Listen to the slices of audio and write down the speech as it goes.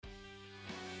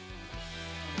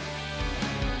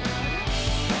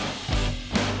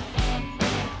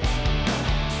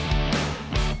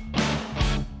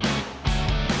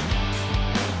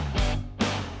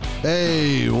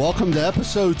welcome to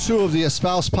episode 2 of the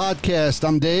Espouse Podcast.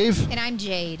 I'm Dave. And I'm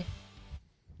Jade.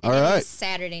 All right. It is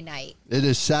Saturday night. It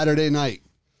is Saturday night.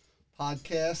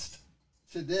 Podcast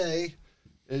today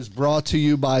is brought to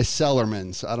you by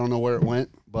Cellarman's. I don't know where it went,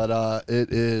 but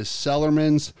it is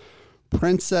Cellarman's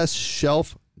Princess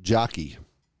Shelf Jockey.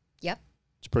 Yep.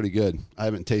 It's pretty good. I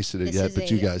haven't tasted it This yet, is but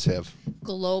you guys have.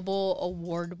 Global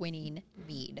award-winning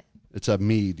mead. It's a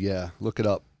mead, yeah. Look it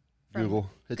up. From Google.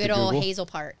 Hit good the old Google. Hazel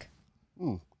Park.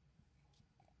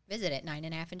 Visit it,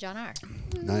 9.5 and John R.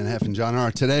 9.5 and John R.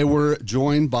 Today we're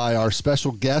joined by our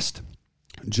special guest,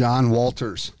 John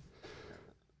Walters.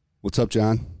 What's up,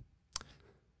 John?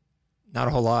 Not a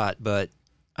whole lot, but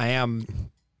I am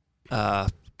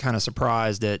kind of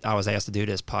surprised that I was asked to do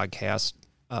this podcast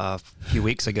a few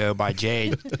weeks ago by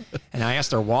Jade. And I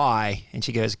asked her why, and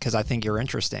she goes, because I think you're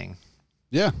interesting.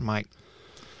 Yeah. I'm like,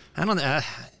 I don't know.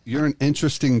 You're an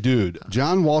interesting dude.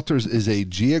 John Walters is a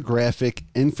geographic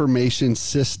information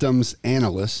systems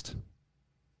analyst.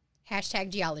 Hashtag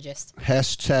geologist.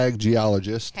 Hashtag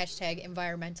geologist. Hashtag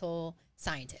environmental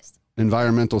scientist.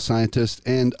 Environmental scientist,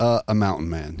 and a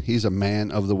mountain man. He's a man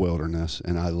of the wilderness,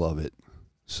 and I love it.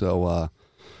 So,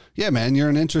 yeah, man, you're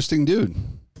an interesting dude.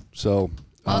 So,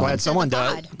 Glad someone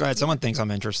does. pod. Glad someone thinks I'm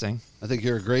interesting. I think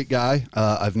you're a great guy.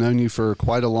 I've known you for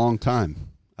quite a long time,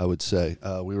 I would say.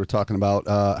 We were talking about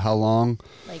how long?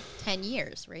 Like 10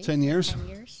 years, right? 10 years? 10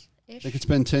 years-ish. I think it's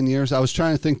been 10 years. I was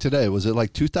trying to think today. Was it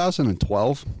like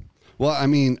 2012? Well, I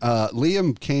mean,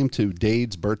 Liam came to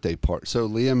Dade's birthday party. So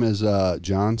Liam is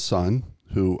John's son,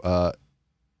 who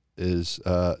is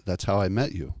that's how I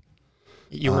met you.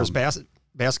 You were his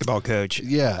basketball coach.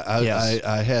 Yeah,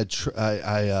 Yes.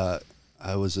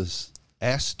 I was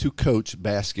asked to coach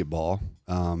basketball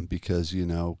because, you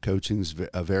know, coaching's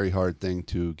a very hard thing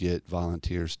to get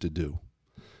volunteers to do,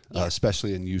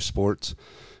 especially in youth sports.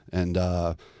 And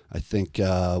I think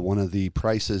one of the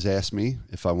Prices asked me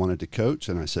if I wanted to coach,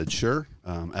 and I said sure.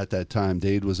 At that time,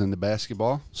 Dade was into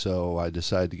basketball, so I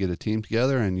decided to get a team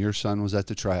together, and your son was at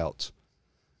the tryouts.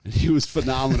 And he was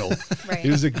phenomenal. Right. He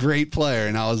was a great player,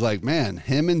 and I was like, man,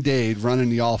 him and Dade running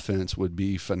the offense would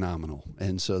be phenomenal.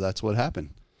 And so that's what happened.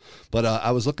 But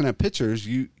I was looking at pictures.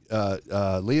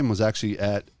 Liam was actually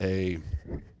at a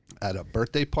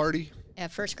birthday party.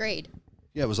 At first grade.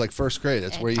 Yeah, it was like first grade.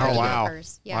 That's At where you Oh, had to wow.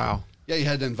 Peppers, yeah. Wow. Yeah, you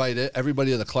had to invite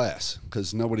everybody of the class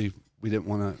because we didn't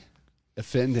want to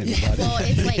offend anybody. Well,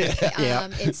 it's like Yeah.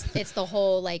 it's the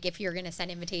whole, like, if you're going to send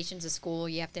invitations to school,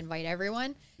 you have to invite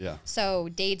everyone. Yeah. So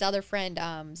Dade's other friend,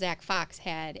 Zach Fox,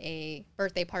 had a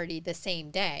birthday party the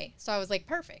same day. So I was like,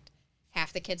 perfect.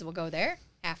 Half the kids will go there,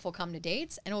 half will come to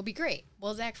Dade's, and it will be great.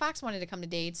 Well, Zach Fox wanted to come to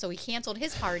Dade's, so he canceled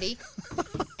his party,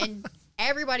 and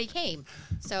everybody came.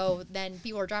 So then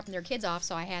people were dropping their kids off,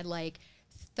 so I had like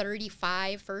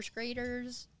 35 first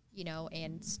graders, you know,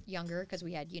 and younger, because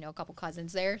we had, you know, a couple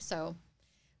cousins there. So,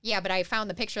 yeah, but I found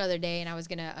the picture the other day, and I was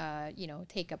going to, you know,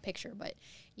 take a picture, but,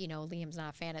 you know, Liam's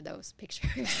not a fan of those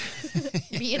pictures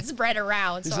being spread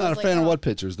around. He's so I not was a like, fan of oh. what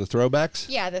pictures? The throwbacks?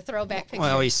 Yeah, the throwback picture.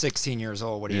 Well, he's 16 years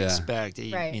old. What do you Yeah. expect?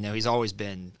 Right. You know, he's always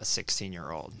been a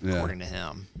 16-year-old, Yeah. according to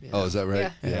him. You Oh, know? is that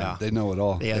right? Yeah. Yeah. They know it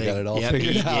all. Yeah, they got it all yeah,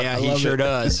 figured out. Yeah, I he love sure it.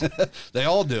 does. They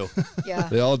all do. Yeah.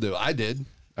 They all do. I did.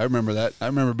 I remember that. I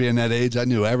remember being that age. I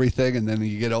knew everything, and then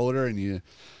you get older, and you're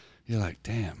like,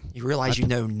 damn. You realize you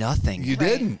know nothing. You Right.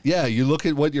 didn't. Yeah, you look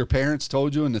at what your parents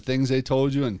told you and the things they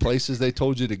told you and places they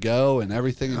told you to go and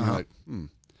everything, and you're like,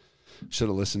 should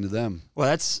have listened to them. Well,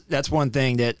 that's one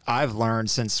thing that I've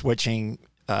learned since switching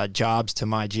jobs to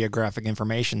my geographic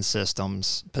information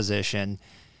systems position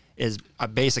is I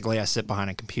sit behind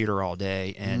a computer all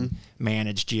day and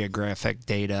manage geographic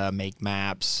data, make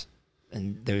maps,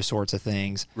 and those sorts of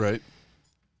things. Right.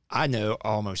 I know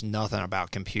almost nothing about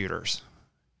computers.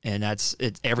 And it's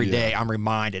every day I'm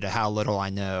reminded of how little I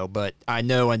know, but I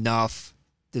know enough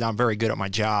that I'm very good at my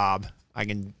job. I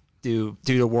can do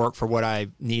the work for what I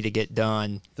need to get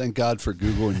done. Thank God for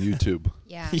Google and YouTube.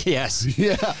 Yeah. Yes.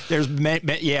 Yeah. There's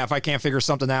if I can't figure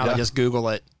something out, I Yeah. just Google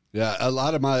it. Yeah, a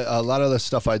lot of the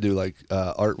stuff I do, like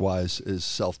art wise, is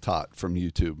self-taught from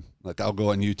YouTube. Like I'll go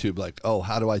on YouTube, like, oh,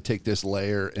 how do I take this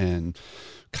layer and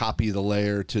copy the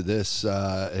layer to this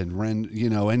and render, you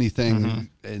know, anything.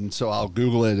 And so I'll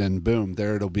Google it, and boom,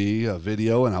 there it'll be a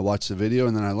video, and I watch the video,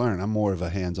 and then I learn. I'm more of a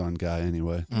hands-on guy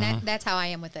anyway. And that's how I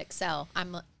am with Excel.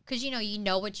 Because you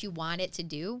know what you want it to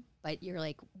do, but you're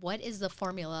like, what is the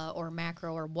formula or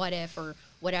macro or what if or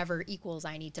whatever equals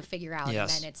I need to figure out.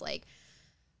 Yes. And then it's like,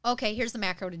 okay, here's the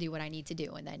macro to do what I need to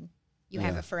do. And then you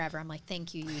have it forever. I'm like,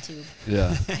 thank you, YouTube.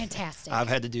 Yeah. Fantastic. I've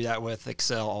had to do that with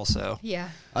Excel also. Yeah.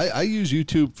 I use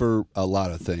YouTube for a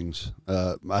lot of things.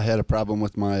 I had a problem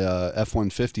with my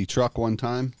F-150 truck one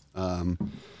time.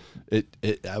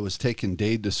 I was taking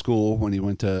Dade to school when he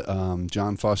went to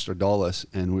John Foster Dulles,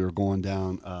 and we were going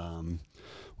down,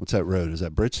 what's that road? Is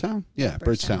that Bridgetown? Yeah,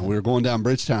 Bridgetown. We were going down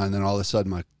Bridgetown, and then all of a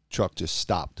sudden my truck just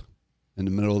stopped in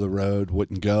the middle of the road,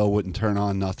 wouldn't go, wouldn't turn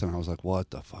on, nothing. I was like,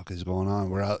 what the fuck is going on?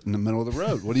 We're out in the middle of the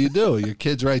road. What do you do? Your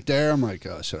kid's right there. I'm like,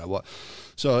 oh, should I what?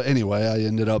 So anyway, I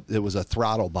ended up, it was a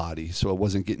throttle body, so it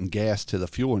wasn't getting gas to the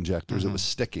fuel injectors. It was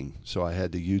sticking. So I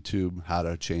had to YouTube how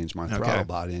to change my throttle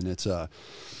body, and it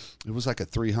was like a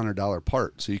 $300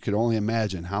 part. So you could only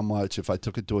imagine how much, if I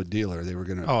took it to a dealer, they were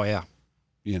going to, Oh, yeah.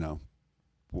 you know,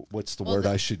 what's the word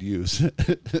I should use?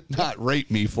 Not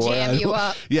rate me for Jam it. you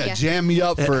up. Yeah, jam me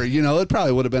up for, it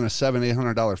probably would have been a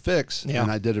 $700-800 fix. Yeah. And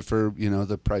I did it for,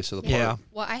 the price of the part. Yeah.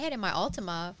 Well, I had in my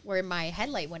Altima where my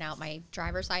headlight went out, my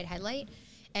driver's side headlight,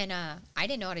 and I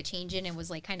didn't know how to change it, and it was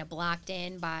like kind of blocked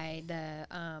in by the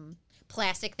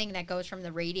plastic thing that goes from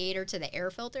the radiator to the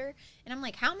air filter. And I'm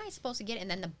like, how am I supposed to get it?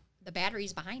 And then the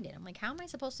battery's behind it. I'm like, how am I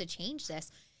supposed to change this?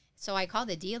 So I called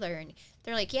the dealer, and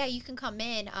they're like, yeah, you can come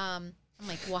in. I'm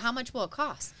like, well, how much will it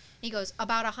cost? And he goes,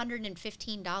 about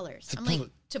 $115. I'm like,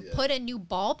 to put a new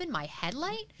bulb in my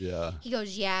headlight? Yeah. He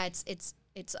goes, yeah, it's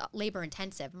labor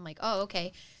intensive. I'm like, oh,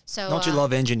 okay. So Don't you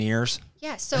love engineers?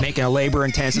 Yeah. So Making a labor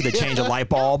intensive to change a light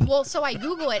bulb? well, so I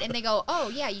Google it, and they go, oh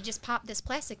yeah, you just pop this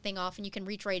plastic thing off, and you can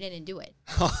reach right in and do it.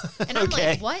 And I'm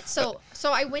Okay. like, what? So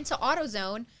I went to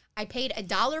AutoZone. I paid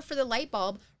 $1 for the light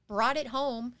bulb, brought it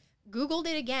home, Googled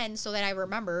it again so that I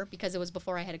remember, because it was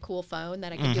before I had a cool phone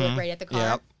that I could do it right at the car.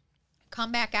 Yep.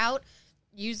 Come back out,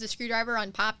 use the screwdriver,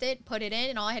 unpopped it, put it in,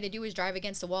 and all I had to do was drive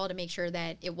against the wall to make sure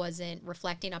that it wasn't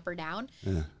reflecting up or down.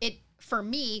 Yeah. It, for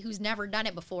me, who's never done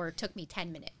it before, took me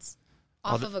 10 minutes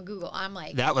off of a Google. I'm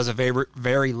like, That was a very,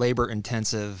 very labor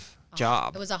intensive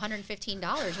job. it was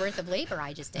 $115 worth of labor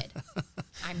I just did.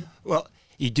 Well,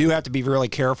 you do have to be really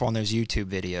careful on those YouTube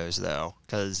videos, though,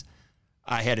 because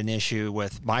I had an issue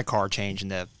with my car changing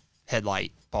the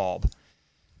headlight bulb.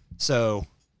 So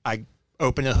I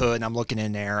open the hood, and I'm looking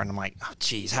in there, and I'm like, oh,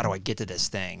 geez, how do I get to this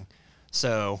thing?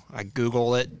 So I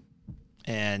Google it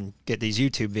and get these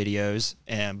YouTube videos,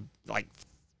 and like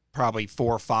probably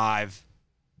 4 or 5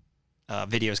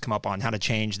 videos come up on how to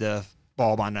change the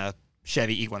bulb on a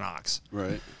Chevy Equinox.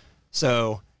 Right.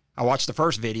 So I watched the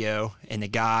first video, and the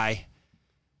guy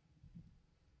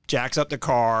jacks up the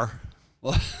car,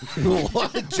 What?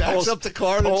 Jacks up the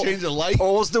car to change a light?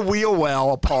 pulls the wheel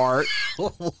well apart.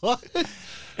 What?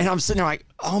 And I'm sitting there like,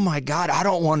 oh my God, I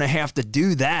don't want to have to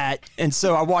do that. And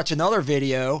so I watch another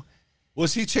video.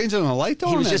 Was he changing a light though?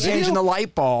 He in was that just video? changing the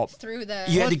light bulb. through the.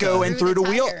 You had to go in through the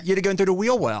wheel. tire. You had to go in through the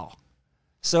wheel well.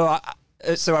 So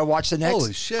I watched the next.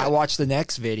 Holy shit. I watched the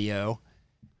next video,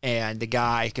 and the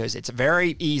guy goes, "It's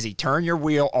very easy. Turn your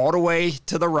wheel all the way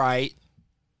to the right.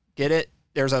 Get it?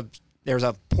 There's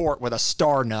a port with a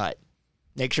star nut.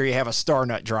 Make sure you have a star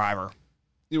nut driver.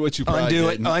 What you probably Undo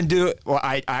didn't. it. Undo it. Well,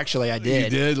 I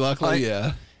did. You did, luckily, yeah.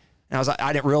 And I was like,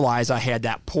 I didn't realize I had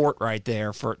that port right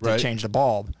there to Right. change the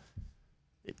bulb.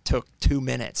 It took 2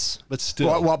 minutes. But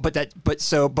still.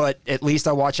 But at least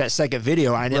I watched that second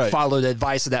video. I didn't Right. follow the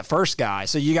advice of that first guy.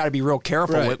 So you got to be real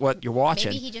careful Right. with what you're watching.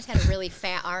 Maybe he just had a really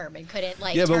fat arm and couldn't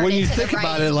Yeah, but turn when you it to the think right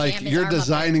about it, and like jam his you're arm up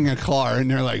designing a car and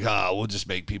they're like, we'll just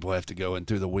make people have to go in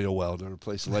through the wheel well to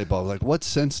replace the light bulb. Like, what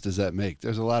sense does that make?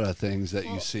 There's a lot of things that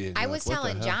you see. And I you're was like, what the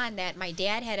telling hell? John that my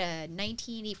dad had a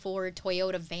 1984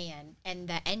 Toyota van, and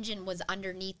the engine was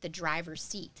underneath the driver's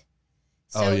seat.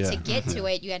 So Oh, yeah. to get to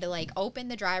it, you had to open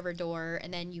the driver door,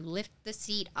 and then you lift the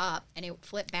seat up, and it would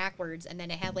flip backwards, and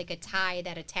then it had a tie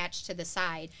that attached to the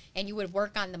side, and you would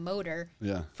work on the motor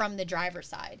Yeah. from the driver's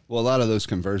side. Well, a lot of those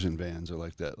conversion vans are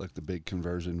like that, like the big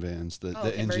conversion vans. The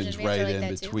conversion engine's vans are right like in that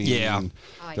too? between. Yeah. and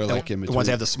Oh, they're yeah. like in the between. ones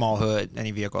that have the small hood.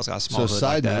 Any vehicle's got a small So hood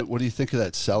side like note, that. what do you think of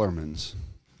that Sellerman's?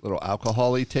 Little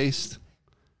alcohol-y taste?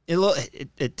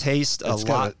 It tastes a It's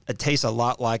got lot. It tastes a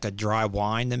lot like a dry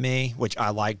wine to me, which I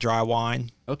like dry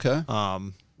wine. Okay.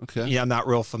 Okay. Okay. Yeah, I'm not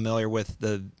real familiar with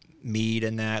the mead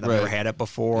and that. I've Right. never had it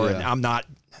before, and Yeah.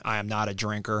 I am not a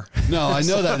drinker. No, I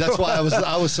know that. That's why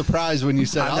I was surprised when you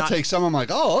said I'm I'll not- take some. I'm like,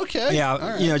 oh, okay. Yeah, All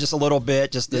right. just a little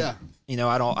bit, just to, Yeah.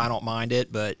 I don't mind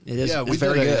it, but it is Yeah, it's we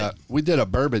very did good. we did a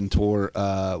bourbon tour.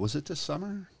 Was it this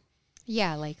summer?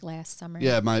 Yeah, last summer.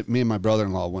 Yeah, me and my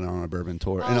brother-in-law went on a bourbon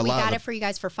tour, and Oh, a we lot got of it for you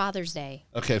guys for Father's Day.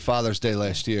 okay, Father's Day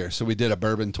last year. So we did a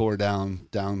bourbon tour down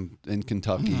in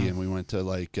Kentucky, Mm-hmm. and we went to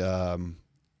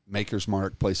Maker's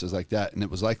Mark, places like that. And it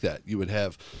was like that. You would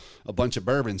have a bunch of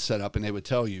bourbons set up and they would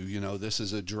tell you, you know, this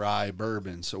is a dry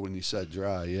bourbon. So when you said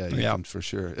dry, you can for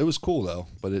sure. It was cool though,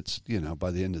 but it's, you know,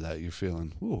 by the end of that, you're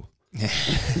feeling, ooh.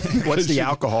 What's the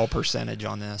alcohol percentage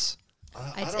on this?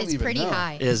 It's pretty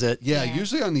high. Is it? Yeah,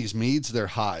 usually on these meads, they're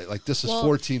high. Like this is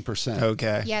 14%.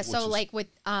 Okay. Yeah, so like with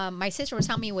my sister was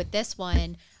telling me with this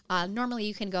one, normally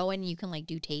you can go in and you can like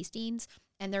do tastings,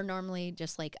 and they're normally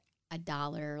just like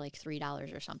 $1, like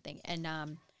 $3 or something. And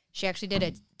she actually did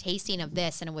a tasting of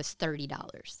this, and it was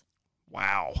 $30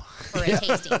 Wow. for a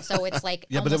tasting. So it's like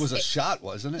but it was a shot,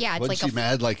 wasn't it? Yeah, it's wasn't like she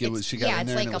mad? Like it was. She got in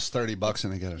there like and it was $30,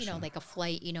 and they got a you know, shot. like a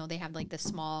flight. You know, they have like the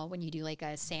small when you do like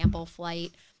a sample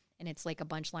flight, and it's like a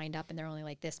bunch lined up, and they're only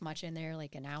like this much in there,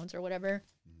 like an ounce or whatever.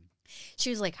 She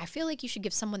was like, I feel like you should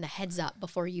give someone the heads up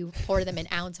before you pour them an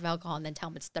ounce of alcohol and then tell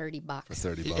them it's $30. For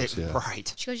 $30, yeah.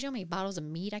 Right. She goes, you know how many bottles of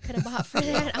meat I could have bought for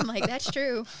that? I'm like, that's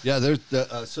true. Yeah, there's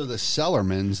so the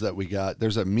Cellarmans that we got.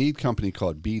 There's a mead company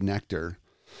called Bee Nectar.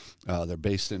 They're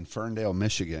based in Ferndale,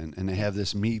 Michigan, and they have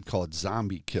this mead called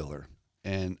Zombie Killer.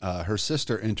 And her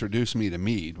sister introduced me to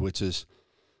mead, which is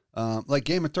like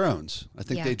Game of Thrones. I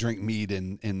think they drink mead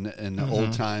in the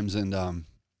old times, and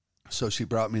so she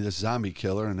brought me this Zombie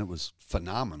Killer, and it was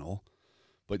phenomenal.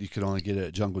 But you could only get it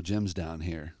at Jungle Gyms down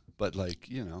here. But like,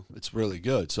 you know, it's really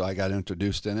good. So I got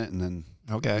introduced in it, and then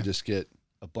I just get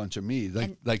a bunch of mead.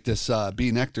 Like this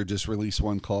Bee Nectar just released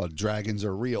one called Dragons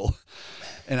Are Real.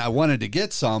 And I wanted to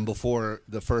get some before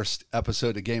the first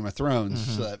episode of Game of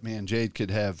Thrones so that me and Jade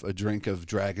could have a drink of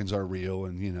Dragons Are Real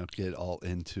and, you know, get all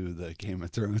into the Game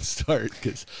of Thrones start,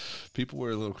 because people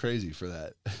were a little crazy for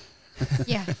that.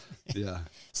 Yeah. Yeah.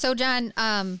 So, John,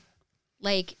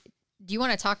 like, do you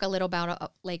want to talk a little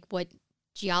about like what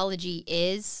geology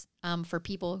is for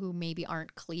people who maybe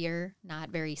aren't clear, not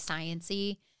very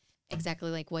sciencey,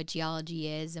 exactly like what geology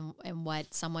is and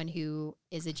what someone who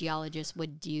is a geologist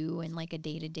would do in like a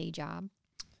day-to-day job?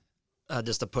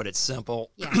 Just to put it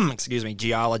simple, excuse me,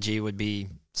 geology would be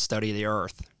study of the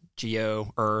earth,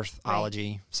 geo, earth,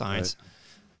 ology, science.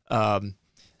 Right.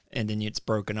 And then it's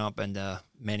broken up into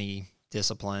many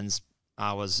disciplines.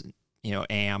 I was, you know,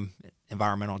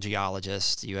 environmental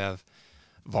geologist. You have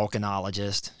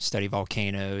volcanologist, study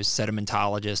volcanoes,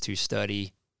 sedimentologist who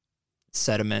study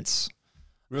sediments.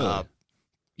 Really?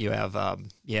 You have,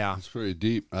 It's pretty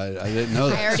deep. I didn't know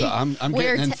that. So I'm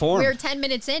getting informed. We're 10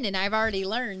 minutes in, and I've already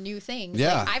learned new things.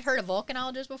 Yeah. Like, I've heard of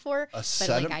volcanologist before, but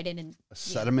like I didn't. A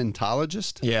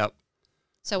sedimentologist? Yeah.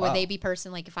 So would they be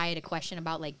person, like if I had a question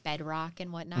about like bedrock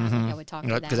and whatnot, like I would talk to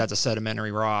them? Because that's a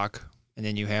sedimentary rock. And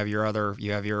then you have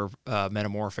your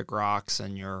metamorphic rocks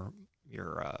and your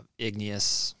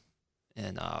igneous,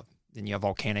 and then you have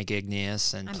volcanic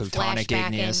igneous and plutonic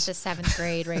igneous. Into 7th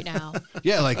grade right now.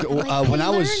 Yeah, like when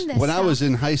I was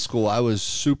in high school, I was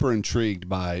super intrigued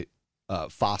by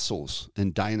fossils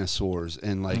and dinosaurs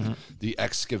and like the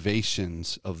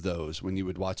excavations of those when you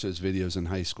would watch those videos in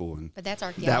high school. And but that's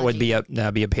archaeology.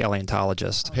 That'd be a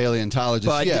paleontologist.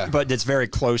 But it's very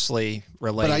closely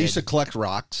related. But I used to collect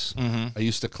rocks.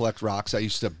 I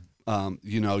used to,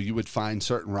 you would find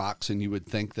certain rocks and you would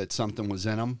think that something was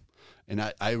in them. And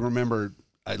I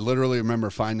literally remember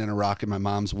finding a rock in my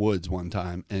mom's woods one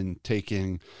time and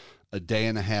taking a day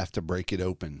and a half to break it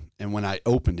open. And when I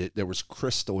opened it, there was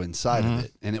crystal inside of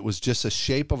it. And it was just a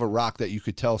shape of a rock that you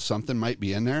could tell something might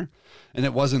be in there. And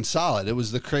it wasn't solid. It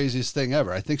was the craziest thing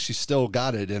ever. I think she still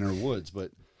got it in her woods.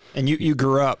 And you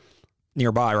grew up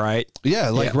nearby, right? Yeah,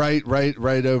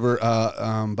 right over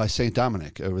by St.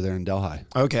 Dominic over there in Delhi.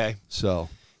 Okay. So...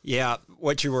 yeah,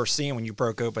 what you were seeing when you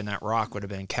broke open that rock would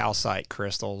have been calcite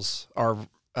crystals. Our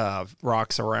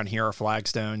rocks around here are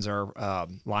flagstones or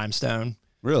limestone.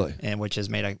 Really? And which is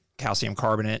made of calcium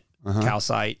carbonate.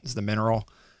 Calcite is the mineral.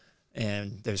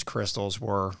 And those crystals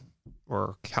were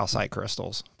calcite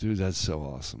crystals. Dude, that's so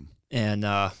awesome. And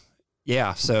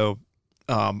so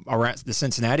around the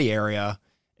Cincinnati area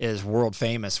is world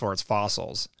famous for its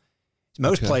fossils.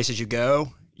 Most places you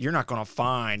go, you're not going to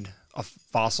find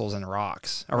fossils in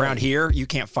rocks. Around here, you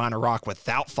can't find a rock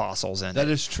without fossils in it. That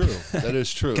is true.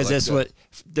 Because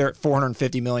there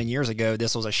 450 million years ago,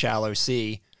 this was a shallow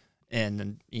sea,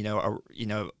 and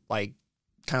like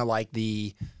kind of like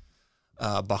the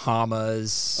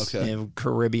Bahamas,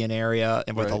 Caribbean area,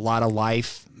 and with a lot of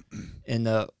life in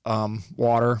the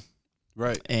water.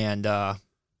 Right. And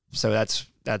so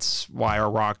that's why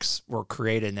our rocks were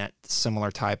created in that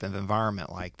similar type of environment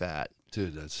like that.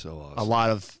 Dude, that's so awesome. A lot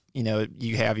of,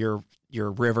 you have your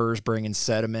rivers bringing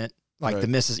sediment, like the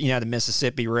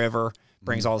Mississippi River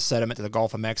brings all the sediment to the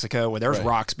Gulf of Mexico. Well, there's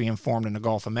rocks being formed in the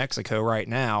Gulf of Mexico right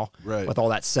now with all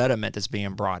that sediment that's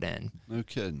being brought in. No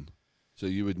kidding. So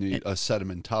you would need a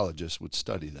sedimentologist would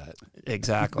study that.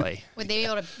 Exactly. Would they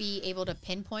be able to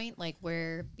pinpoint like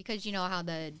where, because you know how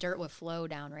the dirt would flow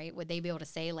down, right? Would they be able to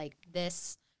say like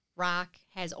this rock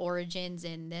has origins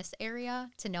in this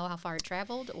area to know how far it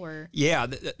traveled, or Yeah,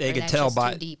 they or could that's tell just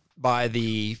too by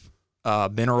deep? the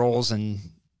minerals and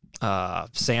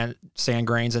sand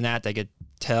grains and that. They could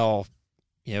tell,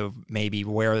 maybe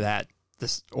where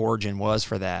this origin was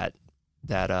for that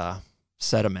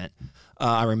sediment.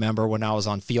 I remember when I was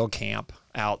on field camp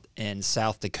out in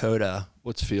South Dakota,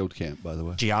 What's field camp, by the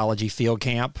way? geology field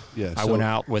camp. Yeah, I went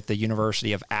out with the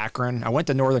University of Akron. I went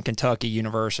to Northern Kentucky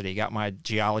University, got my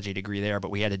geology degree there, but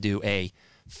we had to do a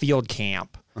field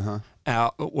camp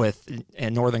out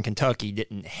and Northern Kentucky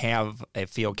didn't have a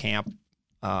field camp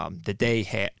that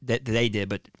they did,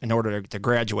 but in order to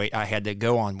graduate, I had to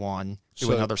go on one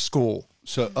to another school.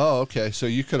 So, okay. So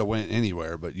you could have went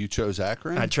anywhere, but you chose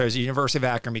Akron? I chose the University of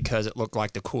Akron because it looked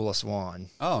like the coolest one.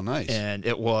 Oh, nice. And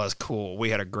it was cool. We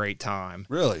had a great time.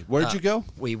 Really? Where'd you go?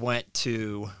 We went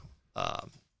to,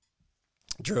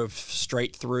 drove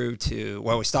straight through to,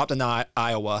 we stopped in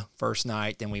Iowa first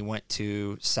night, then we went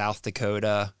to South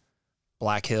Dakota,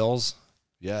 Black Hills,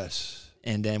 Yes.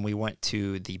 and then we went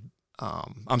to the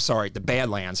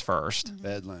Badlands first,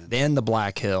 Badlands. then the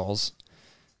Black Hills.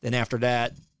 Then after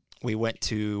that, we went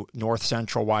to north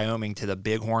central Wyoming to the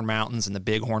Bighorn Mountains and the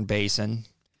Bighorn Basin.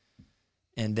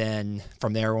 And then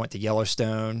from there, we went to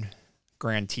Yellowstone,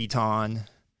 Grand Teton,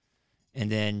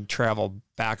 and then traveled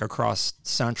back across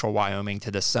central Wyoming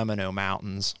to the Seminole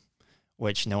Mountains,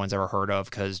 which no one's ever heard of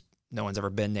because no one's ever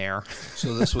been there.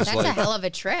 So this was That's like, a hell of a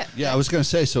trip. yeah, I was going to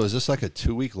say, so is this like a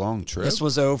 2-week-long trip? This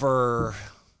was over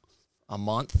a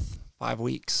month, 5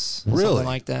 weeks, really something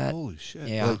like that. Holy shit.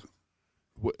 Yeah. Like,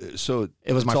 so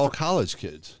It was it's my all college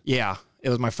kids. Yeah, it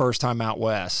was my first time out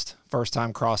west, first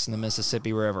time crossing the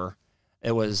Mississippi River.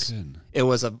 It was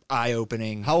a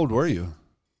eye-opening. How old were you?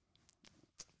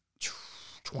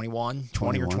 21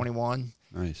 or 21.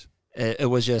 Nice. It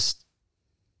was just,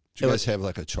 Did you guys have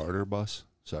like a charter bus?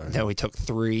 Sorry. we took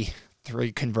three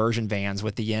conversion vans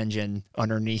with the engine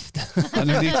underneath.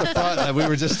 Underneath the front that we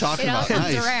were just talking It all about.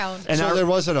 comes Nice. around. And So there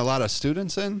wasn't a lot of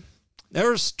students in?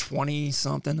 There's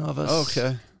 20-something of us.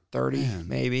 Okay. 30 Man.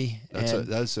 maybe.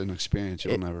 That's an experience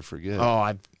you'll never forget.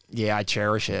 I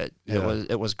cherish it. Yeah.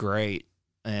 It was great,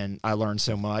 and I learned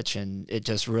so much, and it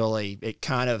just really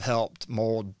kind of helped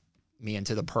mold me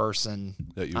into the person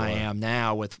That you I are. am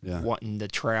now with Yeah. wanting to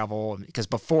travel. Because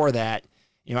before that,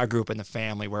 I grew up in the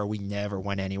family where we never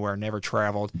went anywhere, never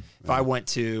traveled. If I went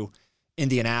to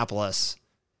Indianapolis,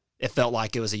 it felt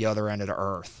like it was the other end of the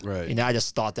earth. Right. I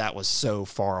just thought that was so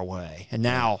far away. And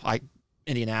now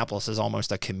Indianapolis is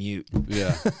almost a commute.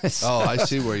 Yeah. Oh, I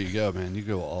see where you go, man. You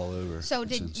go all over. So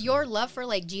It's did insane. your love for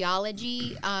like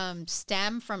geology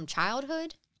stem from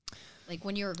childhood? Like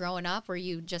when you were growing up, were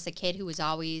you just a kid who was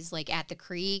always like at the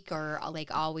creek, or like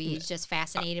always just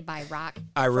fascinated by rock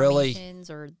I really- formations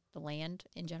or the land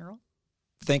in general?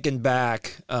 Thinking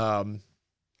back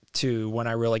to when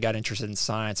I really got interested in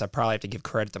science, I probably have to give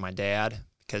credit to my dad,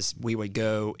 because we would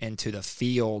go into the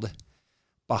field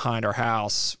behind our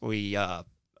house.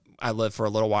 I lived for a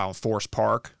little while in Forest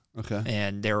Park, Okay.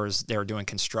 and they were doing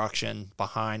construction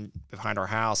behind our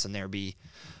house, and there'd be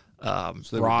So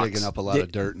they were rocks, digging up a lot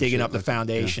of dirt. and digging shit up the like-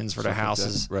 foundations for the stuff like that.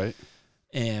 houses, Right.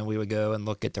 and we would go and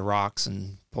look at the rocks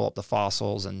and pull up the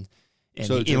fossils, and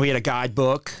So and did- we had a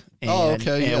guidebook. And, Oh,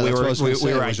 okay. Yeah, and we that's what I were was gonna we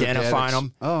say. were Was your dad identifying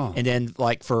them. Oh. And then,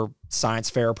 like for science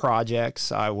fair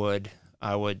projects, I would.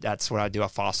 That's what I do, a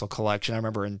fossil collection. I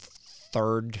remember in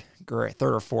third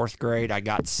or fourth grade, I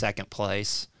got second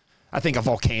place. I think a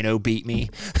volcano beat me,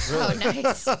 Oh,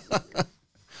 nice.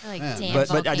 Like, damn,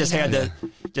 but I just had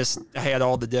volcanoes. I had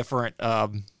all the different. I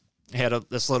had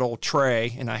this little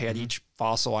tray, and I had each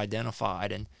fossil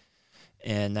identified,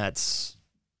 and that's,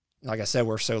 like I said,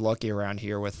 we're so lucky around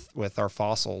here with our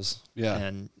fossils. Yeah.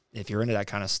 And if you're into that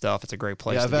kind of stuff, it's a great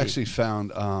place. Yeah, to I've be. actually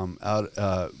found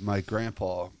my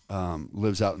grandpa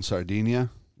lives out in Sardinia.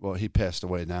 Well, he passed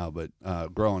away now, but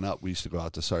growing up, we used to go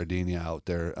out to Sardinia out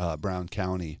there, Brown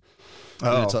County. And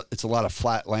Oh. it's a lot of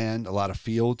flat land, a lot of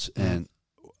fields, and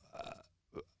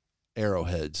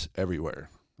arrowheads everywhere.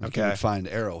 Like you Okay. would find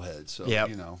arrowheads. So, Yep.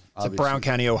 you know. Is it Brown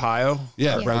County, Ohio?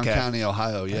 Yeah, Yeah. Brown Okay. County,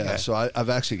 Ohio. Yeah. Okay. So I've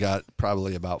actually got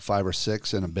probably about 5 or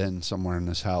 6 in a bin somewhere in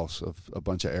this house of a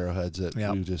bunch of arrowheads that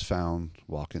Yep. we just found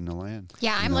walking the land.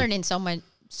 Yeah, you I'm know? learning so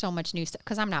much new stuff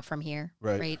because I'm not from here,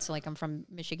 Right. So like I'm from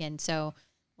Michigan, so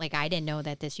like I didn't know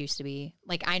that this used to be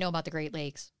like I know about the Great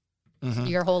Lakes. Mhm.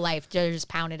 Your whole life, they're just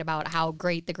pounded about how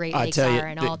great the Great I Lakes tell you, are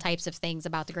and all types of things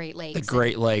about the Great Lakes. The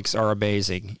Great Lakes are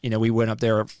amazing. We went up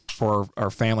there for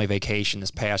our family vacation this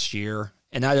past year,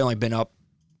 and I'd only been up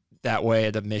that way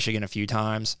to Michigan a few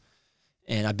times,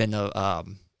 and I've been to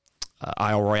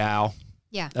Isle Royale,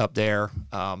 up there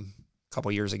a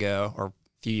couple years ago or a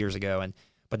few years ago,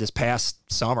 but this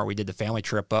past summer we did the family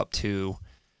trip up to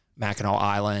Mackinac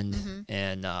Island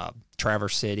and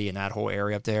Traverse City and that whole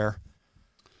area up there.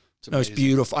 It was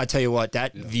beautiful. I tell you what,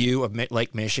 that view of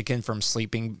Lake Michigan from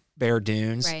Sleeping Bear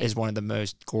Dunes is one of the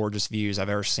most gorgeous views I've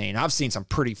ever seen. I've seen some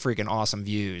pretty freaking awesome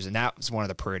views, and that was one of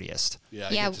the prettiest. Yeah,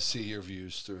 I get to see your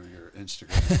views through your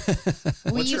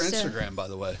Instagram. What's your Instagram, by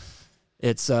the way?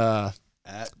 It's at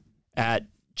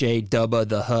J Dubba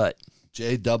the Hut.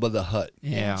 J Dubba the Hut.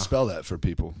 Yeah. Spell that for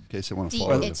people in case they want to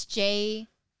follow you. It's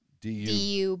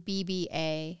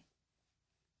JDUBBA.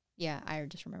 Yeah, I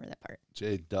just remember that part.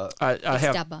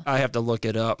 I have to look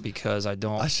it up because I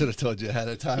don't. I should have told you ahead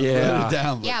of time. Yeah. Write it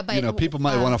down. Yeah, but people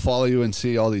might want to follow you and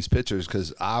see all these pictures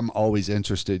because I'm always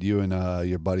interested. You and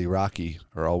your buddy Rocky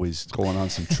are always going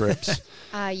on some trips.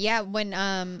 When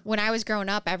I was growing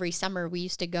up, every summer we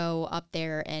used to go up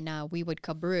there and we would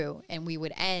cabroo, and we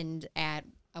would end at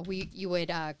you would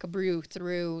cabroo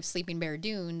through Sleeping Bear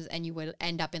Dunes, and you would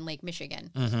end up in Lake Michigan,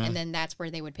 and then that's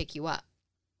where they would pick you up.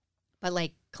 But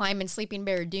like climbing Sleeping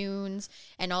Bear Dunes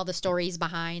and all the stories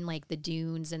behind like the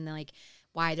dunes and like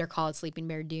why they're called Sleeping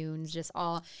Bear Dunes, just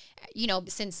all,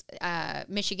 since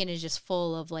Michigan is just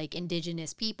full of like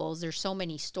indigenous peoples, there's so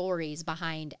many stories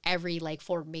behind every like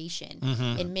formation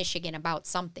in Michigan about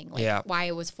something like why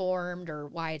it was formed or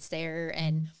why it's there.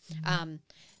 And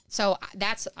so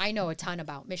I know a ton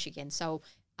about Michigan. So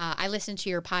I listened to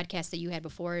your podcast that you had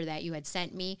before that you had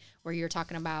sent me where you're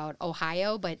talking about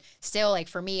Ohio, but still, like,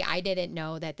 for me, I didn't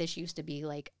know that this used to be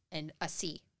like a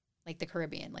sea, like the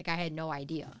Caribbean. Like, I had no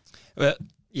idea. Well,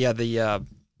 yeah, the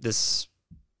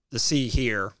sea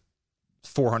here,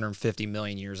 450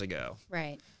 million years ago.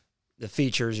 Right. The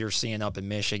features you're seeing up in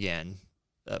Michigan,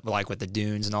 like with the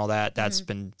dunes and all that, that's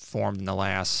been formed in the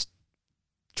last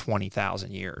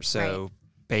 20,000 years. So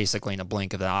basically in a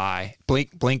blink of an eye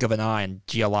in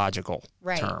geological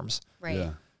terms. Right. Yeah.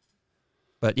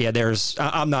 But yeah,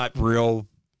 I'm not real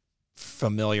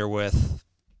familiar with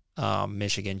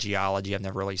Michigan geology. I've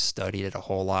never really studied it a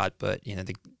whole lot, but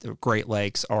the Great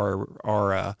Lakes are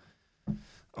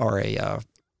a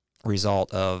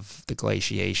result of the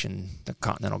glaciation, the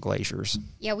continental glaciers.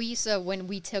 Yeah, we used to, when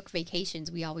we took vacations,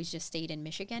 we always just stayed in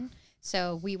Michigan.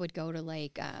 So we would go to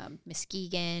like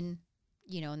Muskegon,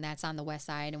 and that's on the west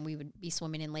side, and we would be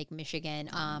swimming in Lake Michigan.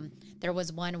 There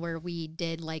was one where we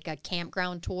did like a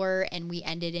campground tour, and we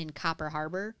ended in Copper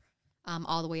Harbor,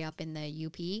 all the way up in the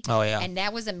UP. Oh, yeah. And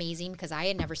that was amazing because I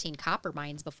had never seen copper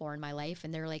mines before in my life,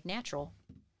 and they're like natural.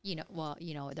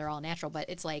 They're all natural, but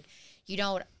it's like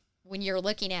when you're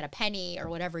looking at a penny or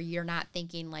whatever, you're not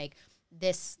thinking like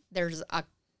there's a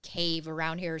cave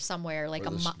around here somewhere, like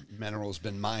mineral's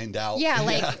been mined out. Yeah,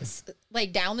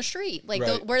 like down the street, like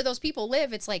where those people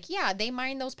live. It's like, they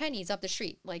mine those pennies up the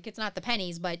street. Like, it's not the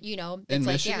pennies, but it's in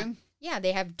like Michigan? yeah,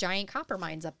 they have giant copper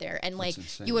mines up there, and like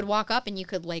you would walk up and you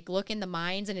could like look in the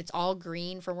mines, and it's all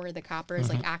green from where the copper is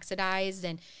like oxidized,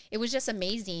 and it was just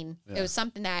amazing. Yeah. It was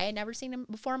something that I had never seen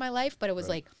before in my life, but it was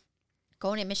like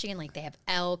going to Michigan, like they have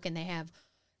elk and they have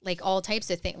like all types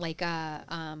of things. Like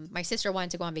my sister wanted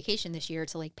to go on vacation this year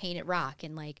to like Painted Rock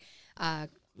and like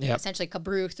essentially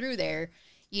cabroo through there,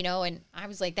 and I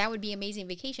was like, that would be amazing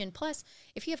vacation. Plus,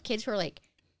 if you have kids who are like,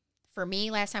 for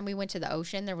me, last time we went to the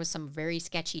ocean, there was some very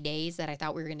sketchy days that I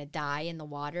thought we were going to die in the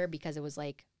water because it was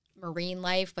like marine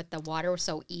life, but the water was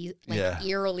so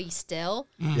eerily still.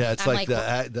 Yeah, it's like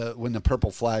the when the purple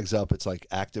flag's up, it's like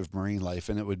active marine life,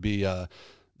 and it would be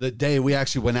the day we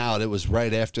actually went out, it was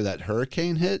right after that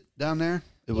hurricane hit down there.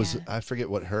 It was, I forget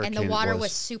what hurricane it was. And the water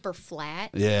was super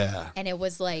flat. Yeah. And it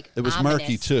was like it was ominous.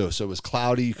 Murky too, so it was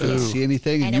cloudy. You couldn't see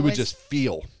anything, and you would just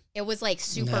feel. It was like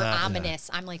super ominous.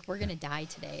 I'm like, we're going to die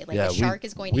today. Like a shark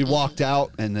is going to eat. We walked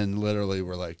out and then literally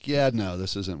we're like, no,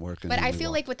 this isn't working. But I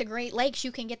feel like with the Great Lakes,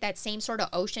 you can get that same sort of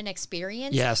ocean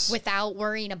experience without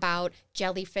worrying about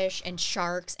jellyfish and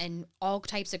sharks and all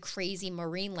types of crazy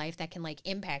marine life that can like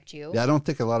impact you. Yeah, I don't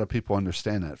think a lot of people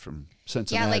understand that from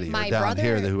Cincinnati or down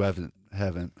here who haven't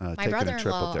taken a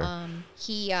trip up there.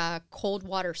 He cold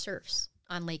water surfs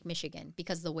on Lake Michigan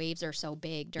because the waves are so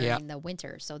big during the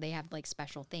winter. So they have like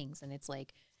special things, and it's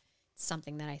like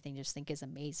something that I think is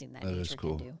amazing that nature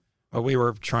can do. Well, we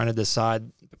were trying to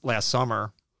decide last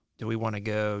summer, do we want to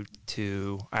go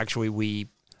to, actually we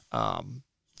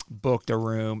booked a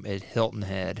room at Hilton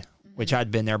Head, which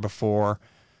I'd been there before,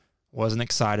 wasn't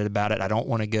excited about it. I don't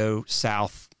want to go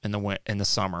south in the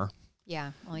summer.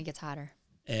 Yeah, only gets hotter.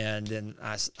 And then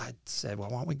I said,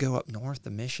 well, why don't we go up north to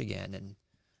Michigan? And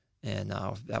And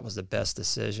that was the best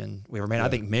decision we ever made. I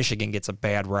think Michigan gets a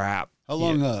bad rap. How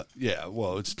long?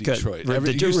 Well, it's Detroit.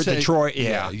 Detroit,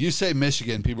 yeah. You say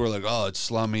Michigan, people are like, oh, it's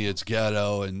slummy, it's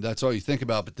ghetto, and that's all you think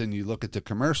about. But then you look at the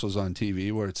commercials on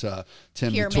TV where it's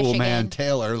Tim Pure the Tool Man Michigan.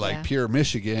 Taylor, like pure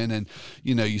Michigan, and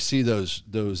you see those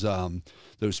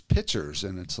pictures,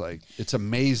 and it's like it's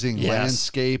amazing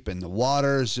landscape, and the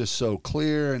water is just so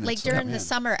clear. And Like it's during the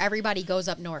summer, everybody goes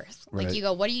up north. Right. Like you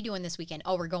go, what are you doing this weekend?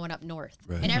 Oh, we're going up north.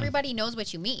 Right. And everybody knows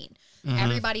what you mean.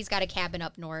 Everybody's got a cabin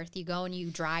up north. You go and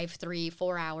you drive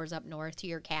 3-4 hours up north to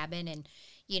your cabin. And,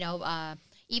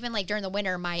 even like during the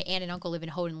winter, my aunt and uncle live in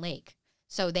Houghton Lake.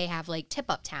 So they have like Tip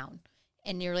Up Town.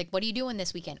 And you're like, what are you doing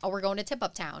this weekend? Oh, we're going to Tip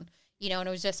Up Town. And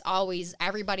it was just always,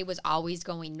 everybody was always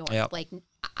going north. Yep. Like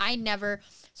I never,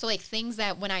 so like things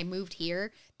that when I moved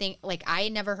here, I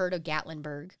had never heard of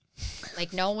Gatlinburg.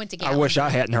 Like no one went to Gatlinburg. I wish I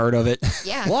hadn't heard of it.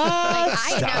 Yeah. What? Like I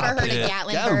had never heard of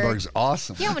Gatlinburg. Gatlinburg's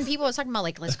awesome. Yeah, when people was talking about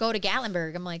like, let's go to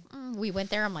Gatlinburg, I'm like, we went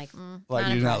there. I'm like, Why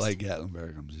do you not like impressed.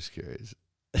 Gatlinburg? I'm just curious.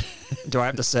 Do I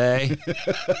have to say?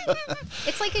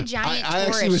 It's like a giant. I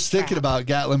actually was thinking about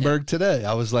Gatlinburg today.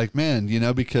 I was like, man,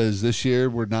 because this year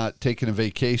we're not taking a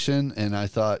vacation, and I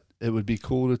thought it would be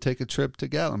cool to take a trip to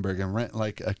Gatlinburg and rent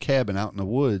like a cabin out in the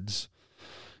woods,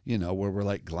 where we're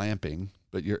like glamping,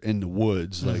 but you're in the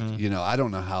woods. Like, I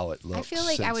don't know how it looks. I feel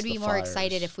like I since would the be more fires.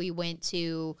 excited if we went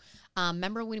to.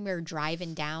 Remember when we were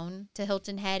driving down to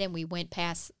Hilton Head and we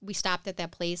stopped at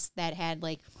that place that had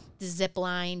like the zip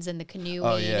lines and the canoeing.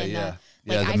 Oh yeah, and yeah,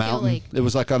 the the I mountain. feel like It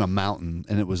was like on a mountain,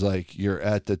 and it was like you're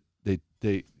at the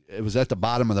it was at the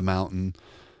bottom of the mountain,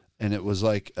 and it was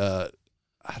like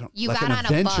You like got an on a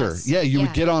adventure. bus. Yeah, you Yeah.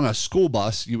 would get on a school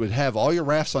bus. You would have all your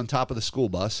rafts on top of the school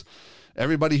bus.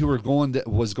 Everybody who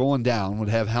was going down would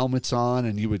have helmets on,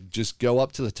 and you would just go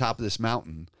up to the top of this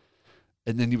mountain,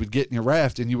 and then you would get in your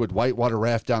raft and you would whitewater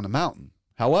raft down the mountain.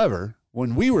 However,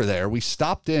 when we were there, we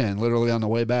stopped in literally on the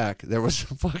way back. There was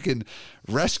a fucking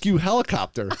rescue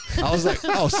helicopter. I was like,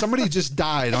 oh, somebody just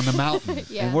died on the mountain,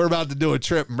 Yeah. and we're about to do a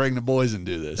trip and bring the boys and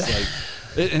do this.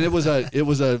 Like, and it was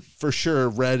a for sure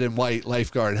red and white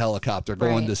lifeguard helicopter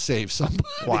going Right. to save somebody.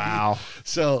 Wow.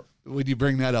 So when you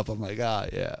bring that up, I'm like,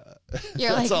 yeah. You're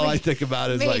That's like, all I think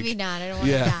about is maybe like, not. I don't want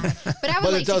to yeah. die. But I would But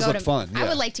it like does to go look to. fun, I yeah.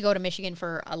 would like to go to Michigan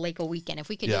for a weekend. If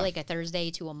we could Yeah. do like a Thursday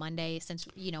to a Monday, since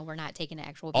we're not taking an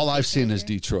actual. all I've vacation seen is here.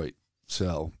 Detroit.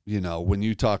 So, when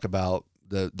you talk about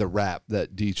the rap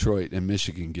that Detroit and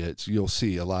Michigan gets, you'll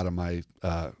see a lot of my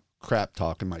crap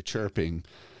talk and my chirping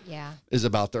Yeah. is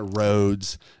about the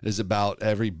roads, is about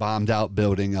every bombed out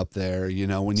building up there.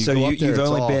 When you So go up there, you've it's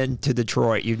only all- been to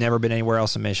Detroit. You've never been anywhere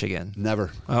else in Michigan.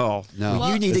 Never. Oh, No. Well,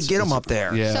 you need to It's- get them it's- up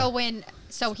there. Yeah.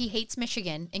 So he hates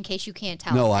Michigan. In case you can't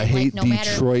tell. No, I Like, hate no matter-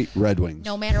 Detroit Red Wings.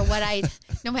 no matter what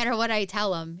I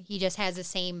tell him, he just has the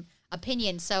same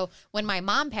opinion. So when my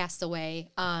mom passed away,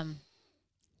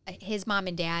 his mom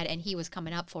and dad, and he was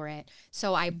coming up for it.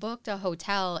 So I booked a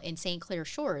hotel in St. Clair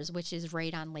Shores, which is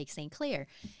right on Lake St. Clair.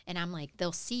 And I'm like,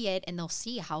 they'll see it and they'll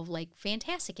see how like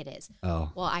fantastic it is.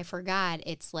 Oh. Well, I forgot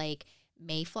it's like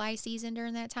mayfly season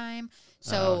during that time. Oh,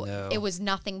 So no. it was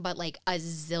nothing but like a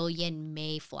zillion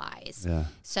mayflies. Yeah.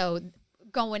 So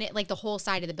going it like the whole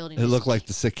side of the building. It was looked like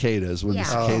the cicadas when Yeah.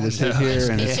 the cicadas Oh, hit no.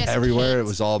 here, and It's just everywhere it paint.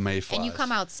 was all mayflies. and you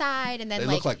come outside and then They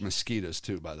like look like mosquitoes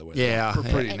too, by the way. Yeah. They're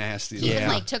pretty And nasty. he even Yeah.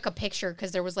 like took a picture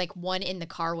because there was like one in the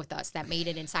car with us that made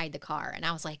it inside the car, and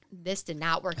I was like, this did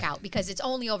not work out because it's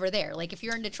only over there. Like if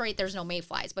you're in Detroit, there's no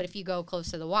mayflies, but if you go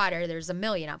close to the water, there's a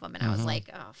million of them. And I was like,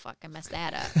 oh fuck, I messed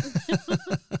that up.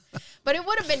 But it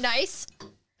would have been nice.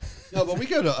 No, but we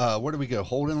go to where do we go?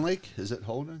 Holden Lake? Is it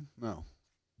Holden? No.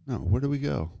 Where do we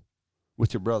go?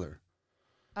 With your brother?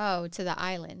 Oh, to the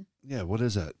island, Yeah. What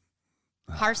is that?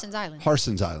 Parsons Island.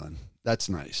 Harson's Island. That's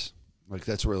nice. Like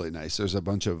that's really nice. There's a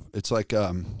bunch of. It's like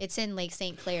It's in Lake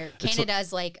St. Clair. It's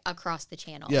Canada's like across the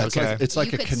channel. Yeah, Okay. it's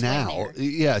like You a could swim canal. there.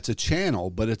 Yeah, it's a channel,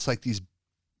 but it's like these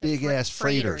big ass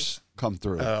freighters come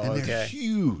through, Oh, and they're okay.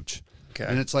 huge. Okay.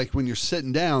 And it's like when you're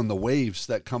sitting down, the waves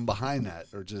that come behind that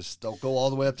are just they'll go all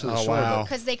the way up to the Oh, shore. wow.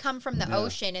 Because they come from the Yeah.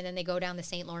 ocean and then they go down the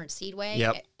St. Lawrence Seaway.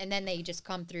 Yep. And then they just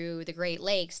come through the Great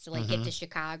Lakes to like get to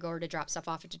Chicago or to drop stuff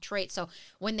off at Detroit. So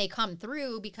when they come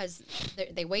through, because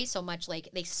they weigh so much, like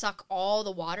they suck all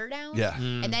the water down. Yeah.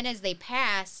 And then as they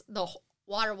pass, the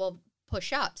water will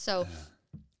push up. So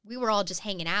we were all just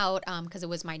hanging out because it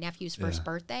was my nephew's first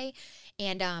birthday.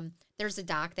 And there's a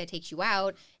dock that takes you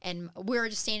out. And we were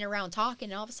just standing around talking.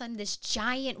 And all of a sudden, this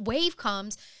giant wave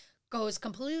comes, goes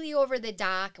completely over the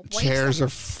dock. wipes Chairs the- are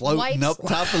floating wipes- up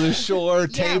top of the shore.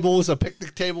 Yeah. Tables, a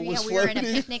picnic table was we were in a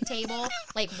floating. picnic table,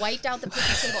 like wiped out the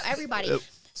picnic table, everybody.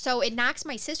 So it knocks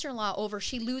my sister-in-law over.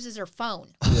 She loses her phone,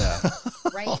 Yeah.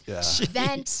 right? Yeah.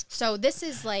 Then, so this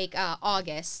is like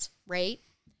August, right?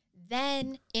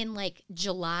 Then in like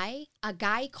July, a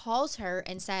guy calls her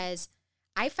and says,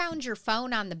 I found your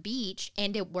phone on the beach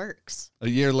and it works. A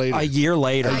year later. A year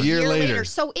later. A year later.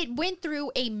 So it went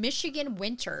through a Michigan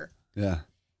winter Yeah.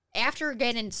 after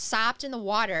getting sopped in the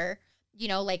water, you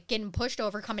know, like getting pushed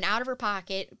over, coming out of her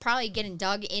pocket, probably getting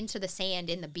dug into the sand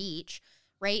in the beach,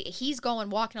 right? He's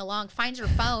walking along, finds her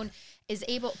phone,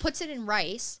 puts it in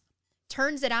rice,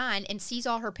 turns it on, and sees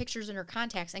all her pictures in her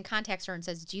contacts, and contacts her and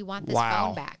says, do you want this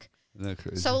phone back? Isn't that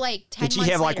crazy? So like 10 Did she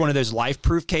months have like later, one of those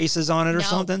life-proof cases on it or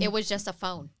something? it was just a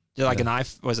phone. Like an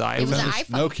iPhone? Was it It was an iPhone? iPhone.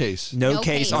 No case. No No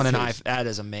case case. on an No iPhone. case. That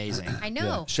is amazing. I Yeah.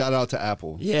 know. Shout out to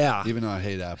Apple. Yeah. Even though I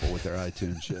hate Apple with their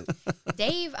iTunes shit.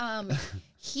 Dave,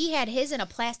 he had his in a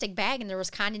plastic bag, and there was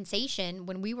condensation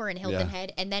when we were in Hilton Yeah.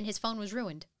 Head, and then his phone was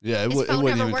ruined. Yeah, it His phone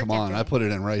wouldn't never even come worked on. after I that. put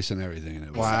it in rice and everything. And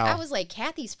it was, Wow. I was like,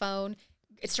 Kathy's phone,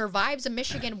 it survives a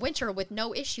Michigan winter with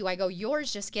no issue. I go,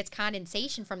 yours just gets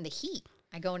condensation from the heat.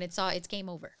 I go, and it's game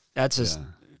over. That's just Yeah.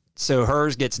 so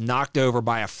hers gets knocked over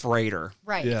by a freighter.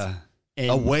 Right. Yeah. And,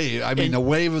 A wave. I mean, and- a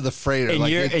wave of the freighter. and,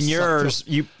 like your, it and sucked yours,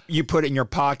 through- you put it in your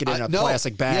pocket in a No.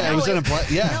 plastic bag. Yeah, it was in a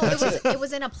yeah. No, That's it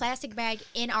was in a plastic bag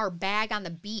in our bag on the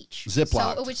beach.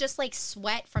 Ziplocked. So it was just like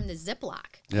sweat from the Ziploc.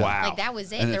 Yeah. Wow. Like that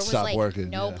was it. And it There was stopped like working,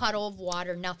 no yeah. puddle of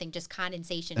water, nothing, just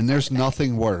condensation. And inside there's the bag.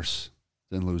 nothing worse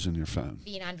than losing your phone.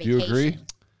 Being on Do you vacation. agree?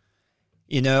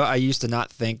 You know, I used to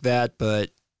not think that, but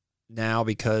now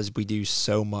because we do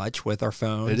so much with our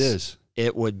phones, It is.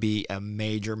 it would be a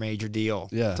major, major deal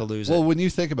Yeah. to lose Well, it. when you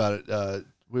think about it,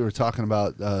 we were talking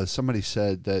about somebody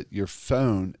said that your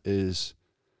phone is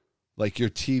like your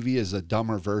TV is a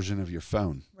dumber version of your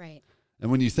phone. Right. And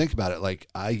when you think about it, like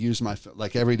I use my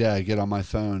like every day I get on my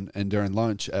phone, and during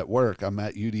lunch at work, I'm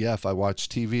at UDF, I watch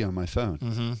TV on my phone.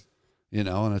 Mm-hmm. You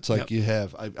know, and it's like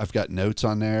Yep. I've got notes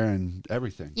on there and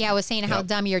everything. Yeah, I was saying how Yep.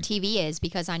 dumb your TV is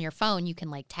because on your phone you can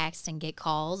like text and get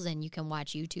calls and you can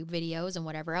watch YouTube videos and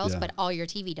whatever else, Yeah. but all your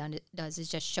TV does is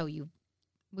just show you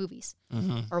movies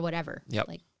Mm-hmm. or whatever. Yep.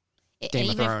 Like Game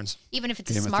of even Thrones. even if it's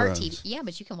Game a of smart Thrones. TV, yeah,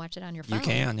 but you can watch it on your phone. You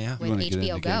can, yeah. You With want to get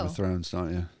HBO into Game Go. of Thrones,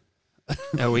 don't you?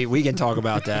 No, we can talk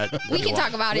about that. We can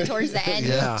talk about it towards the end.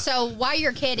 Yeah. So while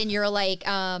you're a kid and you're like,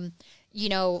 you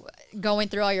know, going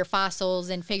through all your fossils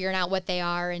and figuring out what they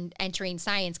are and entering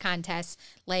science contests,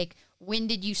 like when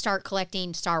did you start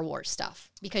collecting Star Wars stuff?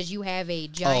 Because you have a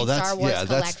giant Star Wars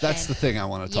collection. that's the thing I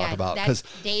want to talk about because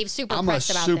Dave's super I'm a pressed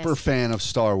about super this. fan of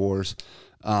Star Wars.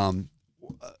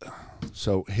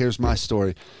 So here's my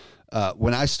story.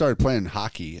 When I started playing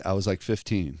hockey, I was like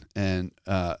 15, and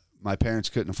my parents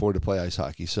couldn't afford to play ice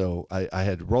hockey, so I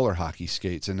had roller hockey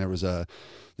skates, and there was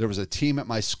a team at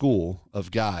my school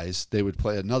of guys. They would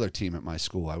play another team at my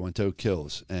school. I went to Oak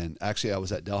Hills, and actually I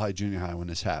was at Delhi Junior High when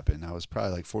this happened. I was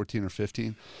probably like 14 or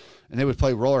 15, and they would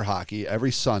play roller hockey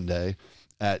every Sunday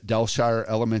at Delshire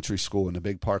Elementary School in the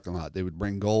big parking lot. They would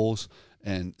bring goals,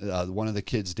 and one of the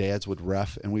kids' dads would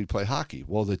ref, and we'd play hockey.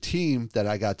 Well, the team that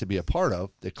I got to be a part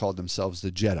of, they called themselves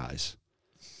the Jedis.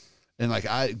 And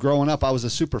like growing up, I was a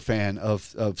super fan of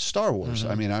Star Wars.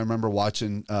 Mm-hmm. I mean, I remember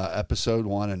watching Episode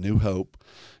 1, A New Hope.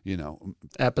 You know,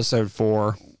 Episode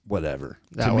 4. whatever.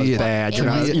 That was bad. It You're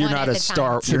was not, you're one not at a the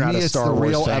Star. time. To You're not me, a it's Star the Wars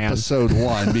real fan. Episode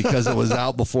 1 because it was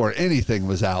out before anything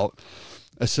was out.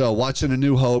 So watching A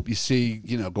New Hope, you see,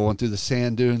 you know, going through the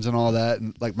sand dunes and all that,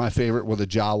 and like my favorite were the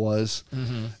Jawas.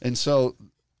 Mm-hmm. And so,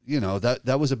 you know,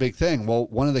 that was a big thing. Well,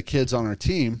 one of the kids on our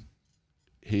team,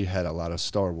 he had a lot of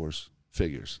Star Wars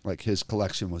figures. Like his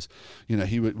collection was, you know,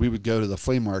 we would go to the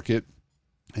flea market,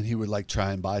 and he would like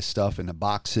try and buy stuff in the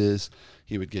boxes.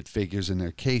 He would get figures in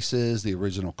their cases, the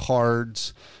original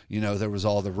cards. You know, there was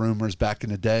all the rumors back in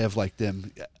the day of like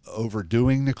them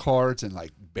overdoing the cards and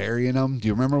like burying them. Do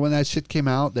you remember when that shit came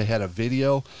out? They had a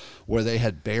video where they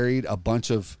had buried a bunch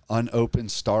of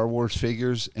unopened Star Wars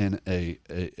figures in a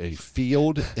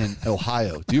field in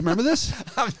Ohio. Do you remember this?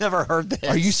 I've never heard this.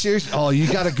 Are you serious? Oh,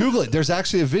 you got to Google it. There's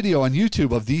actually a video on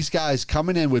YouTube of these guys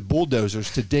coming in with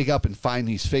bulldozers to dig up and find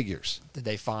these figures. Did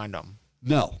they find them?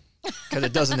 No. Because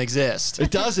it doesn't exist.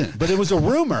 It doesn't, but it was a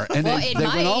rumor, and Well, they it went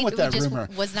on might. with It that just rumor.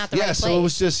 was not the yeah, right so it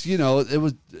was place. just, you know, it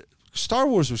was Star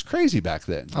Wars was crazy back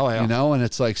then. Oh, yeah. You know, and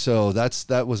it's like, so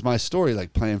that was my story,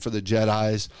 like playing for the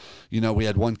Jedis. You know, we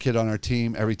had one kid on our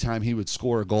team. Every time he would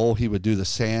score a goal, he would do the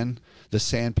sand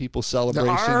people celebration.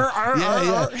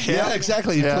 Yeah,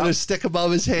 exactly. He'd Yeah. put his stick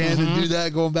above his hand and do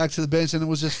that, going back to the bench, and it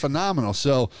was just phenomenal.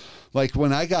 So, like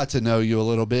when I got to know you a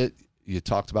little bit, you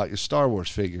talked about your Star Wars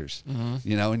figures,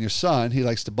 you know, and your son, he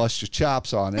likes to bust your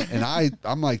chops on it. And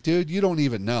I'm like, dude, you don't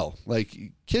even know. Like,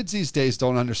 kids these days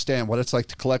don't understand what it's like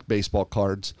to collect baseball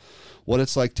cards, what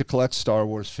it's like to collect Star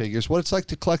Wars figures, what it's like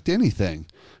to collect anything,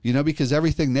 you know, because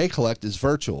everything they collect is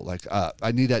virtual. Like,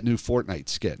 I need that new Fortnite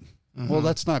skin. Well,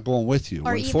 that's not going with you.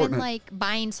 Or When even like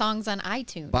buying songs on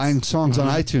iTunes. buying songs on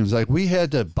iTunes. Like, we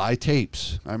had to buy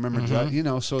tapes. I remember, you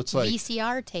know, so it's like,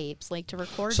 VCR tapes, like to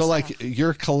record so stuff. like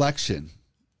your collection,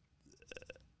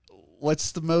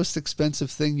 what's the most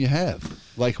expensive thing you have?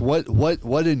 Like,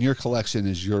 what in your collection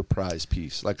is your prize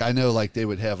piece? Like, I know, like, they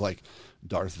would have like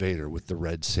Darth Vader with the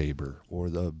red saber or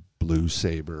the blue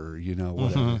saber, you know,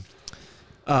 whatever.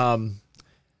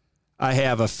 I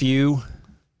have a few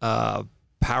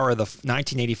Power of the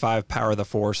 1985 Power of the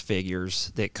Force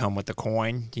figures that come with the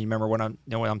coin. Do you remember what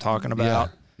I'm talking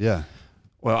about? Yeah.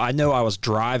 Well, I know I was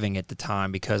driving at the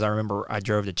time because I remember I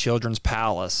drove to Children's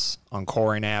Palace on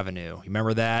Corrigan Avenue. You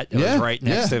remember that? It was right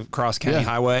next to Cross County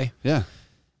Highway. Yeah.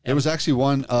 There was actually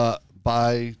one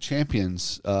by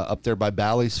Champions up there by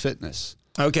Bally's Fitness.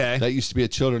 Okay. That used to be a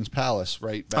Children's Palace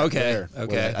right back there.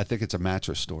 Okay. I think it's a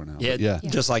mattress store now. Yeah,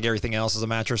 just like everything else is a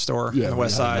mattress store on the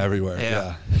west yeah, side. everywhere.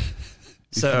 Yeah.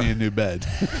 So you need a new bed.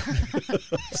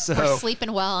 We're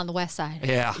sleeping well on the west side.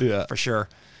 Yeah, for sure.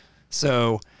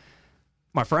 So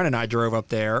my friend and I drove up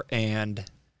there, and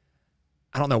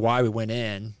I don't know why we went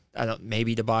in.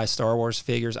 Maybe to buy Star Wars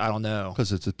figures. I don't know.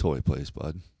 Because it's a toy place,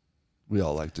 bud. We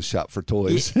all like to shop for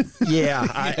toys.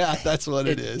 Yeah, that's what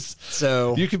it is.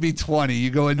 So you could be 20. You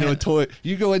go into a toy.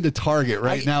 You go into Target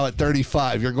right now at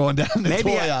 35. You're going down the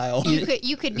toy aisle.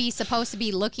 You could be supposed to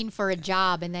be looking for a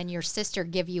job, and then your sister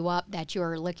give you up that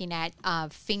you're looking at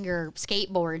finger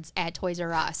skateboards at Toys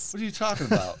R Us. What are you talking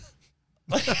about?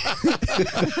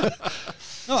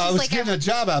 No, I was like getting a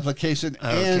job application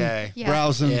and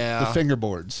browsing the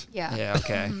fingerboards. Yeah.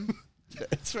 Okay.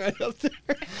 It's right up there.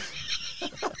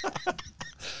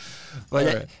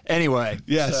 But anyway,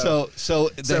 so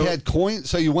they had coins.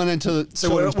 So you went into the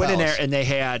we went in there, and they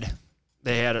had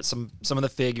some of the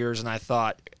figures, and I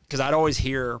thought, because I'd always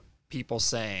hear people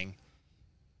saying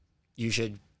you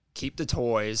should keep the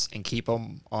toys and keep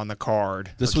them on the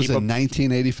card. This was in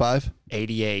 1985?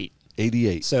 88.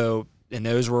 88. So, and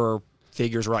those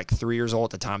figures were like 3 years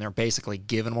old at the time. They were basically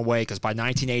giving them away because by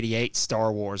 1988,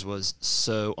 Star Wars was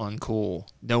so uncool.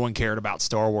 No one cared about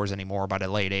Star Wars anymore by the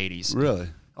late 80s. Really?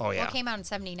 Oh, yeah. Well, it came out in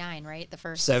 79, right? The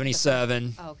first.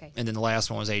 77. Oh, okay. And then the last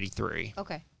one was 83.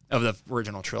 Okay. Of the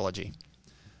original trilogy.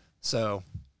 So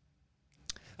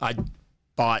I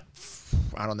bought,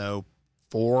 I don't know,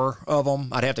 4 of them.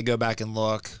 I'd have to go back and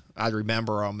look. I'd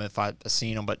remember them if I'd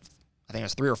seen them, but I think it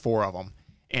was 3 or 4 of them.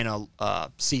 And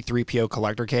a C-3PO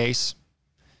collector case.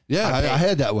 Yeah, I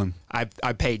had that one. I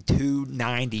paid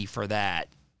 $290 for that.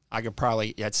 I could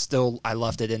probably. I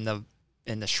left it in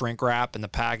the shrink wrap and the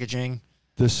packaging.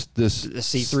 The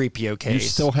C-3PO case. You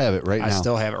still have it right now. I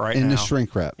still have it right now in the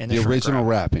shrink wrap. In the original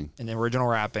wrapping. In the original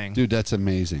wrapping. Dude, that's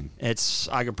amazing.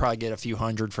 I could probably get a few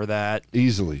hundred for that.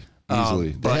 Easily. They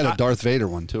had a Darth Vader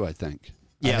one too, I think.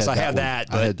 Yes, I have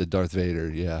that. I had the Darth Vader.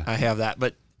 Yeah, I have that.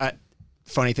 But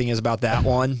funny thing is about that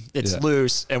one, it's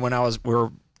loose. And when we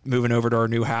were moving over to our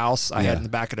new house, I had it in the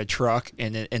back of the truck,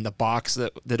 and in the box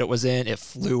that it was in, it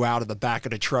flew out of the back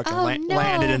of the truck and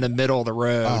landed in the middle of the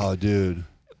road. Oh, dude.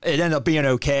 It ended up being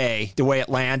okay. The way it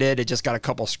landed, it just got a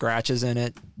couple scratches in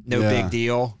it. No big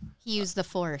deal. He used the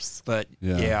Force. But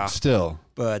still.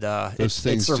 But those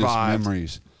things it survived. just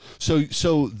memories.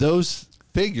 So those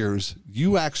figures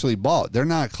you actually bought. They're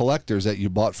not collectors that you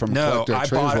bought from a collector at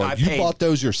Trader's World. You bought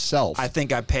those yourself. I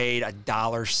think I paid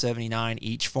 $1.79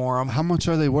 each for them. How much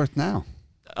are they worth now?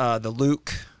 The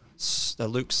Luke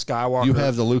Skywalker. You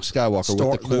have the Luke Skywalker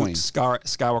with the coin. Luke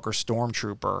Skywalker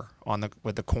Stormtrooper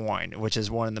with the coin, which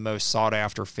is one of the most sought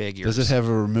after figures. Does it have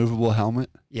a removable helmet?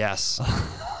 Yes.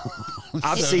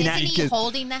 I've seen that. Isn't he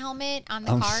holding the helmet on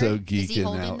the card? I'm so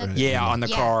geeking out. Right yeah, on the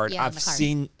card. Yeah, I've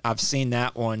seen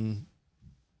that one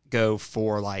go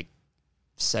for like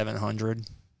 $700.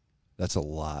 That's a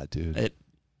lot, dude.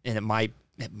 It might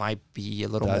be a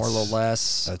little more, a little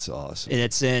less. That's awesome. And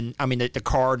it's in. I mean, the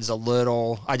card is a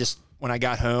little. When I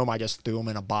got home, I just threw them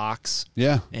in a box.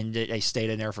 Yeah. And they stayed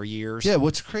in there for years. Yeah.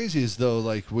 What's crazy is though,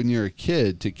 like when you're a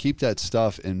kid, to keep that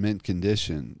stuff in mint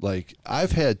condition. Like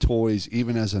I've had toys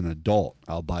even as an adult.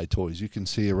 I'll buy toys. You can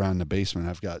see around the basement.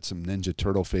 I've got some Ninja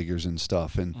Turtle figures and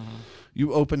stuff, and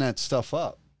you open that stuff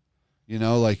up. You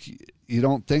know, like you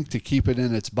don't think to keep it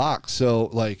in its box. So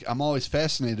like I'm always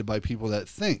fascinated by people that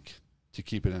think to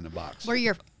keep it in a box.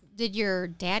 Did your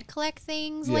dad collect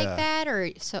things like that,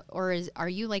 are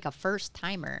you like a first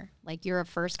timer? Like you're a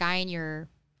first guy in your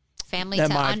family Then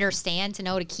to my- understand, to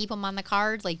know to keep them on the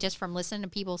cards, like just from listening to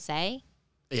people say?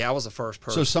 Yeah, I was the first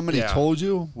person. So somebody yeah. told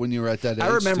you when you were at that age? I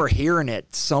remember hearing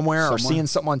it somewhere or Somewhere? seeing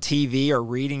something on TV or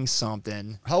reading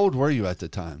something. How old were you at the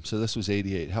time? So this was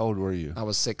 88. How old were you? I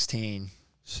was 16.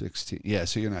 16. Yeah,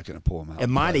 so you're not going to pull them out. It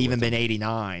and might have play even with been them.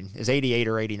 89. Is 88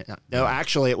 or 89? No,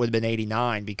 actually, it would have been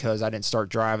 89 because I didn't start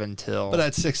driving till. But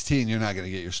at 16, you're not going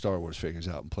to get your Star Wars figures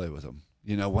out and play with them.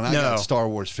 You know, when I No. got Star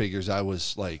Wars figures, I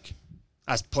was like,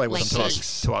 I played with Like them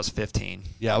eight. till I was 15.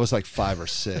 yeah, I was like 5 or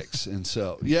 6. And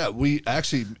so, yeah, we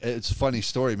actually, it's a funny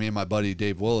story. Me and my buddy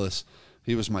Dave Willis,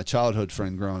 he was my childhood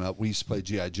friend growing up. We used to play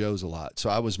G.I. Joes a lot. So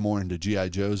I was more into G.I.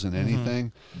 Joes than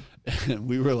anything. And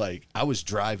we were like, I was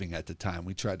driving at the time.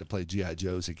 We tried to play G.I.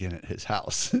 Joes again at his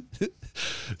house.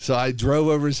 So I drove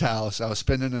over his house. I was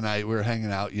spending the night. We were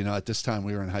hanging out. You know, at this time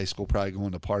we were in high school, probably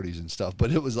going to parties and stuff.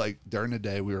 But it was like during the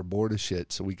day we were bored as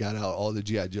shit. So we got out all the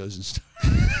G.I. Joes and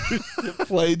started to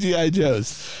play G.I.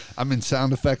 Joes. I mean,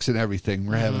 sound effects and everything.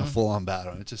 We're having a full-on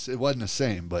battle. It wasn't the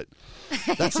same. But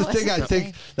that's the thing I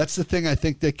think. That's the thing I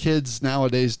think that kids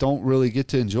nowadays don't really get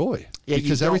to enjoy Yeah, you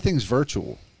because don't. everything's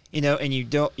virtual. You know, and you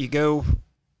go.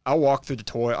 I walk through the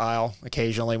toy aisle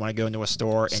occasionally when I go into a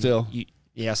store. And Still?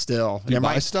 yeah, still. Do you There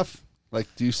buy might- stuff? Like,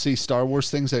 do you see Star Wars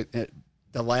things that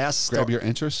the last grab Star- your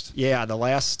interest? Yeah, the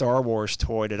last Star Wars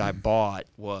toy that I bought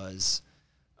was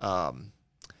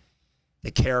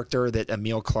the character that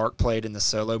Emilia Clarke played in the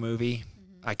Solo movie.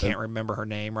 I can't remember her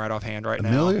name right offhand right now.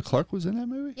 Emilia Clarke was in that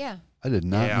movie? Yeah. I did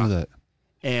not Yeah. know that.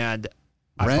 And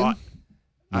I Ren? bought.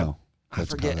 No. I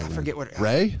that's forget. Kylo I Ren. forget what.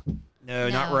 Ray? No,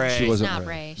 not Ray. She She's wasn't not Ray.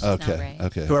 Ray. She's Okay. not Ray.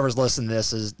 Okay. Whoever's listening to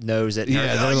this knows it.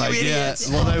 Yeah, they're "Oh, like, you yeah. idiots."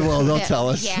 Well, they'll Yeah, tell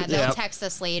us. Yeah, they'll Yeah. text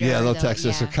us later. Yeah, they'll text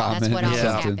us or comment That's what or always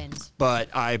something. happens. But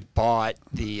I bought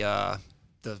the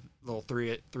little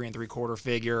 3 3/4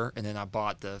 figure, and then I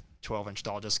bought the 12-inch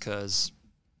doll just because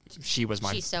she was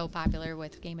my. She's so popular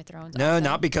with Game of Thrones. No, also.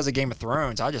 not because of Game of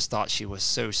Thrones. I just thought she was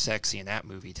so sexy in that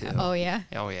movie too. Oh yeah.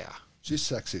 Oh yeah, She's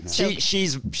sexy now.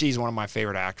 she's one of my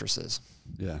favorite actresses.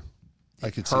 Yeah. I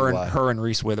could see Her why. and her and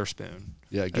Reese Witherspoon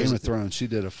Yeah, Game of Thrones, she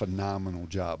did a phenomenal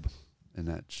job in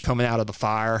that. coming out of the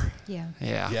fire. Yeah.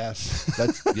 Yeah. Yes.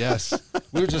 Yes.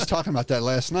 We were just talking about that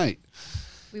last night.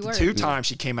 We were. 2 times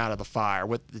she came out of the fire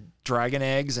with the dragon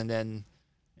eggs, and then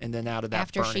out of that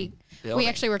After burning we building.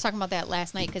 actually were talking about that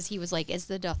last night because he was like, "Is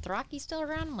the Dothraki still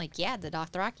around?" I'm like, "Yeah, the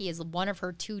Dothraki is one of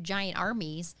her 2 giant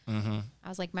armies." Mm-hmm. I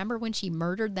was like, "Remember when she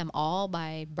murdered them all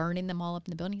by burning them all up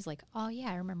in the building?" He's like, "Oh yeah,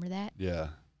 I remember that." Yeah.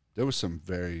 There was some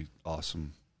very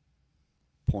awesome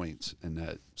points in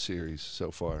that series so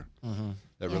far. Mm-hmm.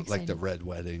 That Yeah, like the exciting. Red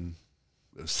Wedding.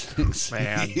 Those things.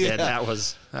 Man, yeah, that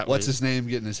was. What's his name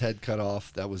getting his head cut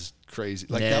off? That was crazy.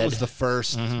 Like that Ned. was the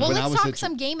first. Mhm. Well, when I let's was talk at-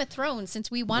 some Game of Thrones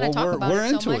since we want to well, talk about we're it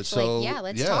so into much. it. So like, yeah,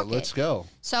 let's talk let's it. go.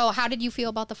 So, how did you feel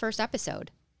about the first episode?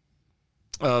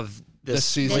 Of This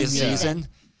season, This yeah. season.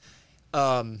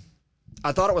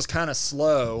 I thought it was kind of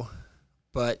slow,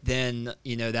 but then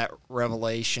that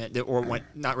revelation, or when,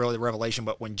 not really the revelation,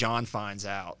 but when John finds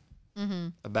out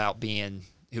about being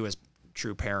who his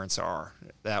true parents are,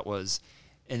 that was,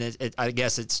 and I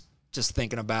guess it's just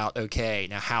thinking about, okay,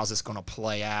 now how's this going to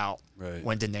play out Right.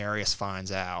 when Daenerys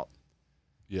finds out,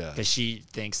 Yeah. because she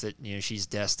thinks that she's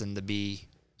destined to be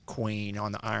queen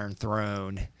on the Iron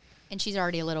Throne. And she's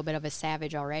already a little bit of a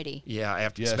savage already. Yeah,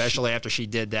 Yeah, especially after she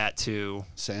did that to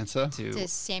Sansa. To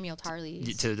Samuel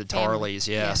Tarly's the family. Tarleys,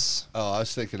 yes. Oh, I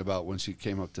was thinking about when she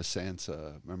came up to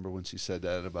Sansa. Remember when she said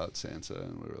that about Sansa,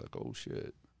 and we were like, "Oh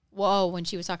shit." Whoa, when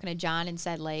she was talking to John and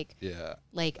said Yeah.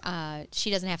 she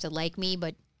doesn't have to like me,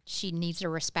 but she needs to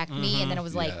respect me. And then it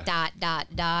was like Yeah. ...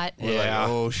 We're Yeah. like,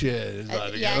 "Oh shit." It's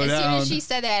about to Yeah, go as soon down. as she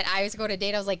said that, I was going to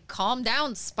date. I was like, "Calm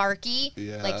down, Sparky.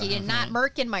 Yeah. Like you did not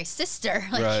murking my sister.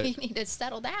 Like Right. you need to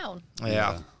settle down."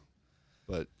 Yeah.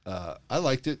 But I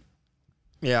liked it.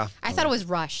 Yeah. I thought it was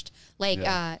rushed.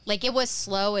 Yeah. Like it was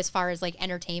slow as far as like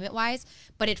entertainment wise,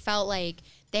 but it felt like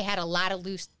they had a lot of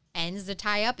loose ends to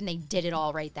tie up and they did it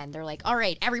all right then. They're like, all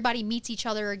right, everybody meets each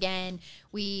other again.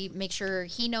 We make sure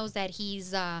he knows that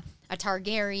he's a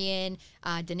Targaryen.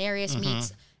 Daenerys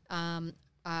meets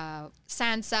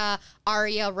Sansa.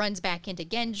 Arya runs back into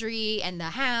Gendry and the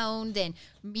Hound and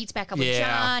meets back up with Yeah,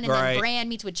 Jon, and right. then Bran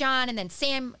meets with Jon, and then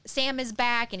Sam is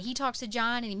back and he talks to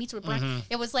Jon and he meets with Bran.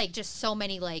 It was like just so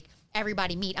many like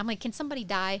everybody meet. I'm like, can somebody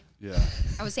die? Yeah.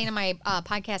 I was saying in my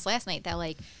podcast last night that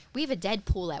like we have a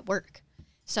Deadpool at work.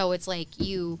 So it's like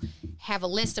you have a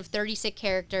list of 36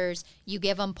 characters, you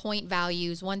give them point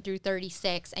values 1 through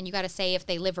 36, and you got to say if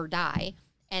they live or die.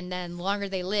 And then the longer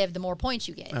they live, the more points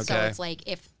you get. So Okay. it's like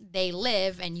if they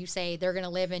live and you say they're going to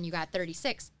live and you got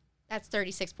 36, that's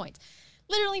 36 points.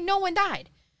 Literally no one died.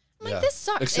 I'm like, this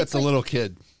sucks. Except It's the like- little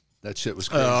kid. That shit was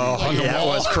crazy. Oh, Yeah. yeah, that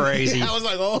was crazy. I was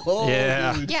like, oh.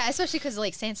 Yeah. dude. Yeah, especially because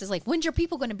like Sansa's like, when's your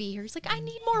people going to be here? He's like, I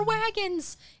need more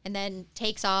wagons, and then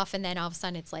takes off, and then all of a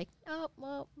sudden it's like, oh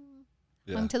well,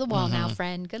 Yeah. hung to the wall now,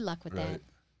 friend. Good luck with Right. that.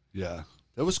 Yeah.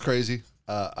 That was crazy.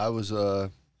 I was, I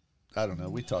don't know.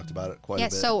 We talked about it quite a Yeah.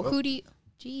 bit. So who do you?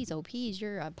 Geez, OPs,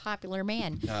 you're a popular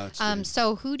man. No, it's good.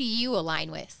 So who do you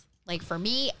align with? Like for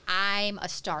me, I'm a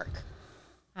Stark.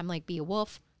 I'm like be a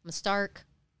wolf. I'm a Stark.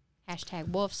 Hashtag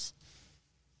wolves.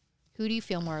 Who do you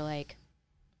feel more like?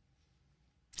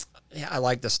 Yeah, I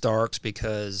like the Starks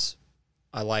because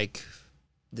I like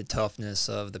the toughness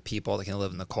of the people that can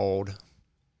live in the cold.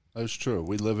 That's true.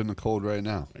 We live in the cold right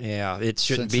now. Yeah, it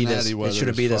shouldn't be this. Cincinnati It weather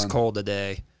shouldn't is be this fun. cold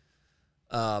today.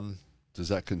 Does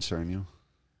that concern you?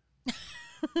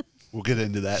 We'll get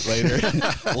into that later.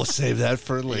 We'll save that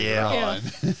for later Yeah.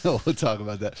 on. We'll talk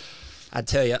about that. I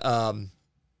tell you,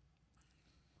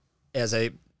 as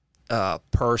a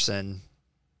person,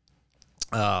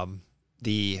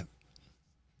 the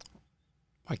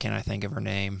why can't I think of her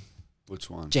name? Which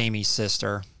one? Jamie's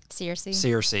sister, Cersei.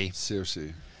 Cersei.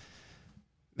 Cersei.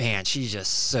 Man, she's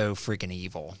just so freaking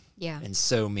evil Yeah. and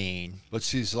so mean. But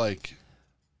she's like,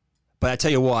 But I tell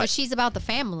you But what, she's about the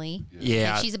family.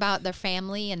 yeah, Like she's about their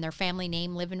family and their family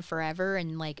name living forever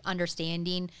and like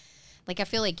understanding. Like I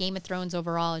feel like Game of Thrones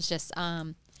overall is just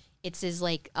it's is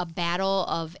like a battle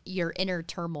of your inner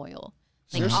turmoil.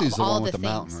 Like Cersei's the all one with the things.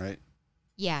 mountain, right?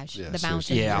 Yeah, Yeah, the Cersei.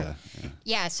 mountain. Yeah.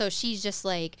 Yeah, so she's just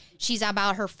like she's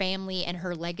about her family and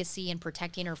her legacy and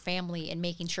protecting her family and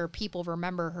making sure people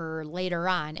remember her later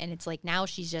on. And it's like now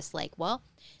she's just like, well,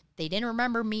 they didn't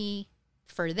remember me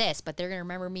for this, but they're gonna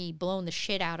remember me blowing the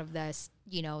shit out of this,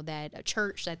 you know, that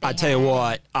church that they I tell you had.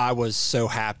 what, I was so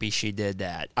happy she did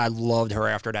that. I loved her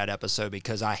after that episode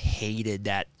because I hated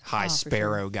that High Oh, for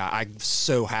Sparrow guy. I'm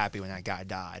so happy when that guy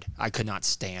died. I could not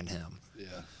stand him. Yeah.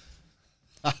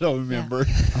 I don't remember.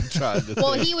 I'm trying to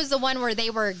Well, think. he was the one where they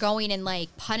were going and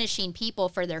like punishing people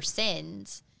for their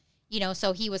sins, you know.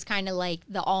 So he was kind of like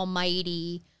the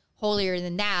almighty, holier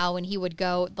than thou, and he would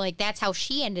go like that's how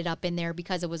she ended up in there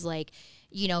because it was like,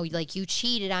 you know, like you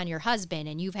cheated on your husband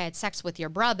and you've had sex with your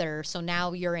brother, so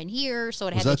now you're in here. So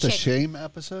it Was had that the the chick. shame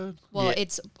episode? Well, Yeah.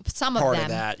 it's some of Part them. of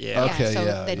that, yeah. Okay, so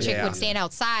yeah, the chick yeah. would stand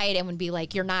outside and would be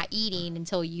like, "You're not eating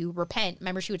until you repent."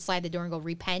 Remember, she would slide the door and go,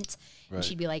 "Repent," Right. and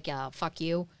she'd be like, "Fuck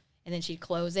you," and then she'd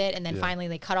close it, and then Yeah. finally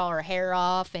they cut all her hair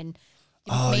off and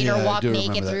Oh, made yeah, her I walk do remember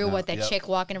naked that through now. with that Yep. chick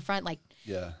walking in front, like,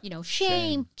 Yeah. you know,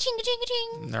 shame, ching ching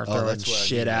ching. And they're Oh, throwing that's what I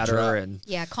shit needed at to her, drop. and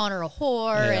Yeah, calling her a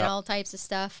whore and Yeah. all types of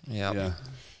stuff. yeah, Yeah.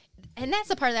 And that's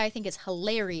the part that I think is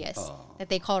hilarious Oh. that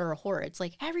they called her a whore. It's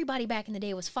like everybody back in the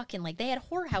day was fucking like they had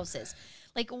whorehouses.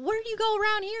 Like, where do you go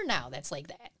around here now that's like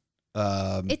that?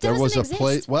 It There was doesn't a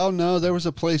place. exist. Well, no, there was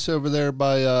a place over there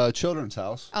by Children's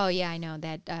House. Oh yeah, I know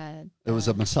that. It was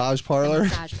a massage parlor.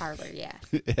 Massage parlor, yeah,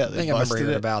 Yeah, I think I remember busted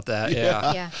hearing it. about that.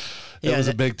 Yeah, yeah. There Yeah, was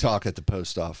a that- big talk at the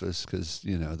post office because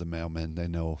you know the mailmen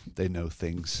they know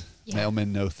things. Yeah. Mailmen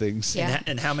know things. Yeah.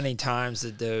 And how many times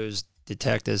did those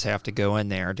detectives have to go in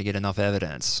there to get enough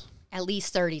evidence? At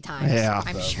least 30 times. Yeah.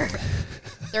 I'm sure.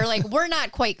 They're like, we're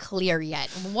not quite clear yet.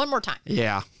 One more time.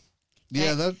 Yeah,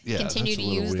 Yeah, that yeah. Continue that's to a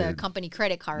little use the weird. company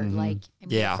credit card, like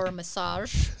I'm Yeah. here for a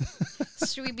massage.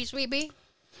 Sweepy, sweepy.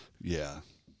 Yeah,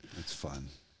 it's fun,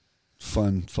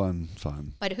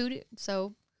 fun. But who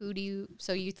do you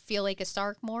feel like a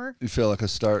Stark more? You feel like a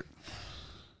start,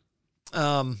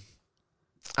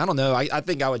 I don't know. I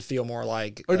think I would feel more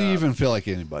like, or do you even feel like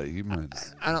anybody? You might,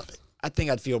 I think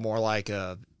I'd feel more like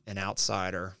an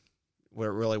outsider, where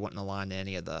it really wouldn't align to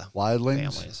any of the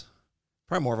wildlings. families.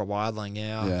 Probably more of a wildling,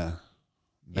 yeah. Yeah,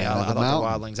 Yeah, Man I of the thought the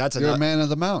mountain. wildlings. That's You're a another. man of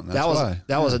the mountain. That's why.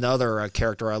 That was another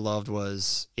character I loved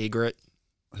was Ygritte.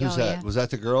 Who's Oh, that? yeah. Was that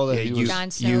the girl that Yeah, he you, was? Jon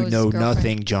you Snow's know girlfriend.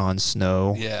 nothing, Jon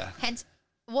Snow. Yeah, Hence,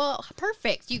 well,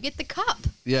 perfect. You get the cup.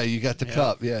 yeah. You got the Yeah.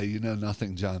 cup. Yeah, you know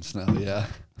nothing, Jon Snow. Yeah.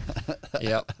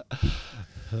 Yep.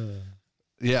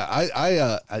 Yeah,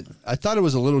 I thought it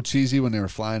was a little cheesy when they were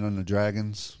flying on the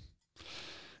dragons.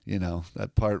 You know,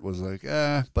 that part was like,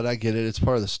 but I get it. It's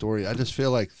part of the story. I just feel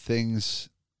like things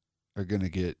are going to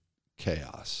get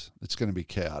chaos. It's going to be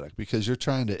chaotic because you're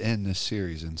trying to end this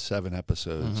series in 7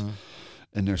 episodes,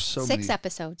 and there's so Six many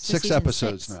episodes. This 6 season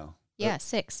episodes 6. now. Yeah,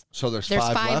 6. So there's There's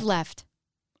 5 5 left? left.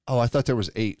 Oh, I thought there was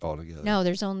 8 altogether. No,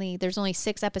 there's only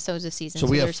 6 episodes this season. So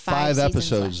we have there's 5 seasons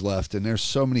episodes left, and there's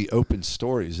so many open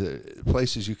stories,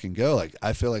 places you can go. Like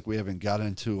I feel like we haven't got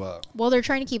into. Well, they're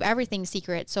trying to keep everything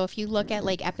secret. So if you look at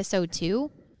like episode 2,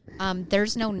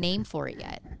 there's no name for it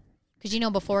yet. Because you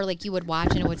know before, like you would watch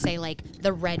and it would say like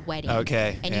the Red Wedding.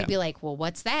 Okay, And yeah. you'd be like, well,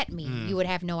 what's that mean? You would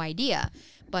have no idea.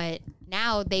 But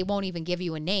now they won't even give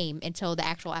you a name until the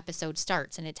actual episode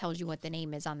starts, and it tells you what the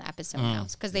name is on the episode now,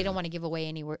 because they don't want to give away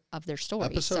any of their stories.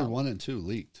 Episode 1 and 2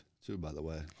 leaked too, by the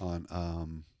way, on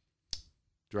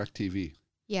DirecTV.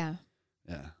 Yeah.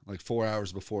 Yeah, like 4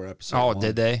 hours before episode. Oh, 1.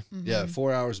 did they? Mm-hmm. Yeah,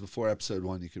 4 hours before episode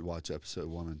 1, you could watch episode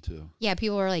 1 and 2. Yeah,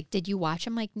 people were like, "Did you watch?"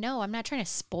 I'm like, "No, I'm not trying to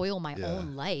spoil my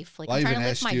own life. Like, Well, I'm I trying to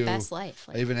even live my asked you- best life."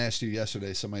 Like, I even asked you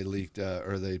yesterday. Somebody leaked,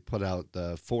 or they put out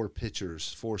 4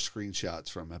 pictures, 4 screenshots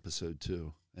from episode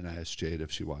 2, and I asked Jade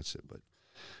if she watched it. But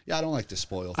yeah, I don't like to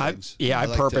spoil things. I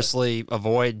like purposely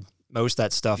avoid most of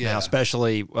that stuff Yeah. now,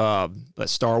 especially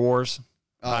Star Wars.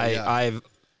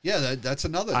 Yeah, that's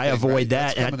another. I thing, avoid right? that,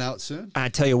 That's and coming out soon. I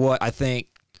tell you what, I think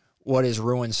what has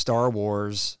ruined Star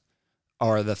Wars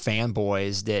are the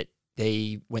fanboys that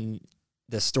when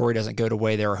the story doesn't go the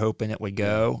way they were hoping it would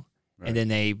go, Right. and then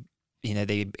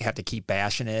they have to keep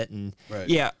bashing it. And Right.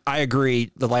 yeah, I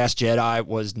agree. The Last Jedi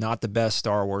was not the best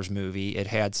Star Wars movie. It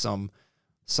had some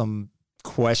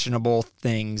questionable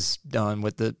things done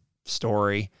with the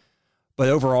story, but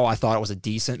overall, I thought it was a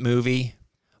decent movie.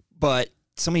 But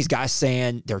some of these guys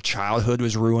saying their childhood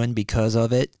was ruined because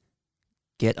of it,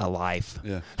 get a life.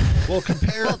 Yeah. Well,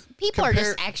 people are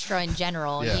just extra in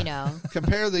general, Yeah. you know.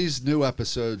 compare these new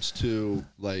episodes to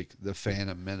like the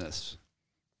Phantom Menace.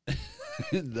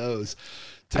 Those,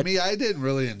 to me, I didn't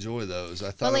really enjoy those.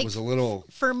 I thought like, it was a little.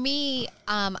 For me,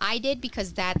 I did,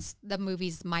 because that's the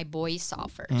movies my boys saw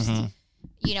first. Mm-hmm.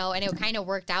 You know, and it kind of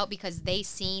worked out because they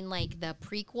seen like the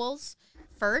prequels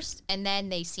first, and then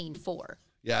they seen 4.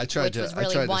 Yeah, I tried which to. was I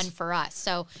really tried one to, for us.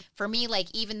 So for me, like,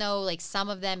 even though like some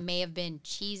of them may have been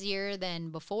cheesier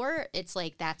than before, it's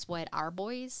like that's what our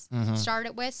boys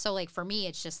started with. So like for me,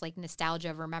 it's just like nostalgia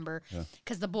of remember,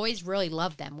 because the boys really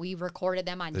loved them. We recorded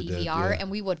them on They DVR did, yeah. and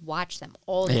we would watch them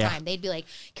all the Yeah. time. They'd be like,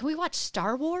 "Can we watch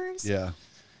Star Wars?" Yeah.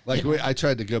 Like I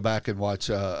tried to go back and watch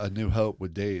A New Hope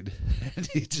with Dade, and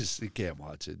he can't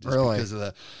watch it just Really?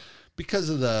 because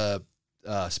of the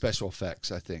special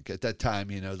effects. I think at that time,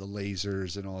 the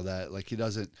lasers and all that. Like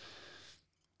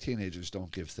teenagers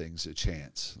don't give things a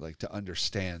chance, like to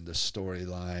understand the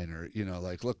storyline, or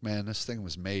like, look, man, this thing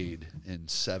was made in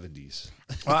 '70s.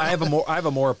 Well, I have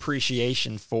a more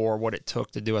appreciation for what it took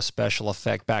to do a special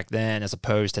effect back then, as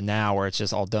opposed to now, where it's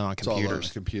just all done on It's all on computers.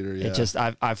 the computer. Yeah. It just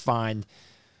I find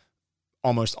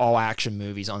almost all action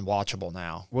movies unwatchable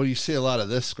now. Well, you see a lot of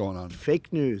this going on.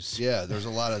 Fake news. Yeah, there's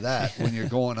a lot of that when you're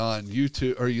going on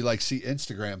YouTube, or you like see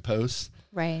Instagram posts.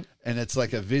 Right. And it's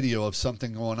like a video of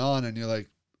something going on, and you're like,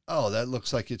 oh, that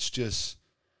looks like it's just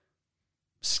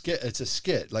skit. It's a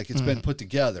skit. Like it's been put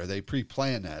together. They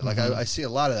pre-plan that. Like I see a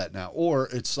lot of that now. Or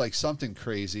it's like something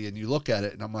crazy, and you look at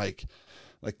it, and I'm like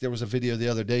there was a video the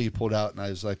other day you pulled out, and I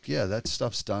was like, yeah, that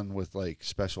stuff's done with like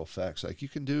special effects. Like you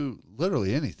can do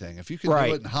literally anything. If you can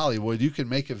do it in Hollywood, you can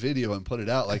make a video and put it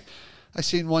out. Like I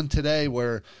seen one today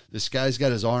where this guy's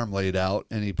got his arm laid out,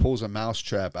 and he pulls a mouse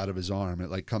trap out of his arm. It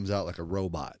like comes out like a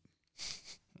robot.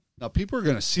 Now people are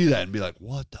gonna see that and be like,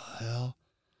 "What the hell?"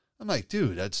 I'm like,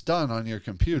 "Dude, that's done on your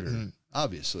computer,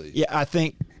 obviously." Yeah, I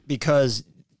think because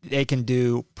they can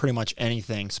do pretty much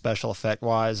anything special effect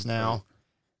wise now. Right.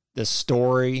 The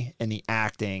story and the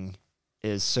acting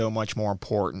is so much more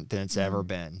important than it's ever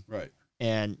been. Right.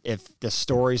 And if the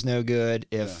story's no good,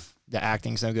 if the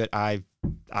acting's no good, I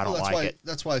don't like it.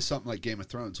 That's why something like Game of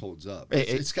Thrones holds up. It-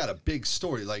 It's got a big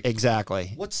story. Like,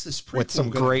 Exactly. what's this prequel With some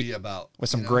gonna great- be about? With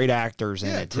some you know? great actors in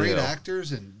yeah, it too. great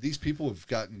actors, and these people have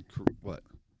gotten what?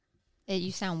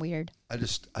 You sound weird. I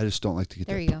just don't like to get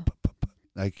There that. you go.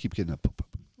 I keep getting that.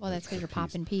 Well, that's because you're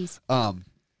popping peas.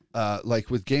 Like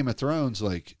with Game of Thrones,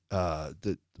 like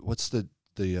what's the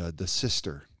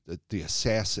sister, the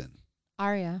assassin,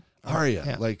 Arya. Arya.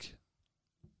 Yeah. Like,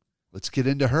 let's get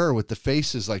into her with the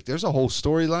faces. Like, there's a whole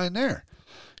storyline there.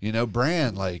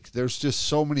 Bran. Like, there's just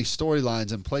so many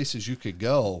storylines and places you could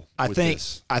go. I with think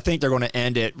this. they're going to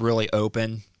end it really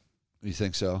open. You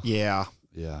think so? Yeah,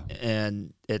 Yeah.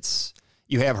 and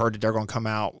you have heard that they're going to come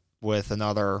out with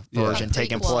another version A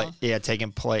taking prequel. place. Yeah,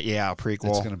 taking place. Yeah, a prequel.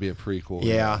 It's going to be a prequel.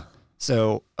 Yeah.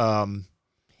 So,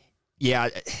 yeah,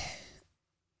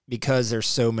 because there's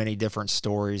so many different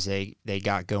stories they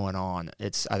got going on.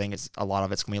 I think a lot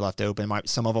of it's gonna be left open.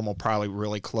 Some of them will probably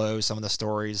really close some of the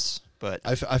stories, but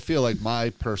I feel like my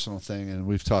personal thing, and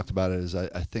we've talked about it, is I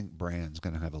think Bran's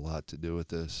going to have a lot to do with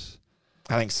this.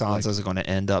 I think Sansa's going to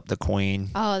end up the queen.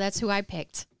 Oh, that's who I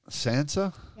picked.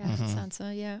 Sansa, Yeah,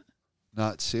 Sansa. Yeah.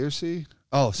 not Cersei.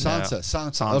 Oh, Sansa. No.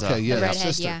 Sansa. Sansa. Okay, yeah, The the redhead.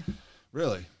 sister. Yeah.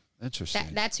 Really interesting.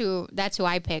 That's who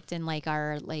I picked in like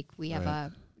our we have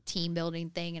a team building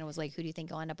thing, and it was like, who do you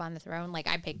think will end up on the throne? Like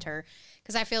I picked her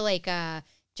because I feel like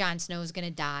Jon Snow is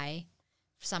gonna die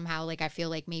somehow, like, I feel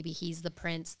like maybe he's the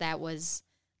prince that was,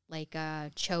 like,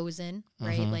 chosen,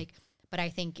 right? Mhm. Like, but I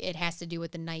think it has to do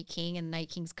with the Night King, and the Night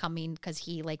King's coming because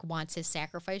he, like, wants his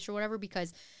sacrifice or whatever.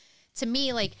 Because to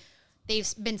me, like,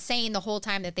 they've been saying the whole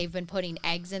time that they've been putting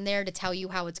eggs in there to tell you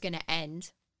how it's going to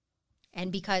end.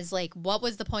 And because, like, what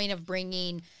was the point of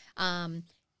bringing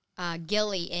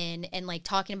Gilly in and, like,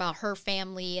 talking about her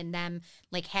family and them,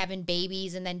 like, having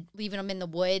babies and then leaving them in the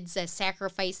woods as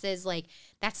sacrifices? Like,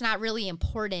 that's not really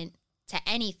important to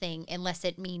anything unless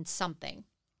it means something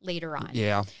later on.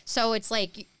 Yeah. So it's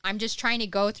like, I'm just trying to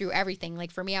go through everything.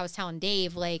 Like, for me, I was telling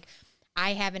Dave, like,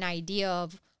 I have an idea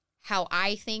of how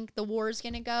I think the war is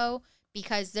going to go,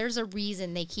 because there's a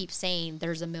reason they keep saying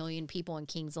there's 1 million people in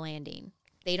King's Landing.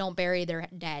 They don't bury their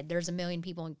dead. There's 1 million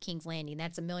people in King's Landing.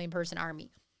 That's a 1 million person army.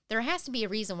 There has to be a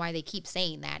reason why they keep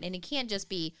saying that. And it can't just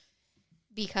be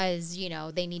because, you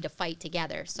know, they need to fight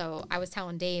together. So I was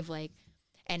telling Dave, like,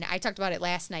 and I talked about it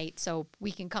last night, so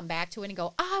we can come back to it and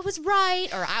go, oh, I was right,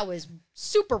 or I was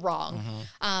super wrong.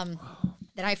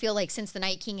 That I feel like since the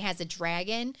Night King has a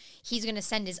dragon, he's going to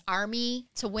send his army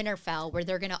to Winterfell, where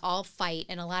they're going to all fight,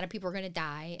 and a lot of people are going to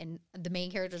die, and the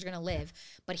main character's going to live.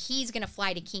 But he's going to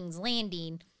fly to King's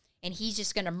Landing, and he's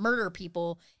just going to murder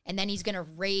people, and then he's going to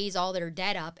raise all their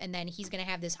dead up, and then he's going to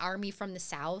have this army from the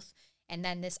south, and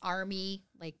then this army,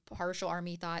 like partial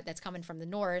army thought that's coming from the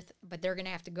north, but they're going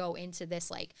to have to go into this,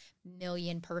 like, 1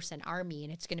 million person army,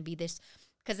 and it's going to be this...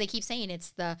 Because they keep saying it's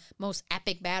the most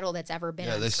epic battle that's ever been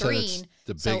on screen. Said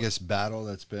it's the biggest battle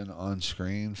that's been on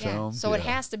screen film. So it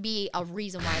has to be a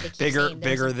reason why they keep Bigger saying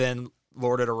bigger than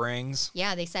Lord of the Rings.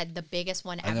 Yeah, they said the biggest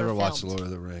one ever I never filmed. watched Lord of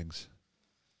the Rings.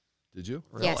 Did you?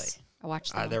 Really? Yes, I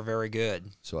watched them. They're very good.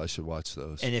 So I should watch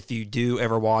those. And if you do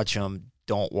ever watch them,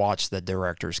 don't watch the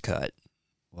director's cut.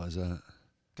 Why is that?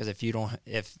 Because if you don't,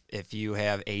 if you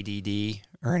have ADD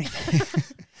or anything,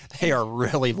 they are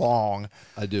really long.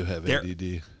 I do have They're-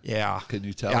 ADD. Yeah. Can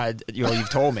you tell? You've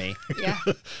told me. Yeah.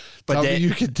 But Tell they, me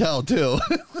you can tell too.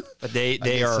 but they I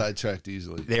get are sidetracked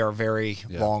easily. they are very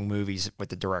Yeah. long movies with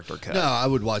the director cut. No, I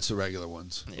would watch the regular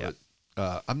ones. Yeah.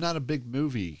 But, I'm not a big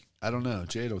movie. I don't know.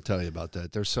 Jade will tell you about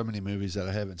that. There's so many movies that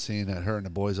I haven't seen that her and the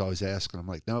boys always ask, and I'm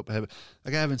like, nope, I haven't.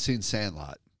 Like, I haven't seen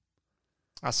Sandlot.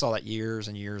 I saw that years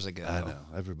and years ago. I know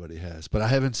everybody has, but I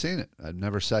haven't seen it. I've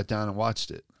never sat down and watched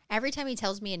it. Every time he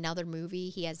tells me another movie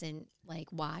he hasn't,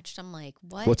 like, watched, I'm like,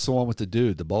 what? What's the one with the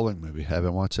dude, the bowling movie?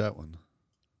 Haven't watched that one.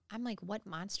 I'm like, what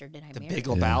monster did I The marry? Big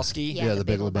Lebowski. Yeah, the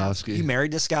Big Lebowski. You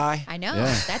married this guy? I know.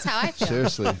 Yeah. That's how I feel.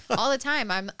 Seriously. All the time.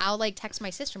 I'll, like, text my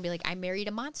sister and be like, I married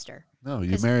a monster. No,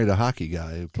 you 'Cause- married a hockey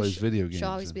guy who plays video games. She'll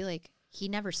always and- be like, he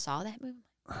never saw that movie?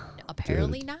 No,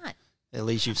 apparently not. At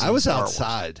least you've seen I was Star Wars.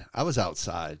 outside. I was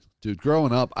outside. Dude,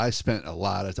 growing up, I spent a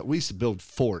lot of time. We used to build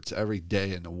forts every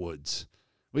day in the woods.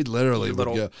 We literally would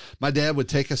go. My dad would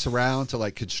take us around to,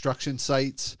 like, construction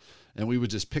sites, and we would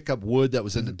just pick up wood that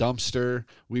was in the dumpster.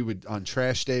 We would, on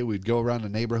trash day, we'd go around the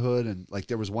neighborhood, and, like,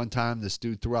 there was one time this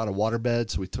dude threw out a waterbed,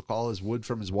 so we took all his wood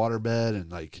from his waterbed,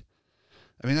 and, like,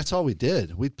 I mean, that's all we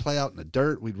did. We'd play out in the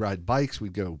dirt. We'd ride bikes.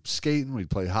 We'd go skating. We'd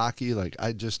play hockey. Like,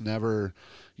 I just never,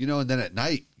 and then at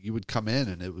night you would come in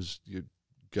and you'd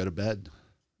go to bed,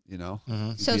 You'd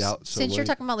So be out since you're late.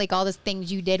 talking about, like, all the things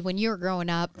you did when you were growing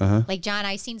up, Uh-huh. like, John,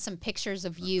 I seen some pictures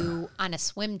of you on a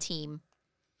swim team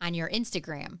on your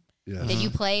Instagram. Yeah. Did you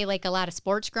play, like, a lot of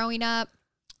sports growing up?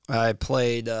 I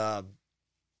played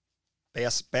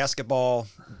basketball,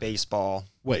 baseball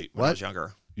Wait, when I what? was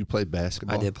younger. You played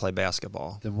basketball? I did play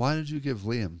basketball. Then why did you give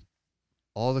Liam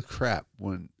all the crap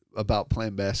about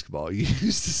playing basketball? You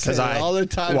used to say 'Cause it all the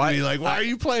time why- to me, like, why are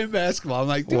you playing basketball? I'm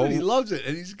like, dude, Well- he loves it,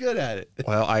 and he's good at it.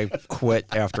 Well, I quit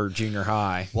after junior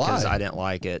high because Why? I didn't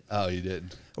like it. Oh, you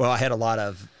didn't? Well, I had a lot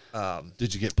of.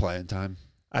 Did you get playing time?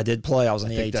 I did play. I was on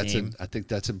the A I team. I think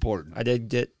that's important. I did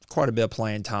get quite a bit of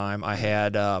playing time. I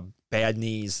had bad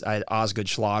knees. I had Osgood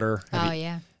Schlatter. Oh,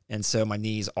 yeah. And so my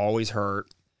knees always hurt.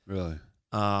 Really?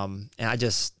 And I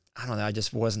don't know. I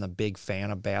just wasn't a big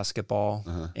fan of basketball.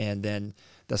 Uh-huh. And then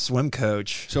the swim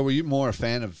coach. So were you more a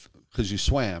fan of, because you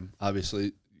swam,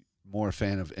 obviously, more a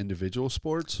fan of individual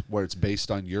sports where it's based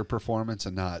on your performance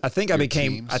and not I think I your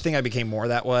became. teams? I think I became more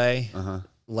that way Uh-huh.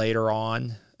 later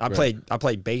on. I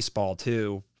played baseball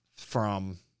too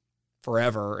from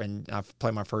forever, and I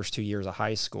played my first 2 years of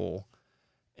high school.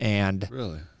 And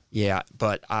Really? yeah,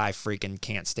 but I freaking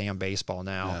can't stand baseball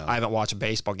now. No. I haven't watched a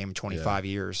baseball game in 25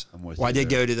 years. I'm with Well, I you did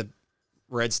there. go to the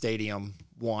Red Stadium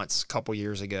once a couple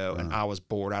years ago, and I was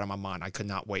bored out of my mind. I could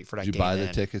not wait for that game. Did you buy the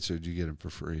tickets or did you get them for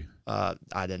free?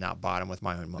 I did not buy them with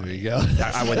my own money. There you go.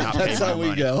 I would not pay That's my how we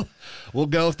money. go. We'll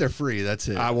go if they're free. That's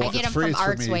it. I get them from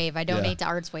Arts me. Wave. I donate to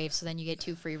Arts Wave, so then you get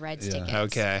 2 free Reds tickets.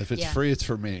 Okay. If it's free, it's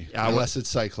for me. Unless it's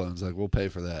Cyclones, like we'll pay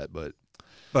for that. But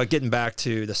getting back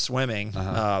to the swimming,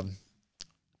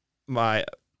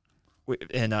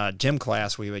 in gym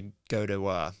class we would go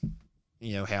to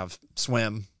have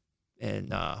swim,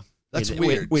 and that's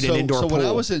weird. We did an indoor pool. pool. When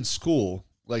I was in school,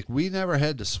 like we never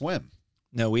had to swim.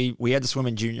 No, we had to swim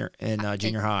in junior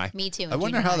high. Me too. I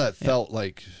wonder how that felt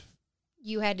like.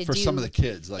 You had to for do, some of the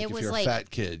kids, like if you're like, a fat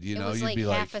kid, it was you'd like be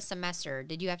half like a semester.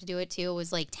 Did you have to do it too? It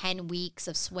was like 10 weeks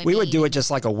of swimming. We would do it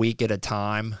just like a week at a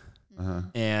time, uh-huh.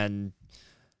 and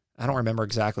I don't remember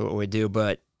exactly what we do,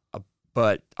 but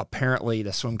apparently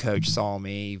the swim coach saw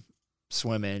me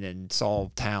swimming and saw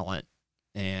talent,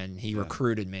 and he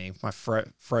recruited me my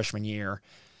freshman year,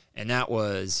 and that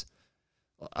was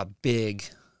a big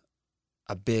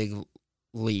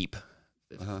leap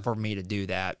for me to do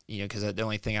that, because the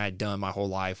only thing I had done my whole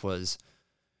life was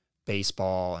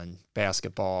baseball and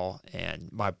basketball, and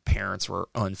my parents were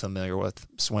unfamiliar with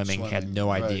swimming, had no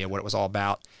idea what it was all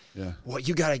about. Yeah. Well,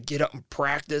 you got to get up and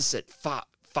practice at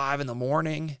 5 in the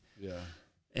morning. Yeah.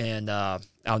 And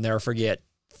I'll never forget,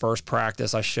 first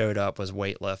practice I showed up was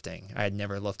weightlifting. I had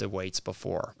never lifted weights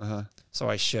before. Uh-huh. So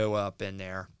I show up in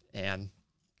there and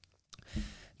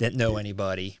didn't know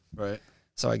anybody. Right.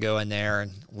 So I go in there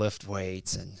and lift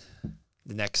weights, and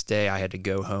the next day I had to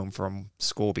go home from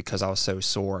school because I was so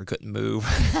sore I couldn't move.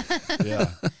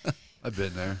 Yeah. I've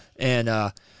been there.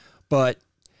 And but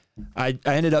I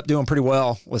ended up doing pretty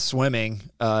well with swimming.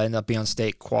 Ended up being on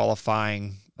state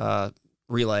qualifying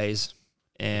relays.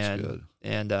 That's good.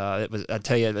 And it was, I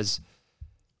tell you,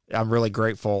 I'm really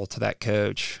grateful to that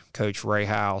Coach Ray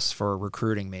House, for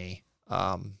recruiting me,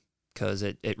 because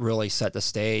it really set the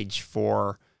stage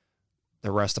for the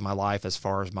rest of my life as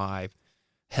far as my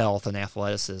health and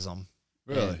athleticism.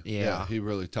 Really? And, yeah. He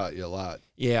really taught you a lot.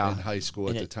 Yeah. In high school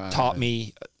and at the time. It taught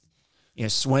me,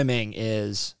 swimming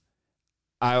is,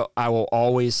 I will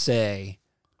always say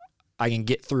I can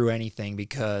get through anything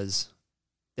because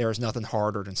there is nothing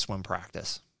harder than swim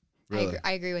practice. Really?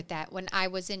 I agree with that. When I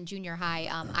was in junior high,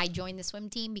 I joined the swim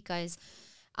team because,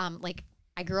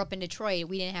 I grew up in Detroit.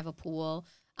 We didn't have a pool.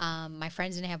 My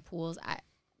friends didn't have pools.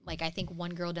 I think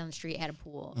one girl down the street had a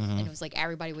pool, and it was like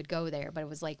everybody would go there, but it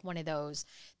was like one of those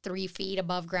 3 feet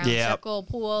above ground circle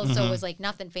pools, so it was like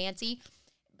nothing fancy.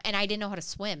 And I didn't know how to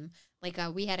swim.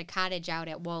 We had a cottage out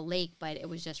at Wall Lake, but it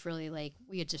was just really like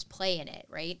we would just play in it,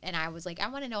 right? And I was like, I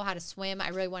want to know how to swim. I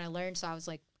really want to learn. So I was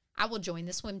like, I will join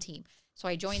the swim team. So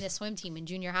I joined the swim team in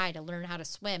junior high to learn how to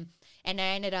swim. And I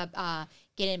ended up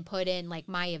getting put in,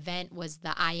 my event was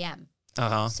the IM.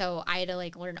 Uh-huh. So I had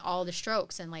to learn all the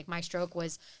strokes. And my stroke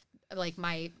was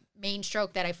my main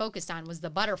stroke that I focused on was the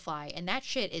butterfly. And that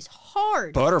shit is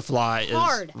hard. Butterfly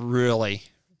is really,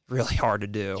 really hard to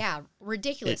do. Yeah,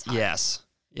 ridiculous hard. Yes.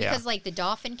 Yeah. Because the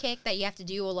dolphin kick that you have to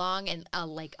do along and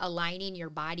aligning your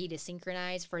body to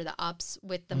synchronize for the ups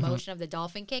with the motion of the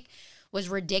dolphin kick was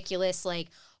ridiculous,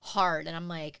 hard. And I'm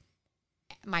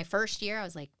my first year, I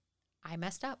was I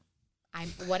messed up.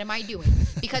 What am I doing?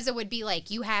 Because it would be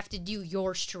you have to do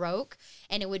your stroke,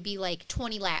 and it would be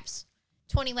 20 laps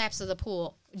of the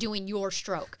pool doing your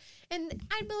stroke. And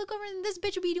I'd look over and this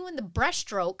bitch would be doing the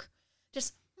breaststroke,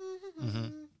 just,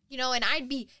 and I'd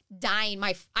be dying.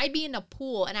 I'd be in a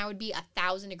pool and I would be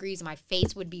 1,000 degrees and my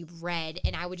face would be red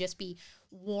and I would just be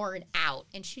worn out.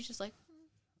 And she's just because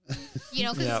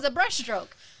it's a breaststroke.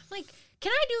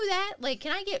 Can I do that?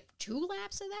 Can I get 2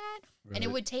 laps of that? Right. And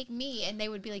it would take me, and they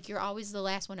would be you're always the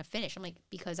last one to finish. I'm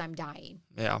because I'm dying.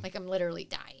 Yeah. I'm literally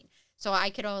dying. So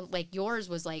I could only, yours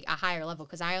was a higher level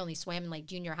because I only swam in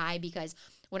junior high because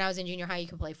when I was in junior high, you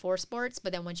could play 4 sports,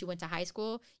 but then once you went to high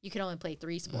school, you could only play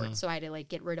 3 sports. So I had to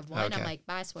get rid of one. Okay. I'm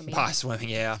bye swimming. Bye swimming,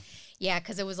 yeah. Yeah,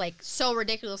 because it was so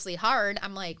ridiculously hard.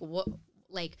 I'm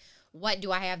what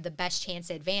do I have the best chance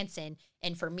to advance in?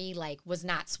 And for me, was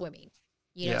not swimming.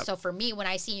 So for me, when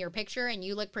I see your picture and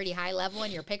you look pretty high level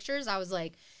in your pictures, I was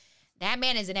that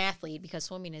man is an athlete because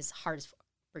swimming is hard as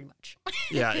pretty much.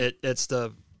 Yeah, it's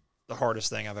the hardest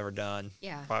thing I've ever done.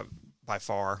 Yeah. By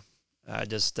far. I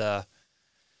just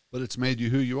but it's made you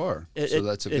who you are. So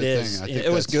that's a good thing. I think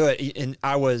it was good. And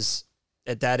I was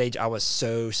at that age I was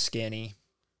so skinny.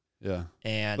 Yeah.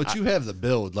 But you have the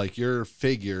build. Your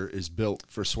figure is built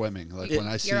for swimming. When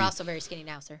I see you're also very skinny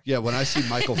now, sir. Yeah, when I see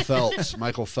Michael Phelps,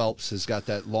 Michael Phelps has got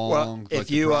that long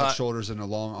the broad shoulders and the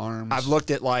long arms. I've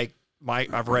looked at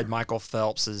I've read Michael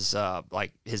Phelps's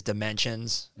his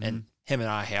dimensions, and him and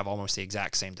I have almost the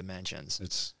exact same dimensions.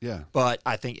 It's But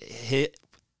I think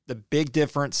the big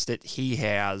difference that he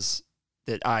has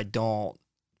that I don't,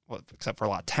 well, except for a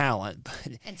lot of talent,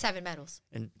 but And 7 medals.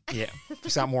 and yeah,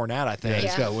 he's got more than that. I think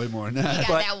He's got way more than He that. got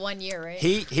But that 1 year, right?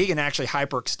 he can actually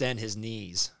hyperextend his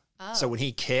knees. Oh. So when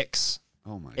he kicks,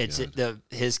 Oh my it's god!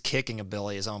 his kicking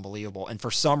ability is unbelievable. And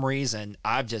for some reason,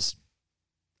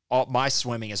 my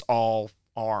swimming is all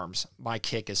arms. My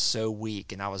kick is so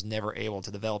weak, and I was never able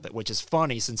to develop it, which is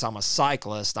funny since I'm a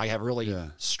cyclist. I have really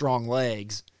strong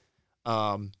legs.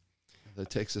 That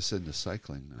takes us into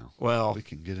cycling now. Well, We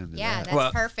can get into yeah, that. that's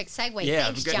Well, perfect segue. yeah,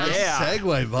 Thanks, good- John. yeah.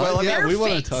 Segue, bud. Well, yeah, we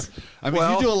want to perfect. talk. I mean,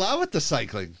 Well- you do a lot with the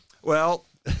cycling. well,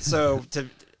 so to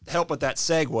help with that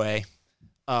segue,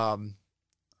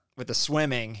 with the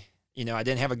swimming, I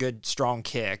didn't have a good strong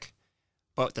kick,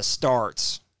 but the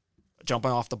starts,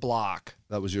 jumping off the block,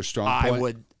 That was your strong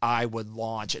point. I would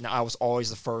launch, and I was always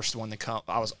the first one to come.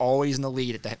 I was always in the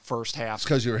lead at the first half. It's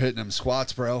because you were hitting them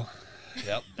squats, bro.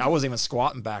 Yep. I wasn't even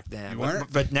squatting back then. You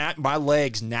weren't? But my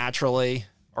legs naturally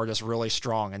are just really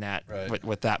strong in that Right.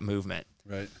 with that movement.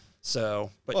 Right. So,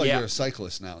 but Well, yeah, you're a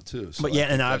cyclist now too. So But yeah, I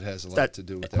think and that I- has a lot that- to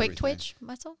do with Quick everything. twitch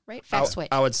muscle, right? Fast twitch.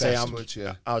 I would say Fast I'm twitch,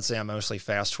 yeah. I would say I'm mostly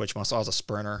fast twitch muscle. I was a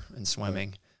sprinter in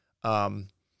swimming.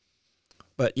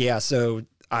 But yeah, so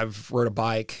I've rode a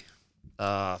bike.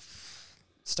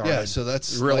 Started Yeah, so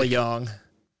that's really like, young.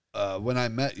 when I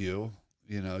met you,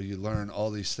 you learn all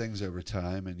these things over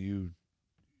time, and you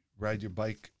ride your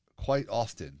bike quite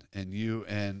often. And you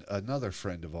and another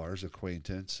friend of ours,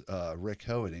 acquaintance, Rick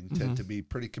Hoeting, tend to be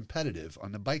pretty competitive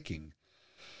on the biking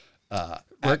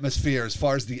atmosphere. As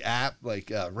far as the app,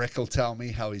 like Rick will tell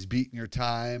me how he's beating your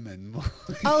time, and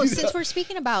Oh, since we're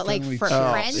speaking about like friendly for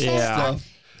chat friends and yeah.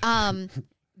 stuff,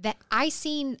 that I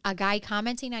seen a guy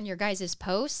commenting on your guys'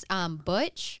 posts,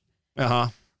 Butch.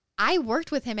 I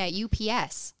worked with him at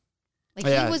UPS. Like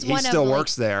Yeah, he was he one still of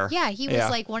works there. Yeah, he was Yeah.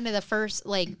 like one of the first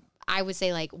I would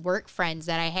say work friends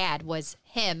that I had was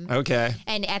him. Okay.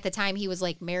 And at the time he was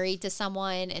married to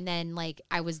someone, and then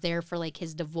I was there for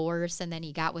his divorce, and then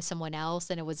he got with someone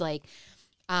else, and it was I've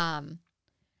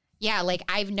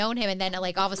known him, and then all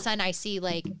of a sudden I see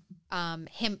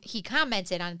him, he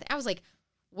commented on I was like,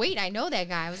 wait, I know that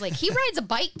guy. I was like, he rides a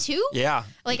bike too? Yeah.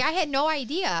 I had no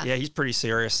idea. Yeah, he's pretty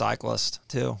serious cyclist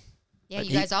too. Yeah, But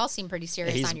you guys all seem pretty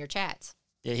serious he's- on your chats.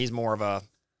 Yeah, he's more of a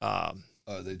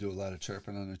oh, they do a lot of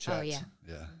chirping on the chats. Oh, yeah.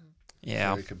 Yeah.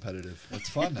 yeah. Very competitive. That's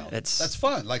fun though. It's- That's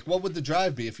fun. Like, what would the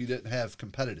drive be if you didn't have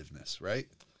competitiveness, right?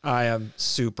 I am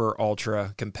super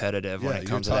ultra competitive when it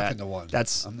comes to you're that. talking to one.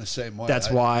 That's I'm the same way. that's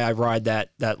why I ride that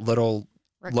little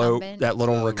Recumbent.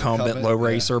 recumbent recumbent, low yeah.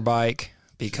 racer bike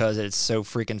because it's so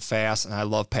freaking fast, and I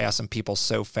love passing people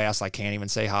so fast I can't even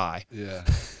say hi. Yeah,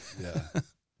 yeah,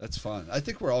 that's fun. I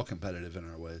think we're all competitive in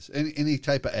our ways. Any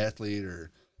type of athlete, or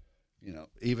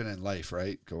even in life,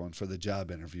 right? Going for the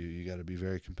job interview, you got to be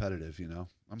very competitive. I'm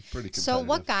pretty competitive. So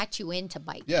what got you into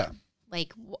biking? Yeah,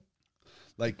 Like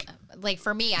like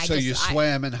for me, so you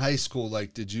swam in high school.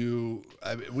 Like, did you?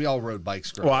 I mean, we all rode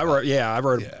bikes growing Well, I up.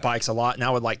 rode Yeah. bikes a lot, and I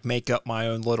would make up my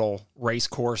own little race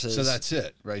courses. So that's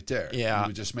it, right there. Yeah. you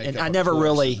would just make. And up I a never course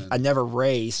really, and I then- never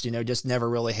raced, just never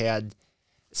really had,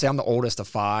 say I'm the oldest of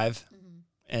 5.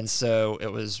 And so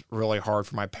it was really hard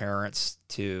for my parents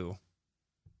to,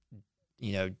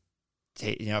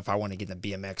 if I want to get into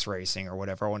BMX racing or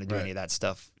whatever, I want to do Right. any of that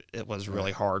stuff. It was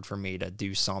really hard for me to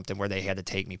do something where they had to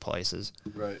take me places.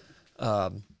 Right.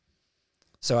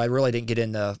 So I really didn't get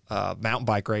into mountain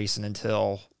bike racing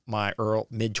until my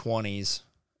mid 20s,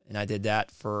 and I did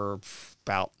that for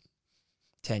about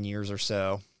 10 years or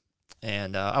so.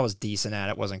 And I was decent at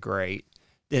it, wasn't great.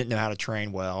 Didn't know how to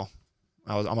train well.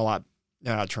 know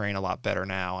how to train a lot better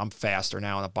now. I'm faster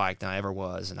now on a bike than I ever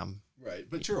was, and I'm Right,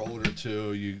 but you're older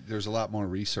too. There's a lot more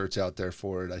research out there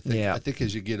for it. I Yeah. think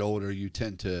as you get older, you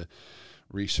tend to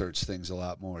research things a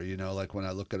lot more. Like when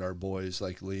I look at our boys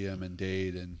like Liam and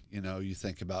Dade, and you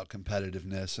think about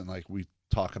competitiveness, and like we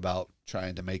talk about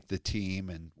trying to make the team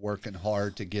and working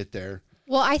hard to get there.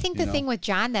 Well, I think the know? thing with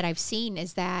John that I've seen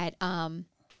is that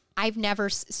I've never.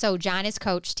 So John has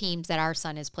coached teams that our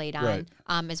son has played on, Right.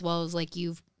 As well as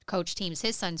you've coached teams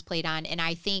his son's played on, and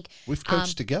I think We've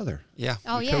coached together. yeah.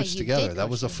 Oh We yeah, coached you together. did That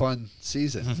coach was a them. fun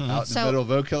season out in the So- middle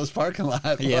of Oak Hills parking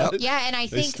lot. Yeah. bud. Yeah, and I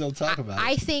They think still talk about it.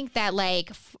 I think that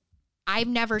I've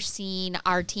never seen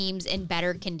our teams in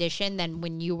better condition than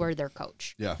when you were their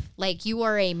coach. Yeah. You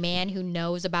are a man who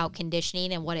knows about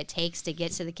conditioning and what it takes to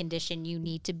get to the condition you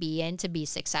need to be in to be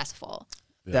successful.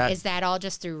 That Is that all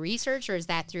just through research, or is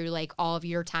that through all of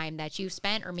your time that you've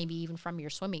spent, or maybe even from your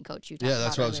swimming coach you talked Yeah, about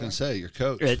that's what I was earlier? going to say. Your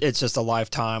coach. it's just a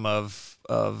lifetime of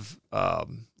of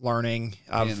learning.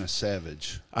 Being a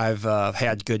savage. I've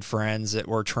had good friends that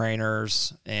were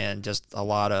trainers, and just a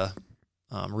lot of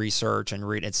research and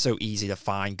reading. It's so easy to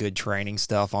find good training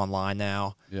stuff online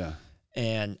now. Yeah.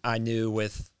 And I knew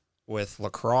with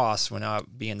lacrosse, when I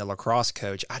being the lacrosse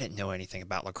coach, I didn't know anything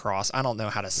about lacrosse. I don't know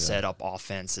how to set up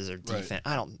offenses or defense.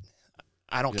 I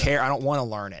don't care. I don't want to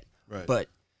learn it. Right. But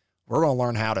we're going to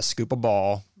learn how to scoop a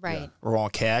ball. Right. Yeah. We're going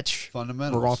to catch.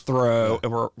 Fundamentals. We're going to throw,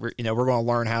 and we're going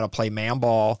to learn how to play man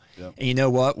ball. Yep. And you know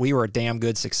what? We were a damn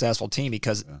good, successful team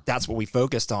because that's what we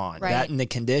focused on. Right. That and the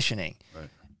conditioning. Right.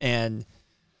 And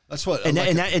that's what.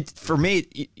 For me,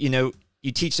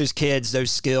 you teach those kids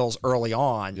those skills early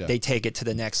on. Yeah. They take it to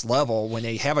the next level when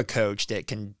they have a coach that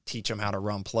can teach them how to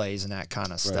run plays and that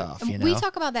kind of stuff. You know? We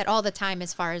talk about that all the time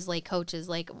as far as like coaches.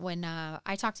 Like when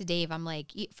I talk to Dave, I'm like,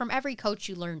 from every coach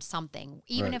you learn something,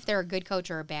 even if they're a good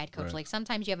coach or a bad coach. Right. Like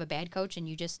sometimes you have a bad coach and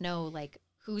you just know like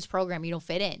whose program you don't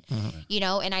fit in,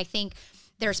 Mm-hmm. And I think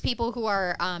there's people who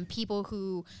are people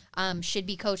who should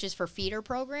be coaches for feeder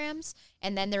programs,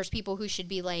 and then there's people who should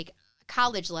be like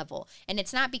college level, and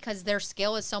it's not because their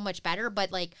skill is so much better,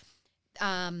 but like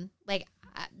the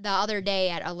other day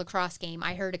at a lacrosse game,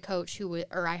 I heard a coach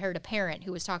I heard a parent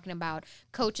who was talking about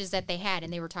coaches that they had,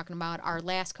 and they were talking about our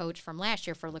last coach from last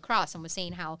year for lacrosse, and was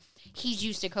saying how he's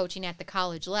used to coaching at the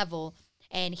college level,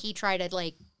 and he tried to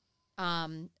like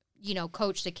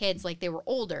coach the kids like they were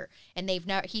older, and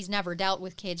he's never dealt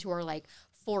with kids who are like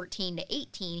 14 to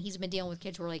 18. He's been dealing with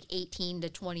kids who are like 18 to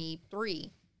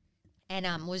 23.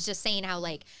 And was just saying how,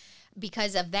 like,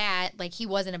 because of that, like, he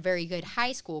wasn't a very good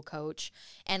high school coach.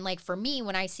 And, like, for me,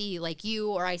 when I see, like,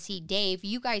 you or I see Dave,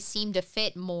 you guys seem to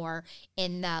fit more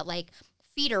in the, like,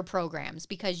 feeder programs,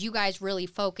 because you guys really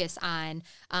focus on,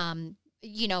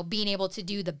 being able to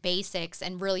do the basics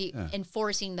and really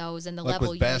enforcing those and the like level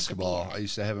with you basketball, need to be I at.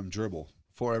 used to have him dribble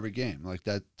for every game. Like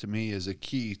that, to me, is a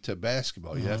key to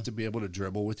basketball. You have to be able to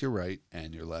dribble with your right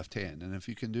and your left hand. And if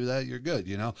you can do that, you're good.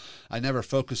 I never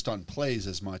focused on plays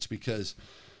as much, because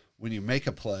when you make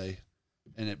a play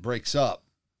and it breaks up,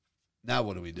 now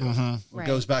what do we do? It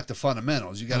goes back to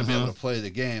fundamentals. You got to be able to play the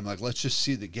game. Like, let's just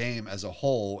see the game as a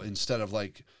whole instead of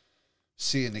like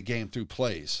seeing the game through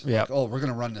plays. Yeah. Like, oh, we're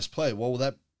going to run this play. Well,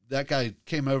 that guy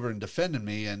came over and defended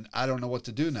me, and I don't know what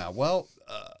to do now. Well,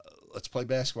 let's play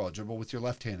basketball. Dribble with your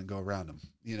left hand and go around him.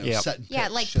 Set and Yeah,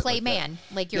 pitch, like shit play like man.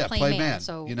 that. Like you're Yeah, playing play man.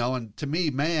 So and to me,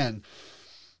 man,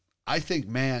 I think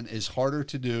man is harder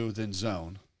to do than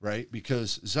zone, right?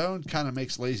 Because zone kind of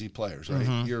makes lazy players,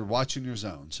 right? You're watching your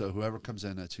zone, so whoever comes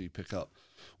in, that's who you pick up.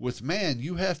 With man,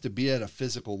 you have to be at a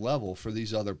physical level for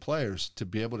these other players to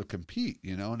be able to compete,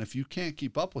 and if you can't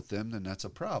keep up with them, then that's a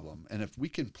problem. And if we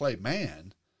can play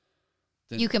man,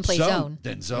 then you can play zone.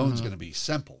 Then zone's going to be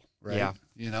simple, right? Yeah.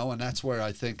 And that's where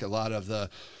I think a lot of the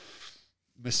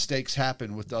mistakes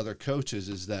happen with other coaches,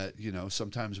 is that,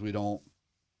 sometimes we don't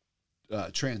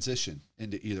transition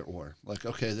into either or. Like,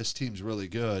 okay, this team's really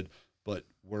good, but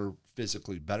we're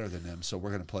physically better than them, so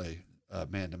we're going to play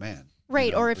man to man.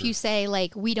 Right, or if you say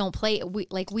like we don't play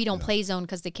play zone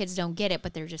because the kids don't get it,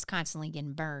 but they're just constantly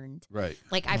getting burned. Right.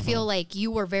 Like I feel like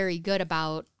you were very good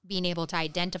about being able to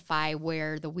identify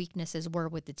where the weaknesses were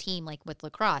with the team, like with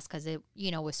lacrosse, because it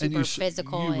was super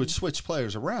physical. You would switch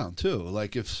players around too.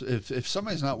 Like if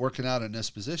somebody's not working out in this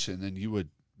position, then you would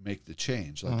make the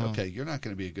change. Like, okay, you're not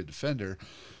going to be a good defender.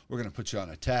 We're going to put you on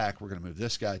attack. We're going to move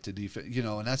this guy to defense.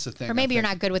 And that's the thing. Or maybe you're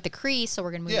not good with the crease, so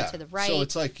we're going to move you to the right. So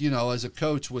it's like, as a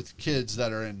coach with kids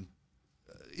that are in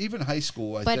even high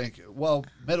school, I think, well,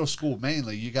 middle school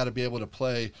mainly, you got to be able to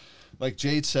play. Like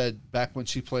Jade said back when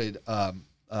she played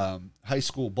high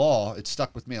school ball, it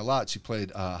stuck with me a lot. She played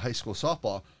high school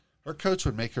softball. Her coach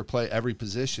would make her play every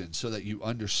position so that you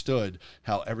understood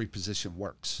how every position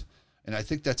works. And I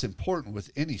think that's important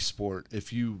with any sport.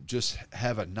 If you just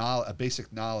have a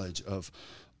basic knowledge of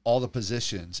all the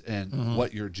positions and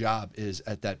what your job is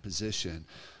at that position,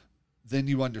 then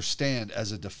you understand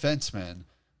as a defenseman,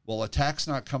 well, attack's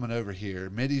not coming over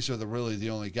here. Middies are really the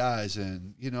only guys,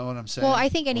 and you know what I'm saying? Well, I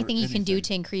think anything you can do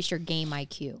to increase your game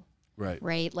IQ.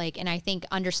 Right. Like, and I think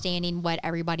understanding what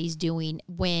everybody's doing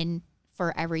when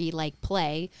for every like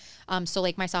play. So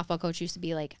like my softball coach used to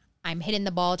be like, I'm hitting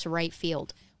the ball to right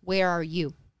field. Where are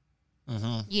you?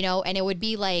 And it would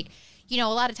be like, a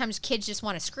lot of times kids just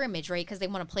want to scrimmage, right? Because they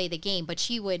want to play the game. But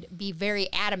she would be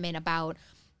very adamant about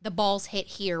the ball's hit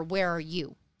here. Where are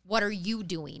you? What are you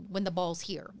doing when the ball's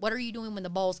here? What are you doing when the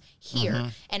ball's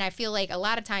here? And I feel like a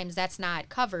lot of times that's not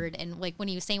covered. And like when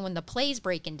he was saying when the play's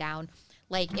breaking down,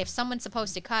 like if someone's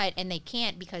supposed to cut and they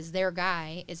can't because their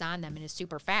guy is on them and is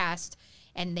super fast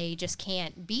and they just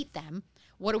can't beat them,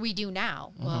 what do we do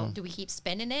now? Well, do we keep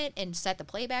spinning it and set the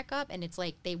play back up? And it's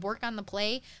like they work on the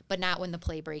play, but not when the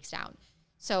play breaks down.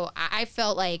 So I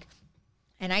felt like,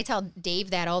 and I tell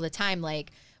Dave that all the time,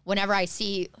 like whenever I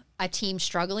see a team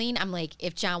struggling, I'm like,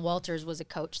 if John Walters was a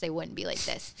coach, they wouldn't be like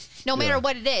this, no matter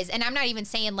what it is. And I'm not even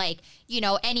saying like,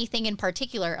 anything in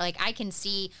particular. Like I can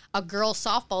see a girls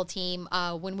softball team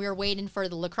when we were waiting for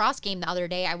the lacrosse game the other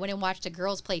day, I went and watched the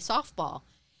girls play softball.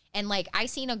 And like, I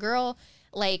seen a girl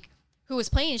like who was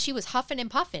playing and she was huffing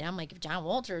and puffing. I'm like, if John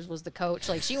Walters was the coach,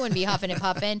 like she wouldn't be huffing and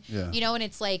puffing, and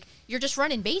it's like, you're just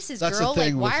running bases, That's girl. the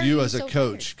thing like, with why you are as a so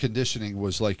coach. tired? Conditioning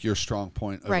was like your strong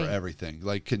point over Right. everything.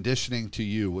 Like conditioning to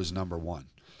you was number one.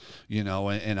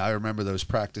 And I remember those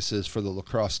practices for the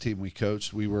lacrosse team we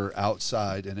coached. We were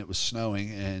outside and it was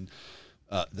snowing and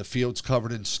the field's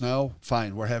covered in snow.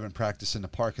 Fine, we're having practice in the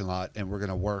parking lot and we're going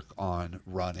to work on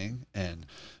running and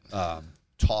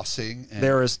tossing. And,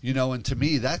 and to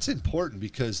me, that's important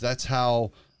because that's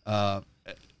how you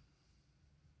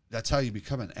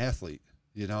become an athlete.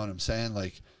 You know what I'm saying?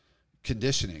 Like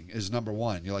conditioning is number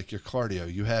one. You're like your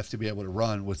cardio. You have to be able to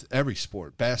run with every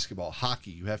sport, basketball, hockey.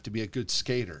 You have to be a good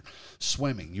skater,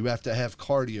 swimming. You have to have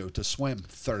cardio to swim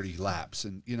 30 laps.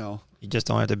 And, You just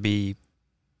don't have to be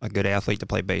a good athlete to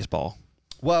play baseball.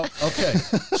 Well, okay.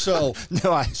 So,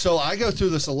 so I go through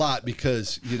this a lot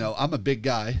because, I'm a big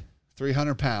guy,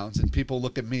 300 pounds, and people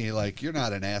look at me like, you're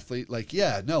not an athlete. Like,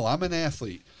 yeah, no, I'm an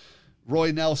athlete.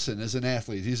 Roy Nelson is an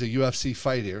athlete. He's a UFC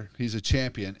fighter. He's a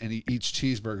champion, and he eats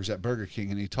cheeseburgers at Burger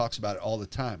King, and he talks about it all the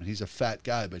time. And he's a fat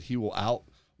guy, but he will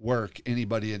outwork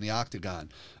anybody in the octagon.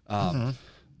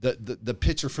 The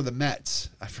pitcher for the Mets,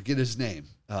 I forget his name,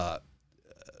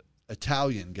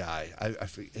 Italian guy, I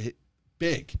forget,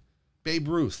 big. Babe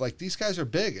Ruth, like these guys are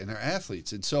big and they're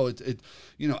athletes, and so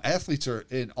athletes are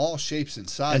in all shapes and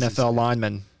sizes. NFL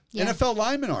linemen. Yeah. NFL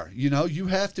linemen are. You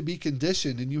have to be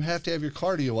conditioned and you have to have your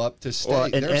cardio up to stay. Well,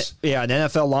 an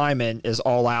NFL lineman is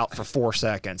all out for 4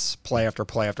 seconds, play after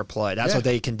play after play. That's what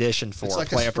they condition for, like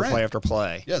play after play after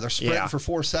play. Yeah, they're sprinting for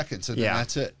 4 seconds, and then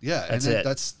that's it. Yeah,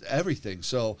 that's everything.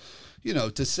 So,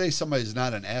 to say somebody's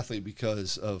not an athlete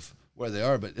because of where they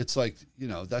are, but it's like,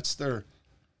 that's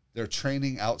their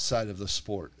training outside of the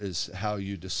sport is how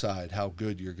you decide how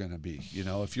good you're going to be.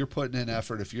 If you're putting in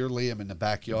effort, if you're Liam in the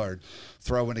backyard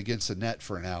throwing against the net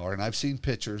for an hour, and I've seen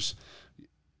pitchers,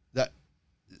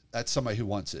 that's somebody who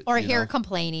wants it. Or here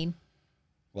complaining.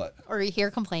 What? Or you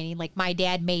hear complaining, like, my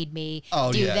dad made me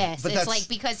do this. But it's like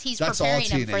because he's preparing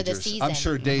him for the season. I'm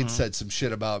sure Dane said some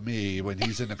shit about me when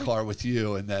he's in the car with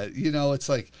you, and that, it's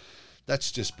like,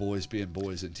 that's just boys being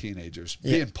boys and teenagers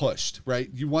being pushed, right?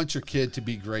 You want your kid to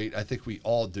be great. I think we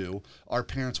all do. Our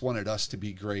parents wanted us to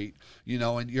be great,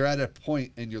 and you're at a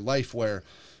point in your life where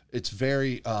it's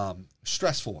very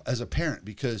stressful as a parent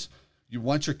because you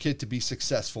want your kid to be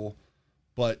successful,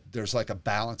 but there's like a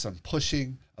balance on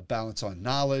pushing, a balance on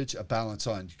knowledge, a balance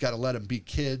on, you got to let them be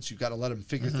kids. You got to let them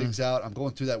figure things out. I'm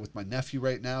going through that with my nephew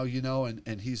right now,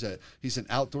 and he's an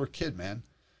outdoor kid, man.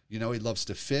 He loves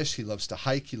to fish. He loves to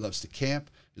hike. He loves to camp.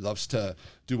 He loves to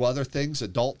do other things,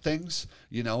 adult things,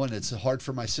 and it's hard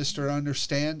for my sister to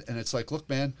understand. And it's like, look,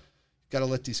 man, you got to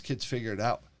let these kids figure it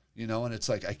out, and it's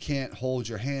like, I can't hold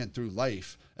your hand through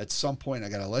life. At some point, I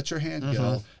got to let your hand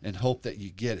go and hope that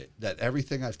you get it, that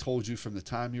everything I've told you from the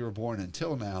time you were born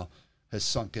until now has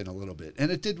sunk in a little bit.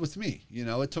 And it did with me.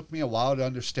 It took me a while to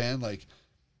understand, like,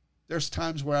 there's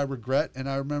times where I regret, and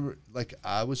I remember, like,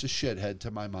 I was a shithead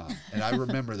to my mom, and I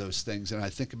remember those things, and I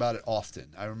think about it often.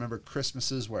 I remember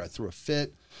Christmases where I threw a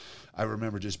fit. I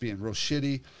remember just being real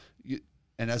shitty.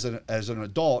 And as an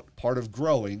adult, part of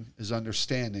growing is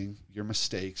understanding your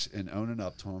mistakes and owning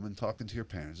up to them and talking to your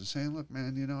parents and saying, look,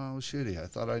 man, I was shitty. I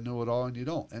thought I knew it all, and you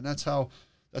don't. And that's how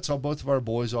both of our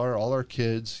boys are, all our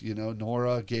kids,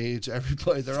 Nora, Gage,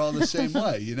 everybody, they're all the same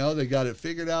way. They got it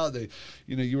figured out. They,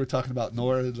 you were talking about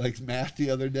Nora, like math the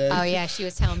other day. Oh yeah. She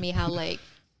was telling me how like,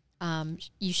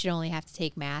 you should only have to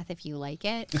take math if you like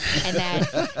it.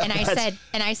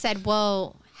 And I said,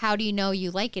 well, how do you know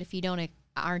you like it if you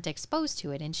aren't exposed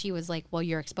to it? And she was like, well,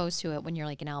 you're exposed to it when you're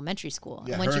like in elementary school.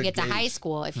 Yeah, and once you get to Gage. high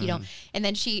school, if you don't, and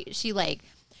then she like,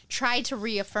 tried to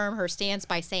reaffirm her stance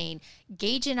by saying,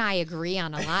 Gage and I agree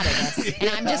on a lot of this. And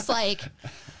I'm just like,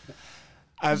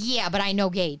 but I know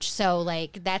Gage. So,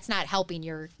 like, that's not helping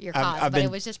your cause. But it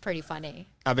was just pretty funny.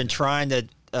 I've been trying to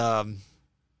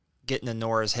get into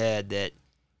Nora's head that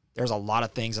there's a lot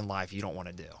of things in life you don't want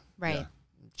to do. Right. Yeah.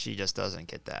 She just doesn't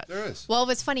get that. There is. Well, it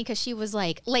was funny because she was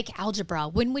like algebra.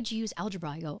 When would you use algebra?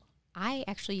 I go, I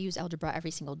actually use algebra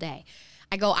every single day.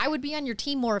 I go, I would be on your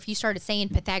team more if you started saying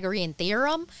Pythagorean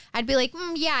theorem. I'd be like,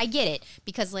 yeah, I get it.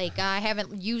 Because, like, I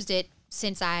haven't used it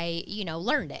since I,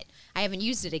 learned it. I haven't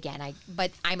used it again.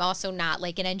 But I'm also not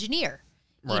like an engineer.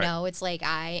 Right. It's like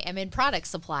I am in product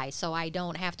supply, so I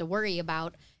don't have to worry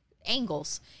about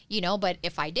angles, but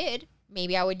if I did,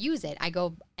 maybe I would use it.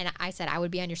 I said I would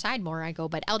be on your side more. I go,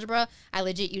 but algebra, I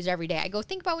legit use every day. I go,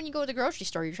 think about when you go to the grocery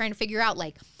store, you're trying to figure out,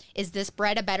 like, is this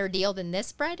bread a better deal than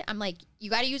this bread? I'm like, you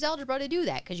got to use algebra to do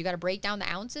that because you got to break down the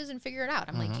ounces and figure it out.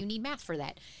 I'm like, you need math for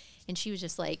that. And she was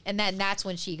just like, and then that's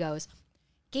when she goes,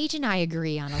 Gage and I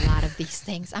agree on a lot of these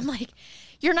things. I'm like,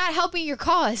 you're not helping your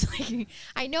cause. Like,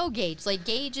 I know Gage. Like,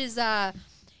 Gage is a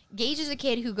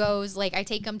kid who goes, like, I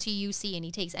take him to UC and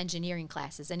he takes engineering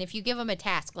classes. And if you give him a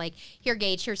task, like, here,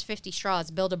 Gage, here's 50 straws,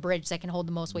 build a bridge that can hold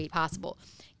the most weight possible.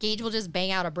 Gage will just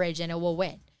bang out a bridge and it will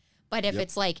win. But if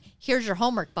it's like, here's your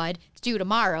homework, bud, it's due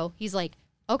tomorrow, he's like,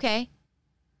 okay,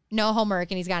 no homework,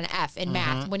 and he's got an F in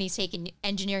math when he's taking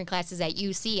engineering classes at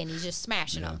UC and he's just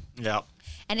smashing them. Yeah.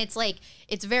 And it's like,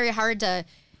 it's very hard to,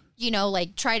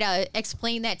 like, try to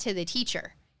explain that to the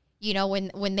teacher.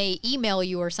 When they email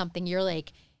you or something, you're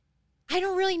like, I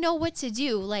don't really know what to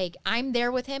do. Like, I'm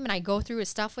there with him and I go through his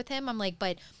stuff with him. I'm like,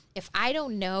 but if I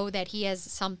don't know that he has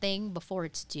something before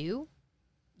it's due,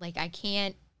 like, I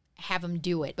can't have him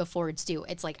do it before it's due.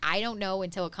 It's like, I don't know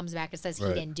until it comes back and says he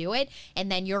didn't do it.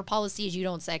 And then your policy is you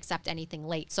don't accept anything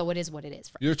late. So it is what it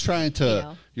is. You're trying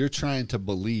to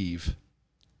believe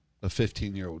a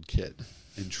 15-year-old kid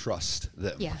and trust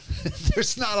them. Yeah.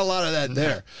 There's not a lot of that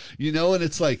there, and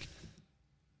it's like,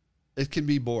 it can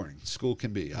be boring. School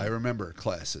can be. I remember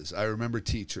classes. I remember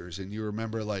teachers. And you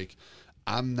remember, like,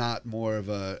 I'm not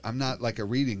like a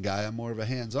reading guy. I'm more of a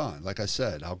hands-on. Like I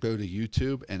said, I'll go to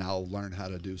YouTube and I'll learn how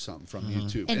to do something from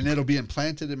YouTube. And it'll be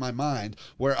implanted in my mind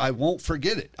where I won't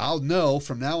forget it. I'll know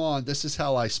from now on, this is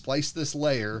how I splice this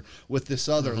layer with this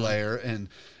other layer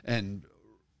and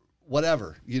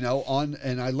whatever,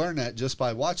 and I learned that just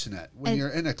by watching that. When you're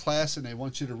in a class and they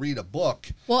want you to read a book.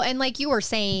 Well, and like you were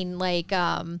saying, like,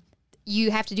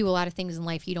 you have to do a lot of things in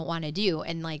life you don't want to do.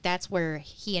 And like, that's where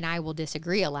he and I will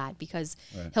disagree a lot because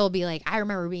he'll be like, I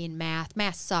remember being math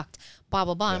sucked, blah,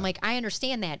 blah, blah. Yeah. I'm like, I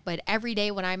understand that. But every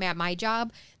day when I'm at my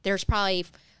job, there's probably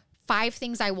 5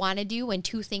 things I want to do and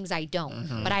 2 things I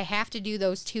don't. But I have to do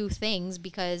those 2 things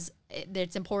because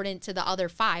it's important to the other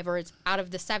 5, or it's out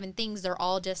of the 7 things, they're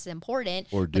all just important.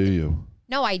 Or do you?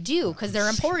 No, I do, because they're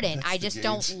important. I just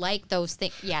don't like those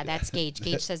things. Yeah, that's Gage.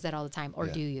 Gage says that all the time. Or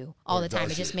do you? All the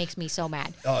time. It just makes me so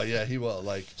mad. Oh, yeah, he will.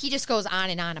 Like, he just goes on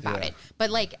and on about it. But,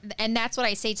 like, and that's what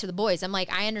I say to the boys. I'm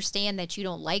like, I understand that you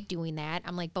don't like doing that.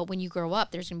 I'm like, but when you grow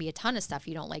up, there's going to be a ton of stuff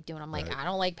you don't like doing. I'm like, I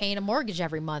don't like paying a mortgage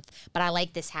every month, but I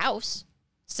like this house.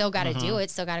 Still got to do it.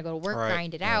 Still got to go to work,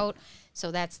 grind it out.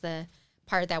 So that's the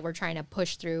part that we're trying to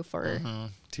push through for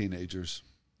teenagers.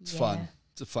 It's fun.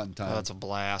 It's a fun time. Oh, that's a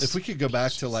blast. If we could go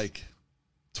back to, like,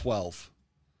 12,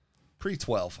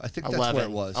 pre-12, I think 11, that's where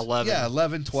it was. 11. Yeah,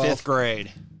 11, 12. 5th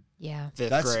grade. Yeah.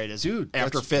 5th grade is,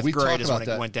 after 5th grade is when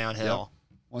it went downhill.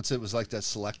 Yep. Once it was like that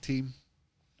select team,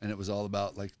 and it was all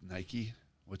about, like, Nike,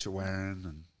 what you're wearing,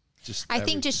 and just I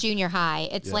think just junior high.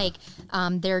 It's like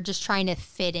they're just trying to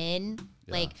fit in.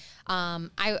 Yeah. Like,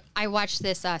 I watched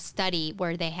this study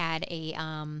where they had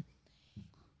a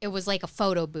it was like a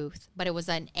photo booth, but it was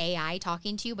an AI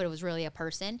talking to you, but it was really a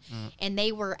person. And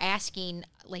they were asking,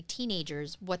 like,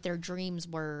 teenagers what their dreams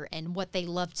were and what they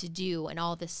love to do and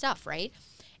all this stuff, right?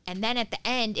 And then at the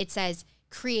end, it says,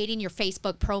 creating your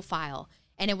Facebook profile.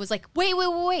 And it was like, wait,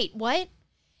 what?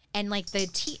 And, like,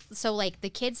 so, like,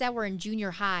 the kids that were in junior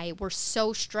high were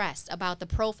so stressed about the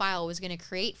profile it was going to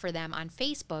create for them on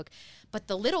Facebook. But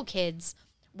the little kids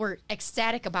were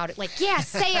ecstatic about it. Like, yeah,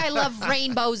 say I love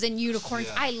rainbows and unicorns.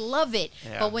 Yeah. I love it.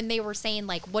 Yeah. But when they were saying,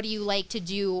 like, what do you like to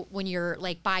do when you're,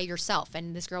 like, by yourself?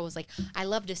 And this girl was like, I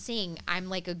love to sing. I'm,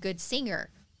 like, a good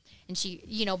singer. And she,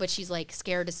 but she's, like,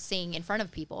 scared to sing in front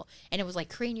of people. And it was like,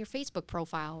 creating your Facebook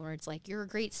profile where it's like, you're a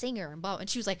great singer. And blah. And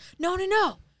she was like,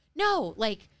 no.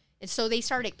 Like, and so they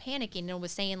started panicking and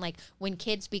was saying, like, when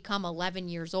kids become 11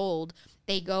 years old,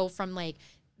 they go from, like,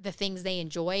 the things they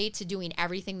enjoy to doing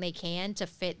everything they can to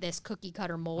fit this cookie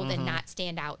cutter mold and not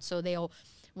stand out. So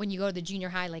when you go to the junior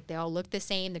high, like, they all look the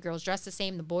same. The girls dress the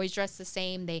same. The boys dress the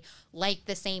same. They like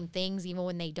the same things even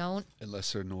when they don't.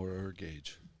 Unless they're Nora or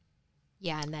Gage.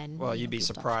 Yeah, and then... Well, you'd be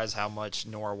surprised how much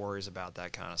Nora worries about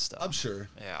that kind of stuff. I'm sure.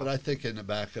 Yeah. But I think in the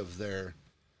back of their...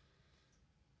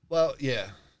 Well, yeah.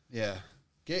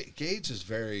 Gage is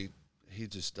he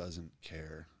just doesn't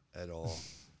care at all.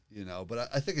 But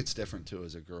I think it's different, too,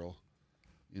 as a girl.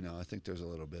 I think there's a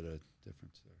little bit of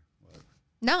difference there. But,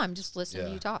 no, I'm just listening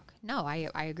to you talk. No,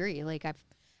 I agree. Like,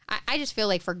 I just feel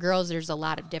like for girls, there's a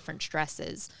lot of different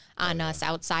stresses on us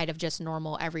outside of just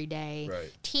normal everyday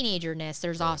teenagerness.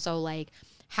 There's also like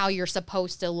how you're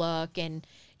supposed to look and,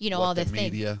 you know, what all the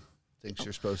media thinks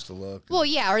you're supposed to look. Well,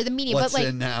 yeah, or the media, what's but like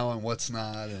in now and what's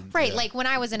not. And, right, like when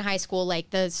I was in high school, like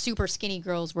the super skinny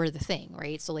girls were the thing,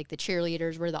 right? So like the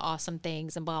cheerleaders were the awesome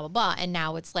things and blah, blah, blah. And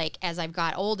now it's like, as I've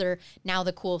got older, now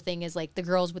the cool thing is like the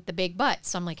girls with the big butts.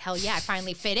 So I'm like, hell yeah, I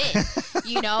finally fit in.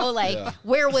 You know, like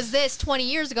where was this 20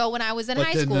 years ago when I was in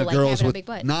high school, the like girls having a with big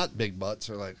butt? not big butts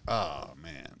are like, oh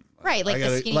man. Right, like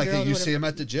the skinny girls. Like you see them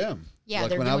at the gym. Yeah, like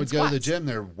they're when I doing would go to the squats. gym,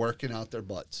 they're working out their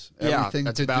butts. Yeah, Everything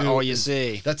that's to about do all you is-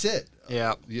 see. That's it.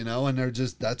 Yeah. You know, and they're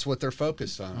just, that's what they're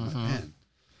focused on. I'm like, man,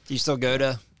 Do you still go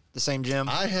to the same gym?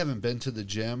 I haven't been to the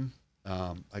gym.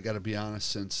 I got to be honest,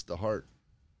 since the heart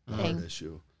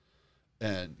issue.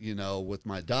 And, you know, with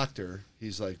my doctor,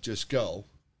 he's like, just go,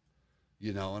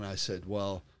 you know, and I said,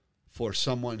 well, for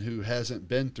someone who hasn't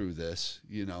been through this,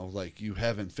 you know, like you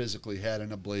haven't physically had an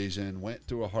ablation, went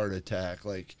through a heart attack,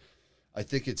 like I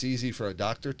think it's easy for a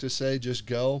doctor to say just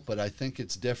go, but I think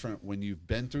it's different when you've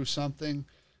been through something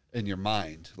in your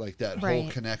mind, like that whole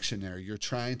Right. connection there. You're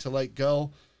trying to like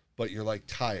go, but you're like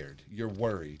tired, you're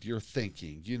worried, you're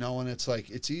thinking, you know, and it's like,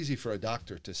 it's easy for a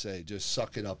doctor to say, just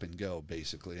suck it up and go,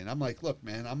 basically. And I'm like, look,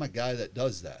 man, I'm a guy that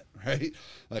does that, right?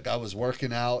 Like I was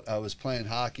working out, I was playing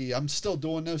hockey, I'm still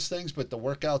doing those things, but the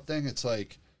workout thing, it's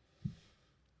like,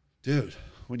 dude,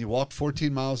 when you walk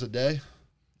 14 miles a day,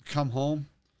 you come home,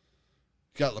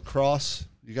 you got lacrosse,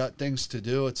 you got things to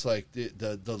do. It's like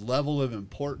the level of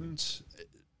importance.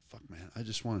 Fuck, man, I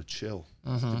just want to chill,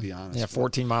 to be honest. Yeah,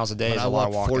 14 miles a day When is I a lot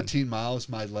walk of walking. 14 miles,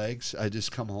 my legs, I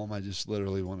just come home, I just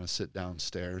literally want to sit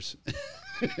downstairs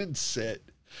and sit.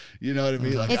 You know what I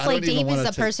mean? Like, It's I don't like even Dave is wanna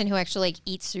a person who actually like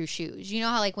eats through shoes. You know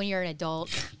how like when you're an adult,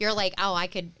 you're like, oh, I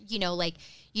could, you know, like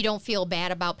you don't feel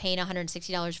bad about paying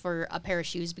 $160 for a pair of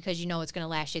shoes because you know it's going to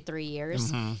last you 3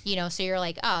 years. You know, so you're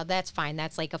like, oh, that's fine.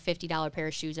 That's like a $50 pair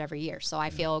of shoes every year. So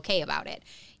I feel okay about it.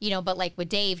 You know, but like with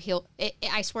Dave,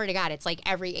 I swear to God, it's like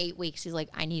every 8 weeks, he's like,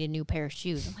 I need a new pair of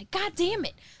shoes. I'm like, God damn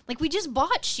it. Like we just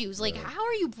bought shoes. Like, how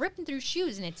are you ripping through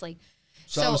shoes? And it's like,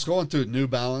 So I was going through New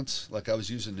Balance, like I was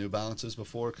using New Balances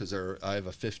before because I have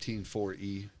a 15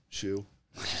 4E shoe,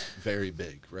 which is very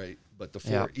big, right? But the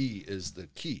 4E is the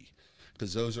key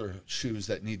because those are shoes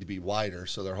that need to be wider,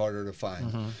 so they're harder to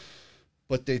find.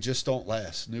 But they just don't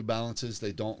last. New Balances,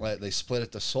 they don't last. They split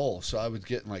at the sole, so I would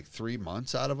get like 3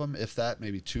 months out of them, if that,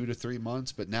 maybe 2 to 3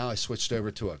 months. But now I switched over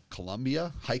to a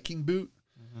Columbia hiking boot,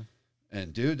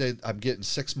 and dude, I'm getting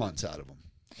 6 months out of them.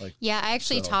 Like, yeah, I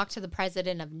actually So- talked to the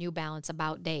president of New Balance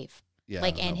about Dave, yeah, I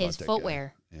like, don't know and about his that guy.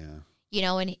 footwear. Yeah. You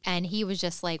know, and he was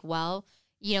just like, well,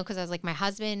 you know, because I was like, my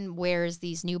husband wears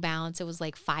these New Balance. It was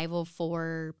like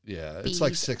 504. Yeah, it's B's.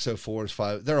 like 604s,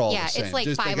 5. They're all Yeah, the same. it's like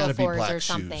Just, they gotta be 504s black or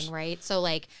something, shoes. right? So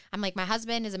like, I'm like, my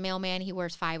husband is a mailman. He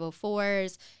wears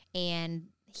 504s, and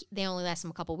they only last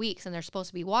him a couple weeks, and they're supposed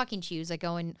to be walking shoes. I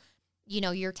go, and you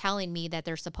know, you're telling me that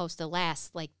they're supposed to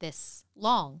last like this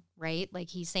long, right? Like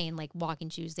he's saying, like walking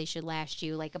shoes, they should last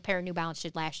you, like a pair of New Balance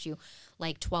should last you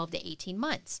like 12 to 18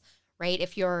 months, right?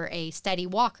 If you're a steady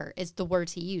walker, is the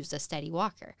words he used, a steady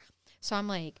walker. So I'm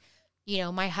like, you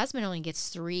know, my husband only gets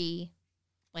 3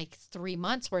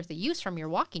 months worth of use from your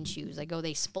walking shoes. I go,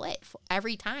 they split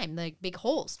every time, the big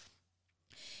holes.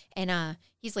 And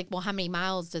he's like, well, how many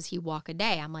miles does he walk a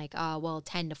day? I'm like, well,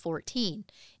 10 to 14. And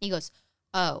he goes,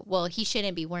 oh, well, he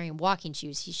shouldn't be wearing walking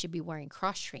shoes. He should be wearing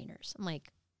cross trainers. I'm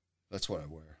like, That's what I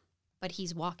wear. but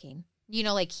he's walking. You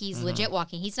know, like he's legit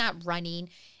walking. He's not running,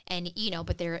 and you know,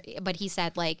 but he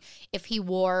said like if he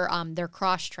wore their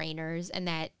cross trainers and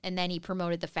then he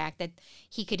promoted the fact that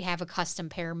he could have a custom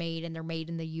pair made and they're made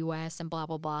in the US and blah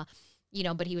blah blah. You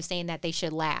know, but he was saying that they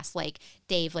should last like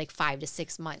Dave like 5 to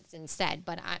 6 months instead.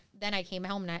 But then I came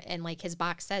home and like his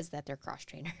box says that they're cross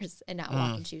trainers and not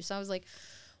walking shoes. So I was like,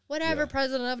 whatever, Yeah.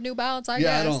 president of New Balance, I Yeah,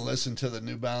 guess. I don't listen to the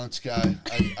New Balance guy.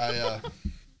 I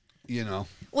you know.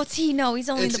 What's he know? He's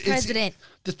only the president.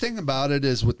 The thing about it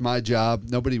is with my job,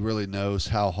 nobody really knows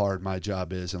how hard my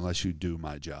job is unless you do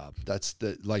my job. That's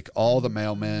like all the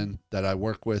mailmen that I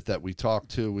work with that we talk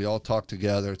to, we all talk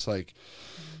together. It's like,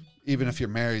 even if you're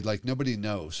married, like nobody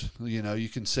knows, you know, you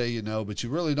can say, you know, but you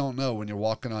really don't know when you're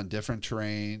walking on different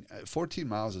terrain. 14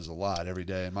 miles is a lot every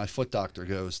day. And my foot doctor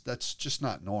goes, that's just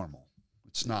not normal.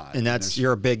 It's not. And that's,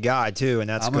 you're a big guy too. And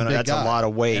that's I'm that's guy. a lot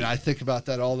of weight. And I think about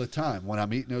that all the time. When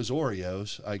I'm eating those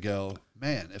Oreos, I go,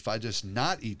 man, if I just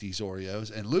not eat these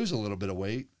Oreos and lose a little bit of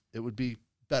weight, it would be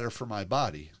better for my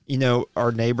body. You know,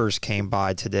 our neighbors came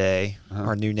by today,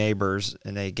 our new neighbors,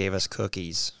 and they gave us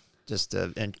cookies just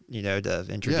to, and you know, to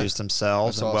introduce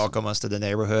themselves That's and awesome. welcome us to the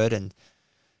neighborhood. And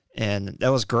and that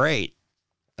was great.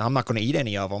 I'm not going to eat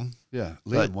any of them. Yeah,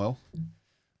 Liam will.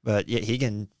 But yeah, he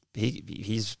can.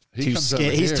 He's He too comes over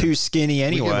skinny. He's here. too skinny We give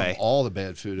anyway. him all the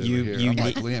bad food over here. I'm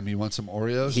like, Liam, you want some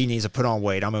Oreos? He needs to put on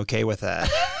weight. I'm okay with that.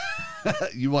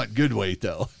 You want good weight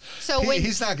though. So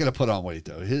He's not going to put on weight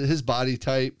though. His body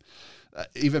type,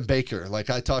 even Baker. Like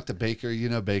I talked to Baker, you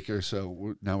know Baker.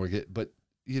 So now we're getting, but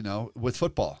you know, with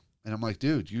football, and I'm like,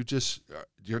 dude, you're an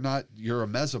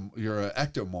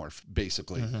ectomorph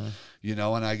basically, you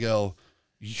know. And I go,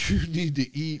 you need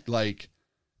to eat like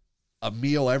a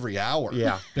meal every hour.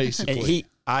 Yeah, basically.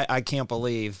 And I can't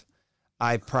believe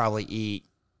I probably eat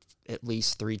at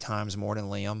least 3 times more than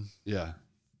Liam. Yeah.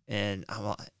 And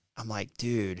I'm like,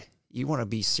 dude, you want to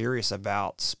be serious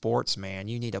about sports, man.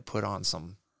 You need to put on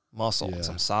some muscle and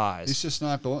some size. He's just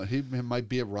not going. He might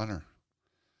be a runner.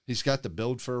 He's got the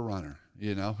build for a runner.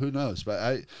 You know, who knows?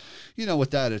 But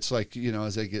with that, it's like, you know,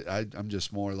 as I get, I'm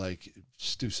just more like,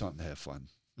 just do something to have fun.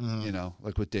 Mm-hmm. You know,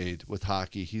 like with Dade, with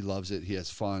hockey, he loves it. He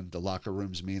has fun. The locker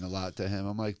rooms mean a lot to him.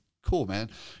 I'm like, cool, man.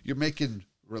 You're making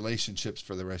relationships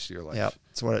for the rest of your life. Yep,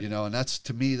 that's what you know, and that's,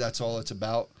 to me, that's all it's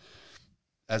about.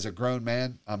 As a grown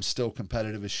man, I'm still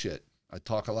competitive as shit. I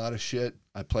talk a lot of shit.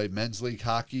 I play men's league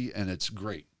hockey, and it's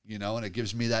great, you know, and it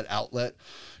gives me that outlet.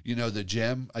 You know, the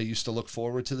gym, I used to look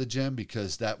forward to the gym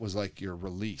because that was like your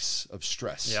release of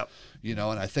stress. Yep. You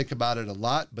know, and I think about it a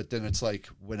lot, but then it's like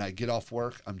when I get off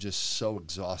work, I'm just so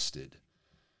exhausted.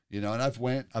 You know, and I've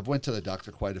went to the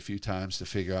doctor quite a few times to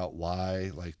figure out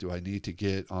why. Like, do I need to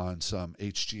get on some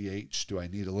HGH? Do I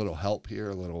need a little help here,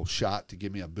 a little shot to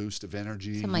give me a boost of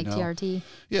energy? some like TRT.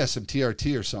 Yeah, some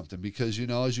TRT or something, because, you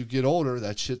know, as you get older,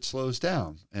 that shit slows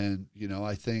down. And, you know,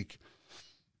 I think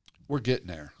we're getting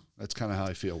there. That's kind of how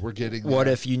I feel. We're getting there. What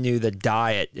if you knew the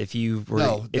diet? If you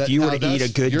were to eat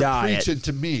a good you're diet, preaching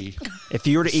to me. if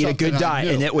you were to eat a good something I diet,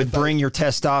 knew. and it would If I- bring your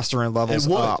testosterone levels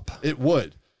up. It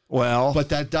would. Well, But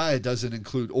that diet doesn't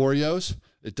include Oreos.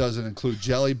 It doesn't include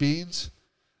jelly beans.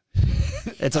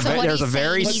 it's a So what there's a he's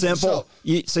very saying, simple.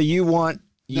 You want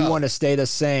No. to stay the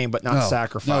same, but not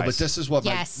sacrifice. No, but this is what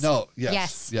Yes.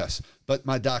 yes. But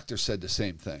my doctor said the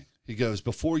same thing. He goes,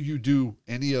 before you do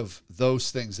any of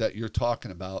those things that you're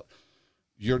talking about,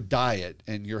 your diet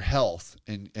and your health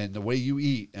and the way you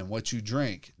eat and what you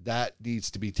drink, that needs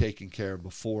to be taken care of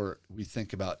before we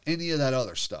think about any of that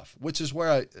other stuff, which is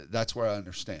that's where I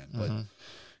understand. But,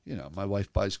 you know, my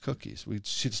wife buys cookies.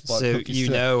 She just bought so cookies.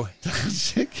 you know,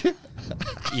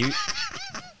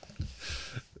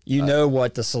 you know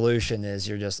what the solution is.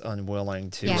 You're just unwilling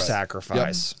to Yes.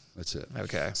 sacrifice. That's it.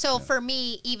 Okay. So for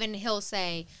me, even he'll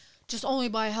say, just only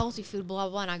buy healthy food, blah,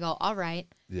 blah, blah. And I go, all right.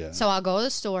 Yeah. So I'll go to the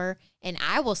store and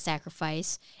I will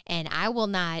sacrifice and I will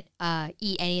not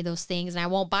eat any of those things and I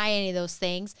won't buy any of those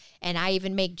things. And I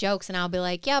even make jokes and I'll be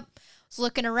like, yep, was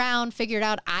looking around, figured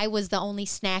out I was the only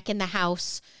snack in the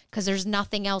house because there's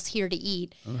nothing else here to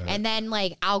eat. Okay. And then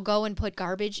like I'll go and put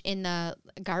garbage in the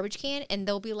garbage can and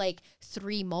there'll be like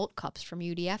 3 malt cups from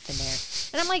UDF in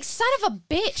there. And I'm like, son of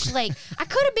a bitch. Like I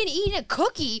could have been eating a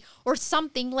cookie or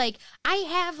something. Like I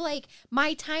have like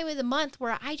my time of the month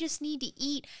where I just need to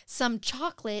eat some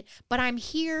chocolate, but I'm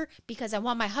here because I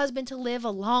want my husband to live a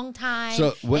long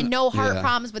time and no heart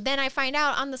problems. But then I find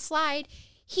out on the slide,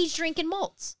 he's drinking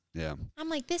malts. Yeah. I'm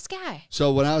like, this guy.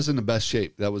 So when I was in the best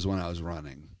shape, that was when I was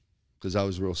running, because I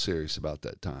was real serious about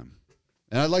that time.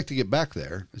 And I'd like to get back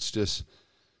there. It's just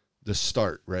the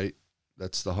start, right?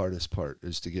 That's the hardest part,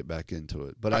 is to get back into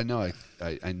it. But I know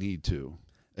I need to.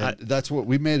 And that's what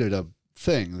we made it a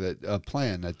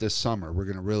plan that this summer we're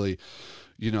going to really,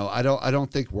 you know, I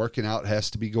don't think working out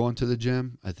has to be going to the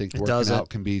gym. I think working out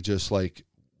can be just like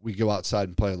we go outside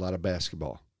and play a lot of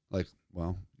basketball. Like,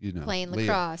 well, you know, Playing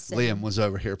lacrosse. Liam was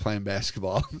over here playing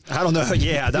basketball. I don't know.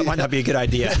 Yeah, that might not be a good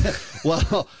idea.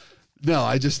 Well, no,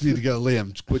 I just need to go,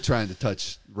 Liam, quit trying to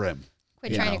touch rim.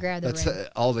 Quit trying to grab the That's rim.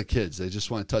 all the kids. They just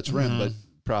want to touch rim, but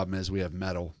problem is we have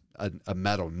a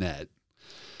metal net.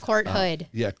 Court hood.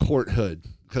 Yeah, court hood.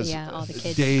 Yeah, all the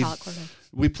kids Dave, call it court hood.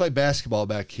 we played basketball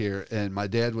back here, and my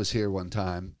dad was here one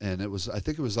time, and I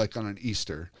think it was like on an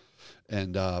Easter,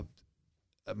 and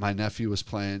my nephew was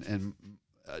playing, and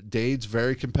Dade's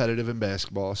very competitive in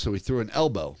basketball, so he threw an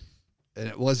elbow. And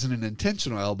it wasn't an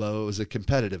intentional elbow; it was a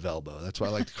competitive elbow. That's what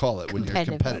I like to call it when you're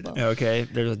competitive. Elbow. Okay,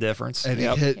 there's a difference. And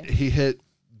he hit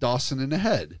Dawson in the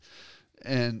head,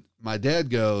 and my dad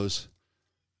goes,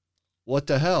 what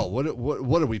the hell? What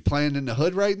are we playing in the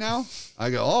hood right now? I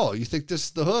go, oh, you think this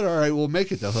is the hood? All right, we'll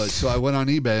make it the hood. So I went on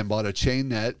eBay and bought a chain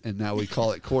net, and now we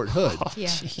call it court hood. Yeah.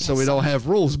 So we don't have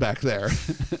rules back there.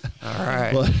 All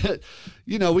right. But,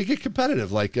 we get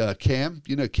competitive. Like Cam,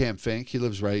 Cam Fink, he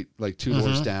lives right like 2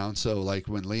 doors down. So like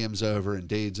when Liam's over and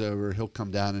Dade's over, he'll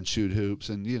come down and shoot hoops.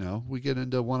 And, we get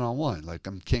into one-on-one. Like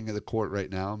I'm king of the court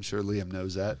right now. I'm sure Liam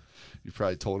knows that. You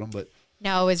probably told him, but.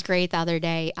 No, it was great the other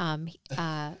day.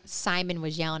 Simon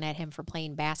was yelling at him for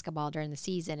playing basketball during the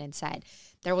season and said,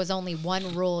 there was only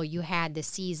one rule you had this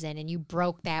season, and you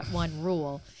broke that one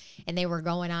rule. And they were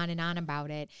going on and on about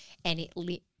it. And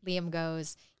Liam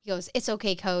goes, it's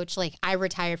okay, coach. Like, I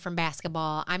retired from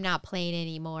basketball. I'm not playing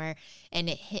anymore. And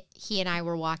he and I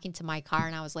were walking to my car,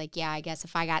 and I was like, yeah, I guess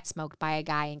if I got smoked by a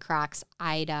guy in Crocs,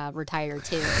 I'd retire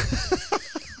too.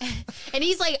 And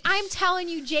he's like, I'm telling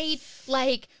you, Jade,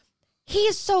 like, he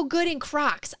is so good in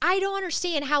Crocs. I don't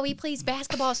understand how he plays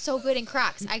basketball so good in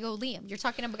Crocs. I go, Liam, you're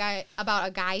talking about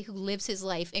a guy who lives his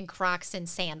life in Crocs and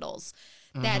sandals.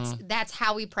 That's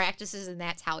how he practices and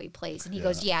that's how he plays. And he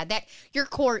goes, yeah, that your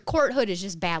court hood is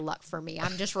just bad luck for me.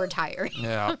 I'm just retiring.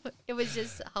 Yeah. It was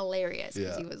just hilarious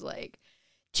because he was like,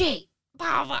 Jay,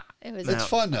 blah, blah. It's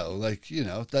fun though. Like,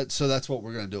 that's what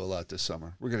we're going to do a lot this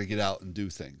summer. We're going to get out and do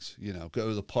things, go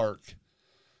to the park.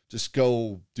 Just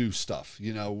go do stuff.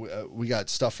 We got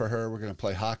stuff for her. We're going to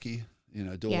play hockey,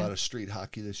 do a lot of street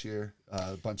hockey this year.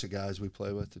 A bunch of guys we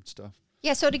play with and stuff.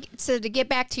 Yeah, so to get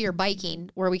back to your biking,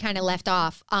 where we kind of left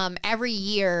off, every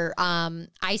year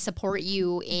I support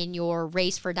you in your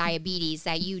race for diabetes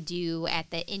that you do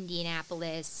at the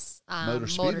Indianapolis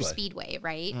Motor Speedway,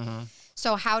 right? Mm-hmm.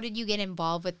 So how did you get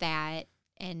involved with that?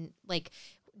 And like,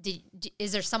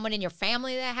 is there someone in your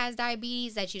family that has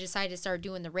diabetes that you decided to start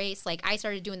doing the race? Like I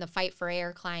started doing the Fight for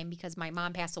Air climb because my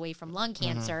mom passed away from lung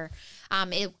cancer.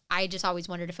 I just always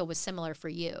wondered if it was similar for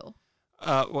you.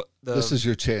 This is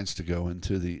your chance to go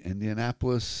into the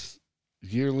Indianapolis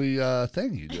yearly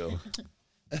thing you do.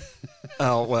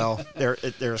 Oh, well,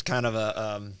 there's kind of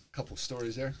a couple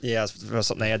stories there. Yeah,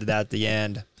 something they added that at the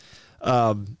end.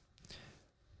 The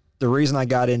reason I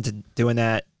got into doing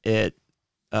that at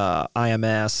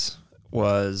IMS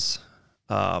was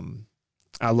I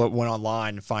went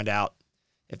online to find out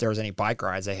if there was any bike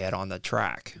rides they had on the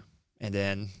track, and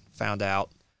then found out,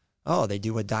 oh, they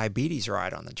do a diabetes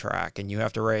ride on the track, and you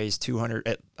have to raise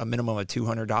a minimum of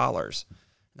 $200.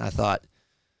 And I thought,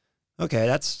 okay,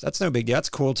 that's no big deal. That's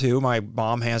cool too. My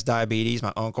mom has diabetes.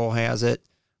 My uncle has it.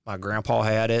 My grandpa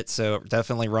had it, so it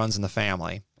definitely runs in the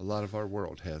family. A lot of our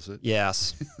world has it.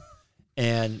 Yes.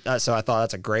 And so I thought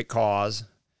that's a great cause.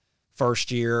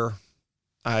 First year,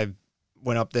 I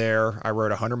went up there. I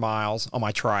rode 100 miles on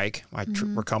my trike, my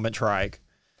recumbent trike.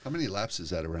 How many laps is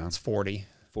that around? It's 40.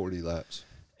 40 laps.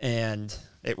 And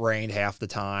it rained half the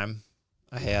time.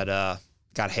 I had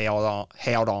got hailed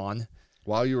on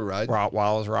while you were riding.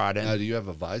 While I was riding. Now, do you have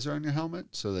a visor on your helmet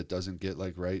so that doesn't get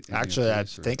like right? Actually, I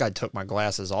think I took my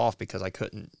glasses off because I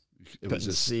couldn't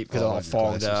see because it all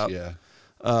fogged up. Yeah.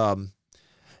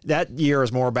 That year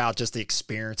is more about just the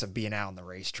experience of being out on the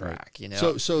racetrack.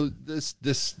 Right. So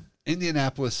this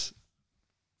Indianapolis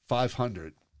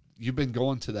 500, you've been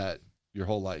going to that your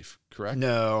whole life, correct?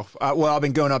 No. I've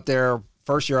been going up there.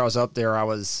 First year I was up there, it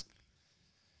was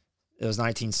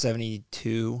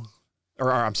 1972,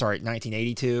 or I'm sorry,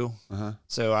 1982. Uh-huh.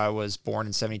 So I was born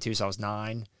in 72, so I was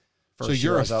 9. So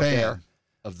you're a fan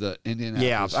of the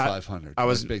Indianapolis 500. I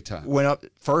was big time. Went up.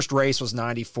 First race was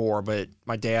 94, but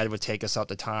my dad would take us up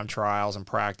to time trials and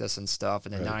practice and stuff.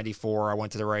 And then 94, I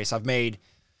went to the race. I made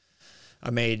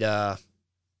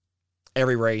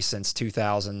every race since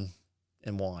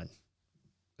 2001.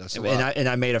 That's a lot. And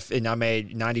I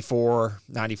made 94,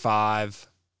 95.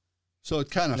 So it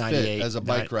kind of fit as a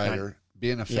bike rider,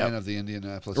 being a fan of the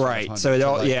Indianapolis 500. Right. So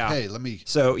hey, let me.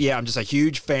 So I'm just a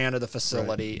huge fan of the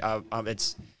facility. Right.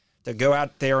 It's to go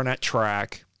out there on that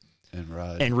track and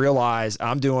ride and realize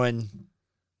I'm doing,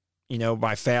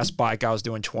 my fast bike, I was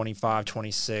doing 25,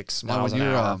 26 miles an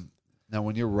hour. Now,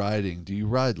 when you're riding, do you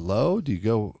ride low? Did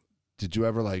you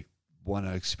ever want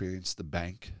to experience the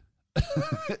bank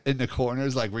in the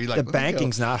corners? Where you the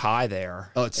banking's not high there.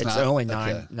 Oh, it's not? Only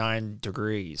 9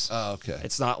 degrees. Oh, okay.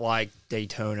 It's not like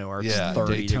Daytona where it's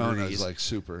 30 Daytona's degrees.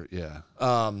 Super, yeah.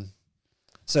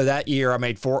 So that year I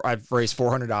raised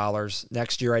 $400.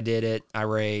 Next year I did it. I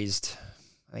raised,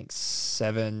 I think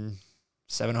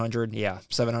 $700. Yeah,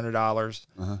 $700.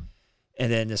 Uh-huh.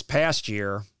 And then this past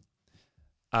year,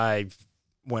 I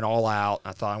went all out.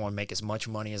 I thought I want to make as much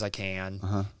money as I can,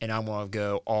 and I'm going to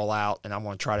go all out, and I'm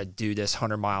going to try to do this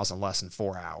 100 miles in less than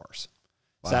 4 hours.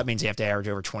 Wow. So that means you have to average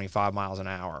over 25 miles an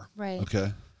hour. Right.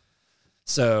 Okay.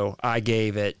 So I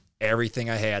gave it everything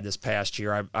I had this past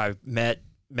year. I met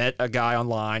a guy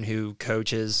online who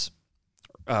coaches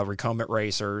recumbent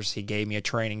racers. He gave me a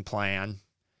training plan.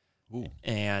 Ooh,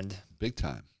 and big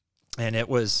time. And it's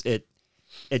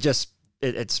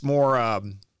more,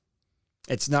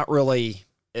 it's not really,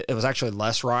 it was actually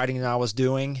less riding than I was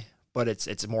doing, but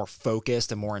it's more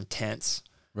focused and more intense.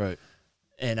 Right.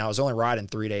 And I was only riding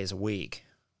 3 days a week.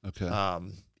 Okay.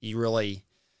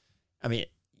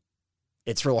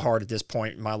 It's real hard at this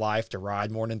point in my life to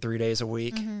ride more than 3 days a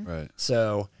week. Mm-hmm. Right.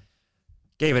 So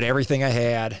gave it everything I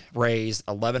had, raised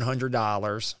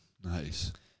 $1,100.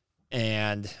 Nice.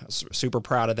 And I was super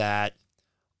proud of that.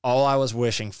 All I was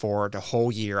wishing for the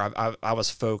whole year, I was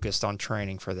focused on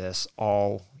training for this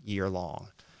all year long.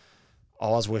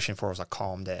 All I was wishing for was a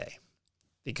calm day,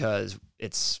 because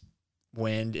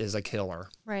wind is a killer.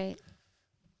 Right.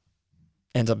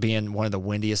 Ends up being one of the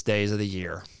windiest days of the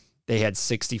year. They had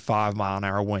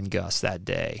 65-mile-an-hour wind gusts that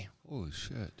day. Holy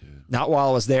shit, dude. Not while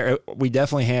I was there. We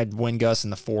definitely had wind gusts in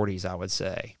the 40s, I would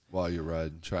say. While you're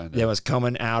riding, trying to... It was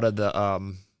coming out of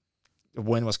the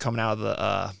wind was coming out of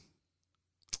the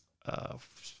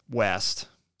west.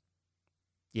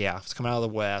 Yeah, it's coming out of the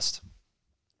west.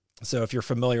 So if you're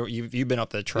familiar, you've been up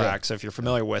the track, so if you're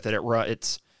familiar with it,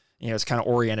 it's kind of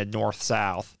oriented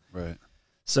north-south. Right.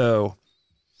 So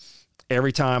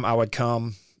every time I would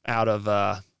come out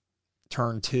of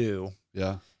turn 2,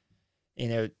 yeah,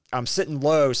 I'm sitting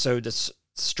low, so the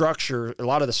structure, a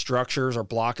lot of the structures are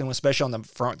blocking, especially on the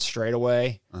front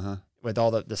straightaway, with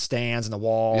all the stands and the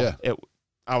wall. Yeah.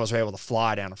 I was able to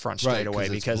fly down the front straightaway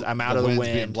because I'm out of the wind's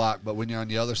wind. being blocked, but when you're on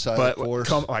the other side of the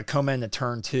course, I come into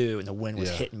turn 2 and the wind was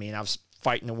hitting me, and I was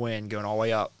fighting the wind going all the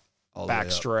way up,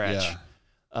 back stretch.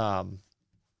 Yeah.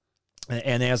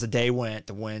 And as the day went,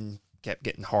 the wind kept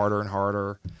getting harder and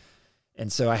harder.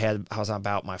 And so I was on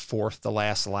about my fourth to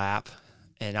last lap,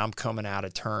 and I'm coming out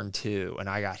of turn 2, and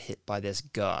I got hit by this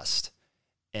gust.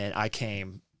 And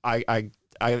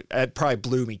it probably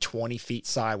blew me 20 feet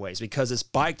sideways, because this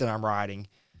bike that I'm riding,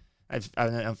 I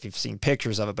don't know if you've seen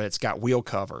pictures of it, but it's got wheel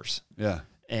covers. Yeah.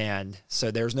 And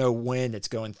so there's no wind that's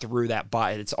going through that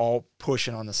bike. It's all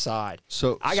pushing on the side.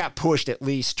 So I got pushed at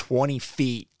least 20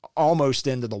 feet almost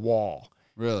into the wall.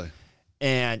 Really?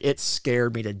 And it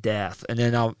scared me to death. And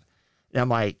then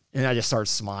I just started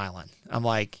smiling. I'm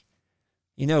like,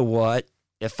 you know what?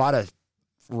 If I'd have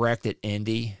wrecked at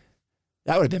Indy,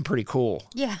 that would have been pretty cool.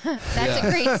 Yeah, that's a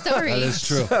great story. That is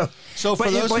true. So for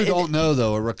those who don't know,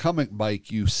 though, a recumbent bike,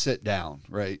 you sit down,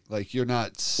 right? Like you're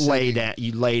not sitting,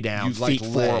 you lay down, feet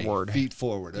forward. Feet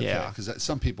forward, okay. Yeah. Because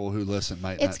some people who listen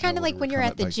might It's not kind know of what like a when you're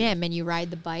at the recumbent bike gym and you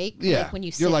ride the bike. Yeah. Like when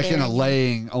you sit you're like there in a and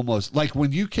laying, almost like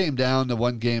when you came down to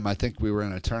one game. I think we were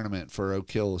in a tournament for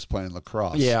Oak Hill was playing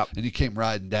lacrosse. Yeah. And you came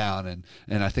riding down,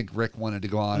 and I think Rick wanted to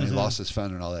go on, and he lost his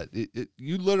phone and all that.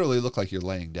 You literally look like you're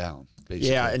laying down,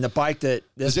 basically. Yeah, and the bike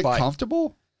is it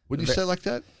comfortable when you say like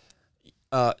that?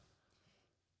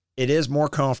 It is more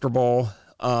comfortable,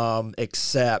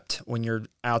 except when you're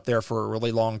out there for a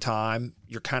really long time,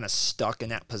 you're kind of stuck in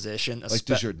that position. Like,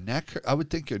 does your neck hurt? I would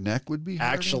think your neck would be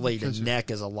hurting. Actually, the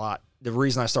neck is a lot. The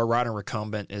reason I started riding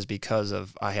recumbent is because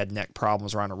I had neck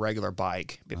problems around a regular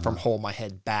bike from holding my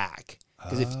head back.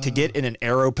 Because to get in an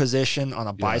aero position on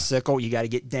a bicycle, you got to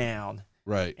get down.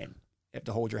 Right. And you have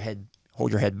to hold your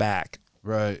head back.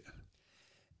 Right.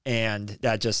 And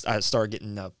I started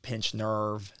getting a pinched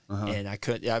nerve, and I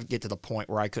get to the point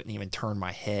where I couldn't even turn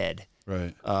my head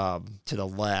to the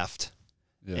left.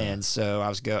 Yeah. And so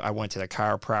I went to the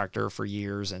chiropractor for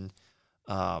years, and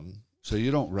so you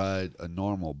don't ride a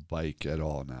normal bike at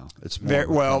all now. It's more very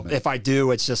well. If I do,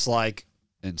 it's just like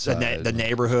inside the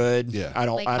neighborhood. Yeah. I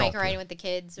don't bike riding with the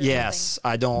kids. Or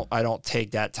something. I don't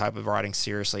take that type of riding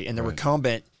seriously. And the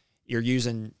recumbent, you're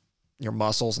using your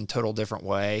muscles in a total different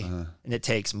way, and it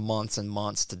takes months and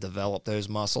months to develop those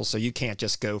muscles. So you can't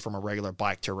just go from a regular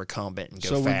bike to a recumbent and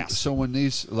go fast. So when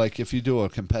these, like, if you do a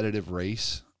competitive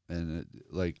race, and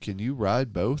can you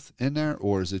ride both in there,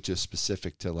 or is it just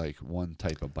specific to like one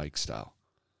type of bike style?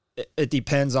 It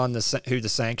depends on who the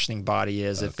sanctioning body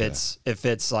is. Okay. If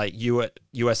it's like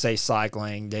USA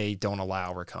Cycling, they don't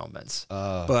allow recumbents.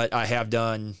 But I have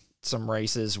done some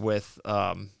races with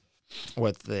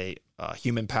the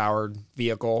human powered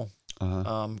vehicle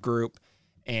group,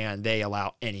 and they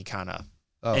allow any kind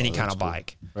of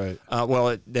bike. Right.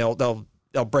 Well,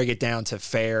 they'll break it down to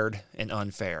faired and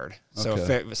unfaired. So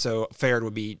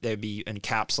faired they'd be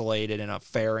encapsulated in a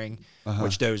fairing,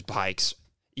 which those bikes,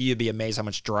 you'd be amazed how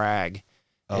much drag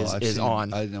is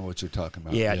on. I know what you're talking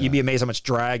about. Yeah, you'd be amazed how much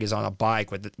drag is on a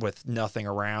bike with nothing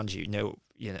around you.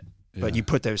 But you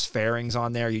put those fairings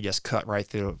on there, you just cut right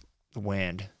through the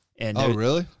wind. And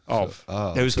really? Those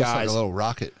so it's guys, like a little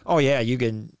rocket. Oh yeah, you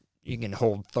can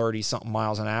hold 30 something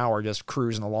miles an hour just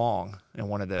cruising along in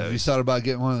one of those. Have you thought about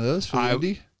getting one of those for the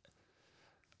Indy?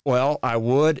 Well, I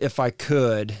would if I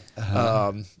could.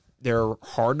 They're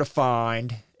hard to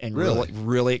find and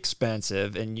really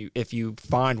expensive. And if you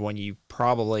find one, you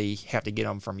probably have to get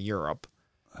them from Europe.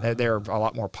 They're a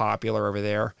lot more popular over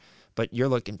there. But you're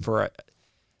looking for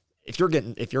if you're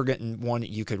getting one that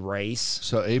you could race.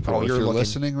 So April, if you're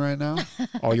listening right now,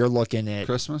 you're looking at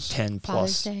Christmas,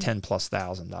 $10,000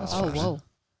 $10,000. Oh, whoa!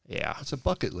 Yeah, it's a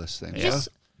bucket list thing.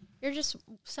 You're just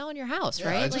selling your house, yeah,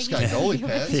 right? I just got goalie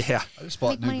pads. Yeah, I just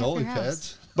bought new goalie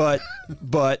pads. But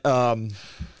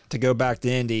to go back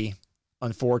to Indy,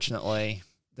 unfortunately,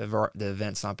 the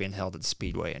event's not being held at the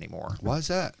Speedway anymore. Why is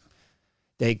that?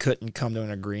 They couldn't come to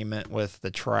an agreement with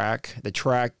the track.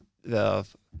 The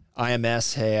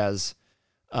IMS has,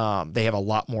 they have a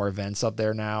lot more events up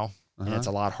there now, and it's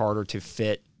a lot harder to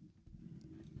fit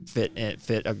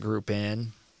a group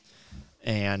in.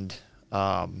 And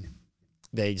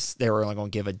they were only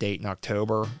going to give a date in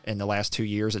October. In the last 2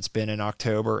 years, it's been in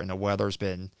October, and the weather's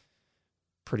been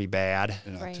pretty bad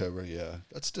in October. Yeah,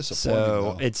 that's disappointing.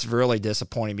 So it's really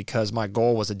disappointing because my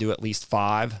goal was to do at least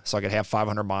 5, so I could have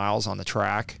 500 miles on the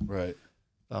track. Right.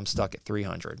 I'm stuck at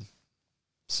 300.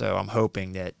 So I'm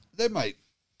hoping that it might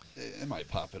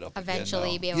pop it up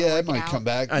eventually. Again, be able to it might come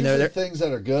back. I know there are things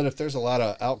that are good. If there's a lot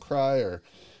of outcry or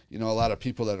a lot of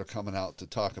people that are coming out to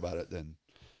talk about it, then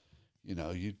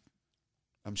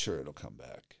I'm sure it'll come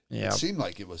back. Yeah, it seemed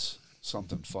like it was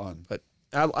something fun. But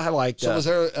I like. So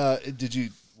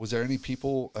was there any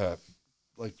people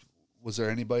was there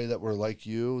anybody that were like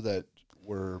you that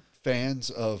were fans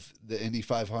of the Indy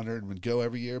 500 and would go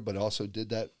every year, but also did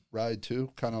that ride too,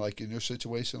 kind of like in your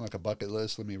situation, like a bucket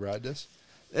list? Let me ride this.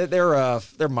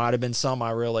 There might have been some.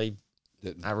 I really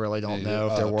don't know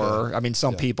if there were. I mean,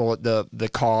 some people, the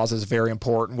cause is very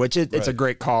important, which it's a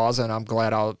great cause, and I'm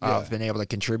glad I've been able to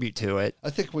contribute to it. I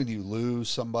think when you lose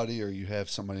somebody or you have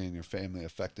somebody in your family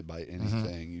affected by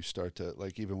anything, you start to,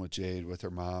 like even with Jade, with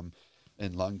her mom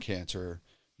and lung cancer,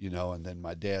 and then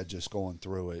my dad just going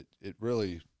through it, it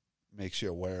really makes you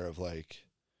aware of like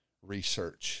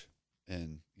research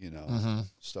and,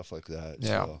 stuff like that.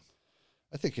 Yeah. So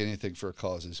I think anything for a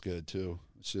cause is good too.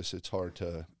 It's hard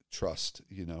to trust,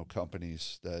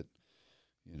 companies that,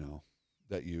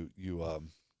 that you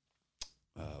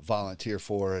volunteer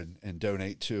for and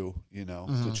donate to,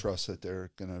 to trust that they're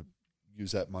going to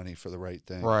use that money for the right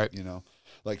thing. Right.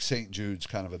 Like St. Jude's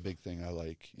kind of a big thing I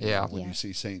like. When you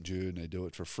see St. Jude and they do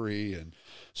it for free. And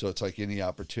so it's like any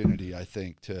opportunity, I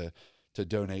think, to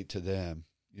donate to them,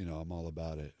 I'm all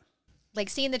about it. Like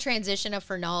seeing the transition of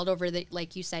Fernald over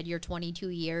like you said, your 22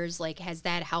 years, like has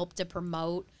that helped to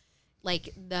promote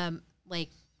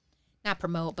not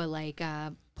promote, but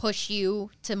push you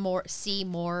to see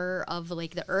more of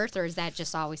like the earth, or is that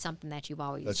just always something that you've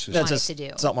always wanted to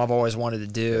do? Something I've always wanted to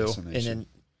do.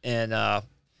 And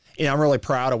I'm really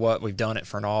proud of what we've done at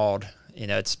Fernald.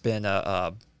 It's been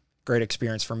a great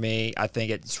experience for me. I think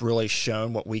it's really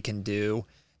shown what we can do,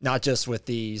 not just with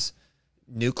these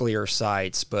nuclear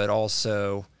sites, but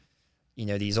also,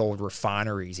 these old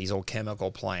refineries, these old chemical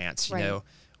plants,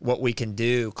 what we can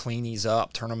do, clean these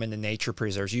up, turn them into nature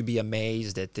preserves. You'd be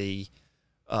amazed at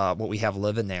what we have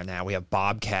living there now. We have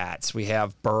bobcats. We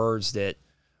have birds that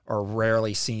are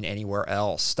rarely seen anywhere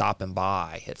else stopping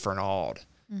by at Fernald.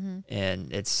 Mm-hmm.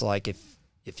 And it's like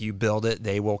if you build it,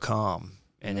 they will come.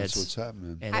 And that's what's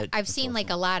happening. And I've seen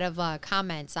awesome. A lot of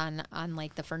comments on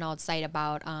like the Fernald site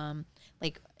about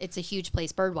it's a huge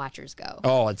place bird watchers go.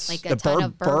 Oh, it's like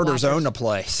the birders own the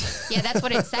place. Yeah, that's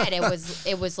what it said.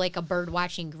 It was like a bird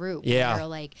watching group. Yeah. Where,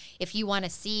 like if you want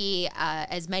to see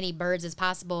as many birds as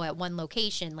possible at one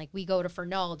location, like we go to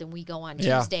Fernald and we go on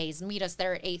Tuesdays, meet us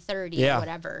there at 8:30 or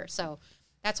whatever. So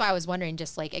that's why I was wondering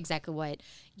just like exactly what,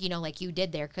 like you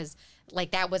did there. Cause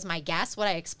like that was my guess, what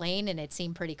I explained, and it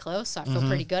seemed pretty close. So I feel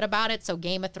pretty good about it. So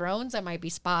Game of Thrones, I might be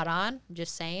spot on. I'm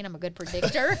just saying I'm a good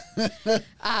predictor.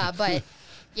 But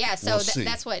yeah, so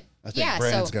that's what, I think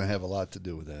Brand's going to have a lot to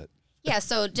do with that. Yeah.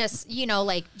 So just,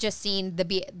 just seeing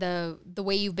the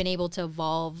way you've been able to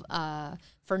evolve,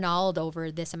 Fernald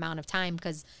over this amount of time.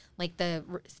 Cause like the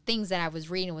things that I was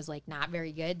reading was like not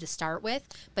very good to start with,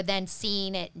 but then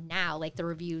seeing it now, like the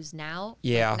reviews now,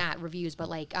 like not reviews, but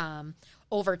like,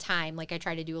 over time, like I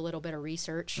tried to do a little bit of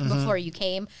research before you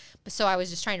came. So I was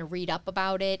just trying to read up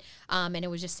about it. And it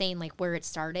was just saying like where it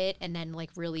started and then like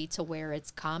really to where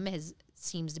it's come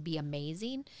seems to be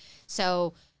amazing.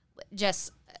 So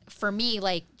just for me,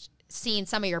 like seeing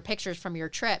some of your pictures from your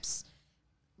trips,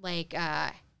 like,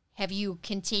 have you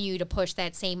continued to push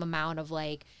that same amount of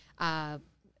like,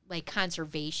 like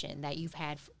conservation that you've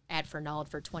had at Fernald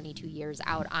for 22 years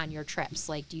out on your trips?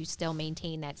 Like, do you still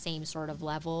maintain that same sort of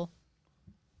level?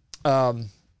 I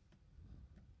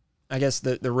guess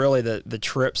the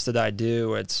trips that I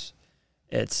do, it's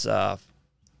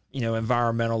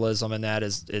environmentalism, and that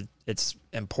is it's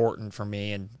important for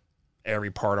me in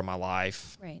every part of my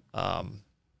life. Right.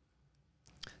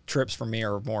 Trips for me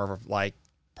are more of like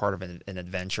part of an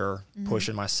adventure,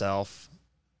 pushing myself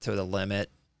to the limit.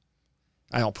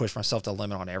 I don't push myself to the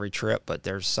limit on every trip, but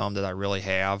there's some that I really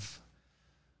have.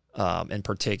 In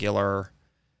particular,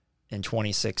 in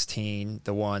 2016,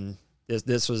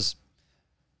 this was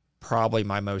probably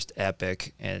my most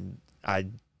epic, and I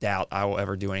doubt I will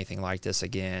ever do anything like this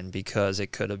again, because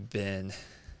it could have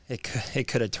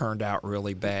turned out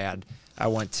really bad. I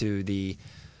went to the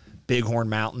Bighorn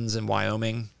Mountains in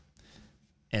Wyoming,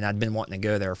 and I'd been wanting to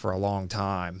go there for a long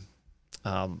time.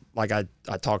 Like I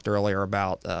talked earlier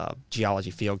about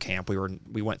Geology Field Camp.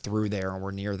 We went through there, and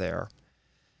we're near there.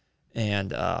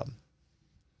 And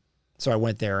so I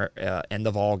went there end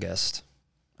of August.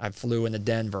 I flew into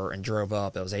Denver and drove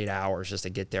up. It was 8 hours just to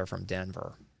get there from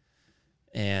Denver.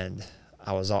 And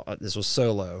this was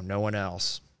solo, no one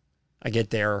else. I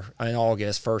get there in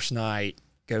August, first night,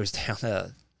 goes down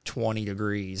to 20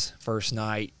 degrees first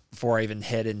night before I even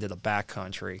head into the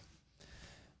backcountry.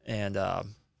 And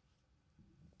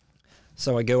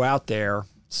so I go out there,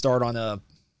 start on I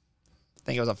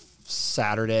think it was a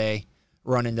Saturday,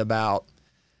 run into about,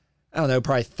 I don't know,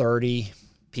 probably 30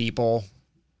 people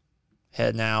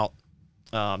heading out.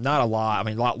 Not a lot. I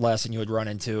mean, a lot less than you would run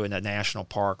into in a national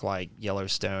park like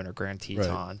Yellowstone or Grand Teton.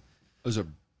 Right. Those are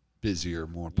busier,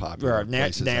 more popular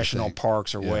places, national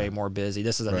parks are way Yeah. more busy.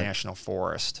 This is a Right. national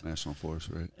forest. National forest,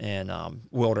 right? And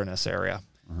wilderness area.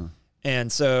 Uh-huh.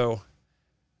 And so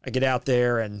I get out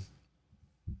there and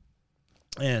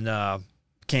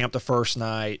camp the first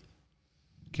night.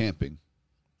 Camping.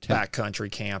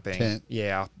 Backcountry camping. Tent.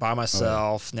 Yeah, by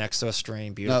myself, next to a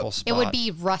stream, beautiful spot. It would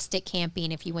be rustic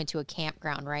camping if you went to a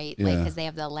campground, right? Like, Yeah. because they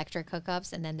have the electric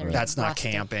hookups, and then there's That's not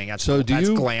rustic. camping. That's So do that's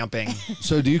you- glamping.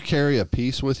 So do you carry a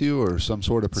piece with you or some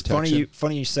sort of It's protection?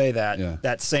 funny you say that. Yeah.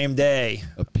 That same day,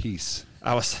 A piece.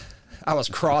 I was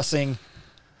crossing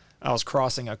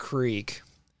a creek,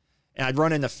 and I'd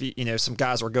run into some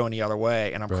guys were going the other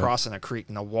way, and I'm Right. crossing a creek,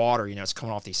 and the water, it's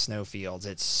coming off these snowfields.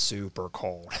 It's super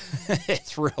cold.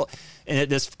 It's real, and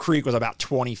this creek was about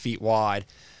 20 feet wide.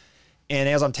 And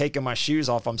as I'm taking my shoes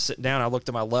off, I'm sitting down. I look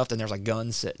to my left, and there's a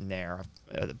gun sitting there,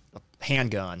 a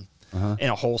handgun in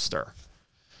a holster.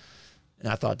 And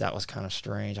I thought that was kind of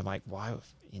strange. I'm like, why?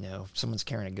 Someone's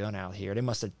carrying a gun out here. They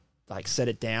must have set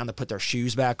it down to put their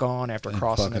shoes back on after And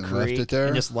crossing the fucking left creek, it there?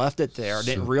 and just left it there. I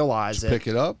didn't So, realize Did you it. pick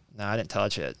it up? No, I didn't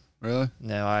touch it. Really?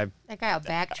 No, That guy will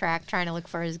backtrack trying to look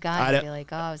for his gun I and don't- be like,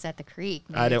 "Oh, I was at the creek.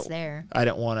 I Maybe it's don't- there." I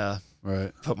didn't want to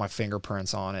Right. put my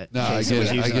fingerprints on it. No, in I case get it was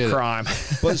it. I using get a it. crime.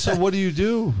 But so what do you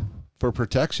do for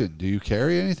protection? Do you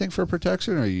carry anything for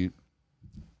protection, or you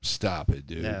stop it,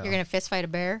 dude? No. You're gonna fist fight a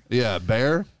bear? Yeah, a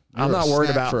bear. I'm You're not a worried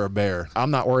snap about- for a bear.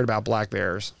 I'm not worried about black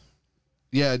bears.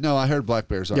 Yeah, no, I heard black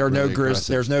bears. There are really aggressive.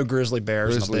 there's no grizzly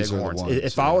bears Grizzlies in are the the Bighorns. ones,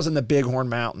 If yeah. I was in the Bighorn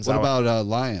Mountains, What I would, about a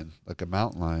lion, like a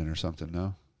mountain lion or something?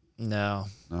 No. no.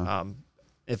 No?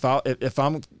 If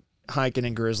I'm hiking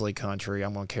in grizzly country,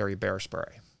 I'm going to carry bear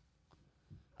spray.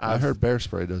 I heard bear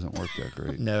spray doesn't work that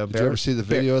great. No, Did you ever see the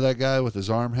video of that guy with his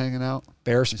arm hanging out?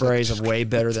 Bear sprays are way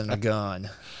better than a gun.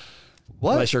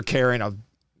 What? Unless you're carrying a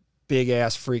big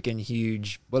ass freaking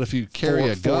huge. But if you carry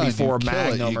a gun, you 44 kill it,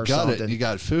 Magnum you or got it, something. you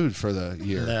got food for the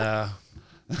year.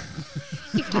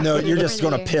 No, you're just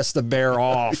going to piss the bear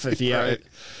off if you. Right.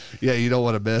 Yeah, you don't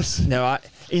want to miss. No, I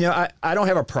don't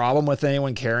have a problem with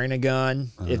anyone carrying a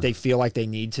gun if they feel like they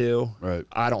need to. Right.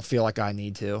 I don't feel like I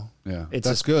need to. Yeah, It's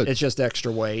that's just, good. It's just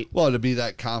extra weight. Well, to be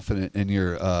that confident in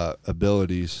your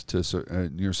abilities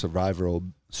to your survival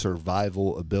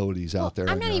abilities out there.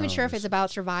 I'm on not your even own. sure if it's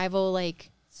about survival.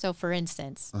 Like, so for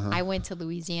instance, Uh-huh. I went to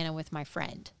Louisiana with my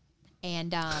friend,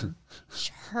 and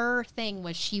her thing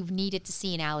was she needed to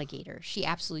see an alligator. She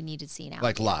absolutely needed to see an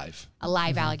alligator. like live. A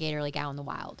live alligator, like out in the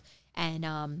wild.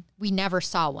 And we never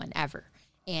saw one ever.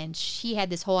 And she had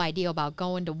this whole idea about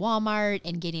going to Walmart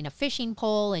and getting a fishing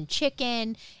pole and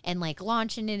chicken and like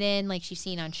launching it in like she's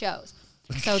seen on shows.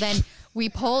 So then we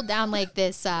pulled down like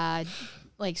this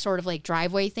like sort of like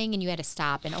driveway thing, and you had to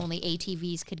stop, and only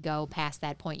ATVs could go past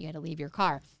that point. You had to leave your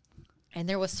car. And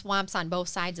there was swamps on both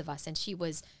sides of us, and she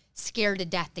was scared to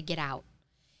death to get out.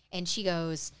 And she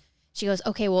goes,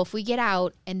 okay, well, if we get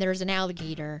out and there's an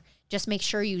alligator, just make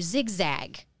sure you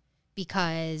zigzag,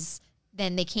 because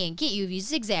then they can't get you if you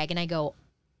zigzag. And I go,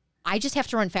 I just have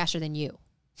to run faster than you.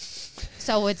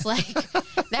 So it's like,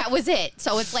 that was it.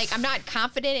 So it's like, I'm not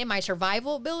confident in my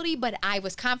survival ability, but I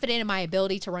was confident in my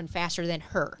ability to run faster than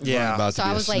her. Yeah. About So to be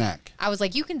I a was snack.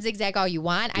 like, you can zigzag all you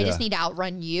want. I just Yeah. need to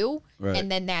outrun you. Right.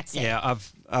 And then that's it. Yeah,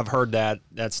 I've heard that.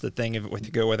 That's the thing. If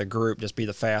you go with a group, just be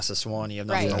the fastest one. You have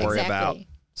nothing Right, to worry about. exactly.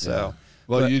 So,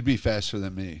 Well, but- you'd be faster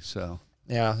than me, so.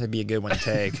 yeah, it'd be a good one to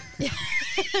take.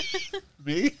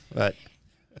 Me?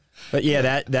 But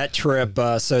yeah, that trip.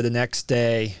 So the next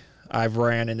day, I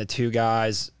ran into two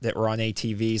guys that were on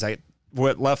ATVs.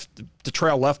 Left the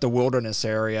trail, left the wilderness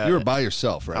area. You were by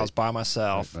yourself, right? I was by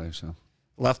myself. By yourself.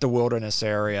 Left the wilderness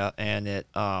area, and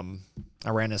I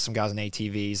ran into some guys on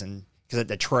ATVs, and because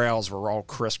the trails were all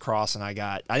crisscrossing, I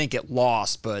didn't get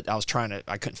lost, but I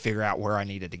couldn't figure out where I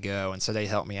needed to go, and so they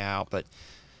helped me out. But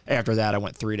after that, I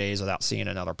went 3 days without seeing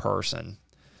another person.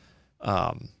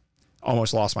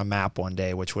 Almost lost my map one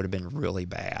day, which would have been really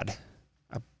bad.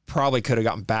 I probably could have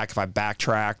gotten back if I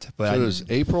backtracked, but So it was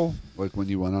April, like when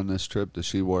you went on this trip. Does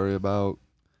she worry about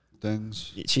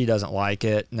things? she doesn't like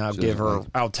it, and She doesn't like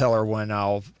it. I'll tell her when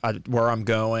where I'm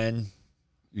going,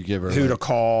 You give her who to like,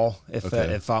 call if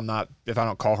Okay. if I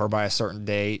don't call her by a certain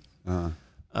date, uh,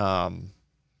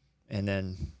 and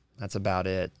then that's about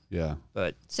it. yeah.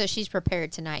 But So she's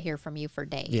prepared to not hear from you for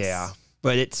days. yeah,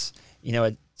 but it's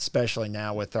especially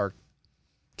now with our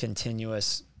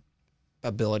continuous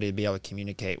ability to be able to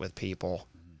communicate with people,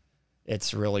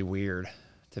 it's really weird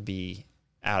to be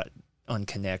out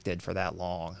unconnected for that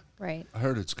long. Right. I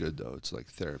heard it's good though. It's like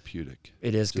therapeutic.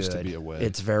 It is Just good. to be away.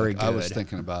 It's very Like, I was good.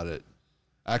 thinking about it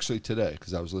actually today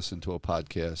because I was listening to a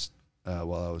podcast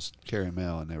while I was carrying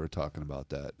mail, and they were talking about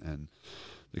that. And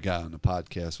the guy on the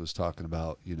podcast was talking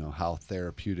about, how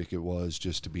therapeutic it was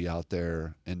just to be out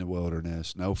there in the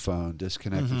wilderness, no phone,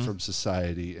 disconnected Mm-hmm. from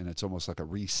society, and it's almost like a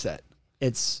reset.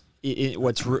 It's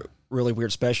what's really weird,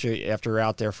 especially after you're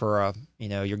out there for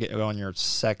you're getting on your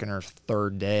second or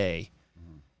third day,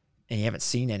 and you haven't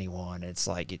seen anyone. It's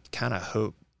like you kind of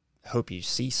hope you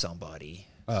see somebody.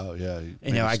 Oh yeah,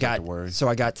 I got to worry. so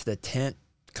I got to the tent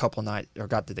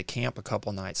got to the camp a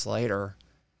couple nights later,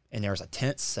 and there was a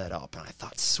tent set up, and I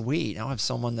thought, sweet, I'll have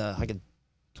someone that I could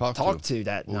talk to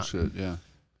that night. Bullshit,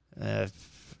 yeah.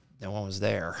 No one was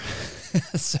there.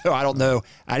 So I don't know.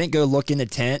 I didn't go look in the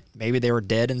tent. Maybe they were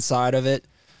dead inside of it.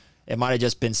 It might have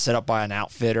just been set up by an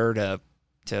outfitter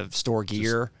to store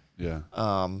gear. Yeah.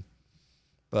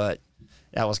 But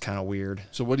that was kind of weird.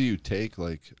 So what do you take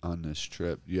like on this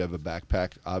trip? You have a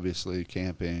backpack, obviously,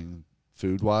 camping,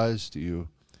 food wise. Do you?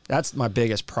 That's my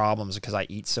biggest problem is because I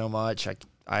eat so much.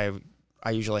 I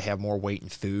usually have more weight in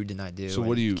food than I do. So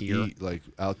what do you gear. eat like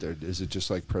out there? Is it just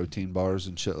like protein bars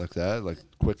and shit like that, like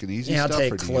quick and easy Yeah, stuff? I'll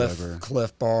take or do you ever?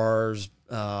 Cliff bars,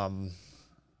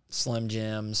 Slim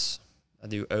Jims. I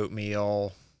do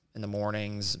oatmeal in the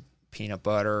mornings, peanut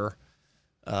butter,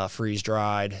 freeze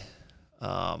dried.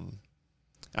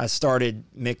 I started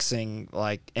mixing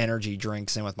like energy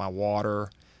drinks in with my water,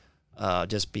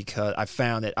 just because I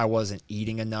found that I wasn't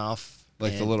eating enough.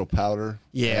 Like the and- little powder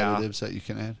Yeah. additives that you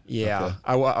can add? Yeah,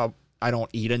 Okay. I don't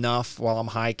eat enough while I'm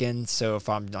hiking, so if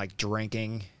I'm like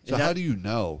drinking, So how do you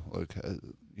know? Like,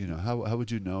 how would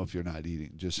you know if you're not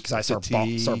eating? Just because I start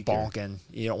fatigue or- bonking.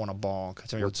 You don't want to bonk,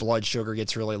 so your What's- blood sugar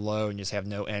gets really low and you just have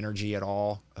no energy at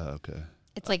all. Oh, okay.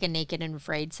 It's like a naked and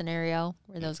afraid scenario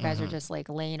where those guys are just like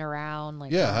laying around.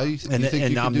 Like, Yeah. How you, And you think you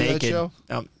can I'm do naked. that show?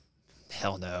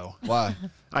 Hell no, Why?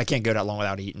 I can't go that long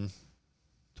without eating.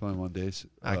 21 days.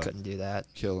 I couldn't do that.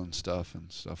 Killing stuff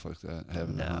and stuff like that.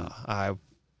 Having to No, hunt.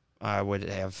 I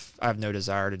have no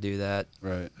desire to do that.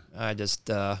 Right. I just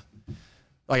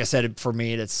like I said, for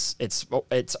me,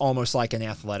 it's almost like an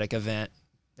athletic event.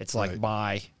 It's like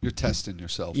Right. You're testing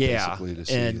yourself yeah, basically to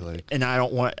see and like. and I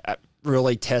don't want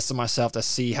really testing myself to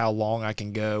see how long I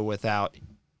can go without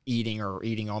eating or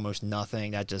eating almost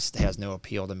nothing. That just has no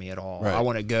appeal to me at all. Right. I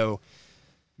want to go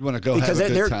You want to go because have a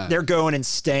good they're time. they're going and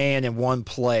staying in one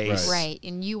place. right.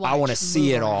 And you I wanna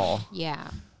see it all.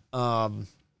 Yeah.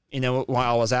 While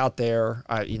I was out there,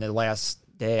 the last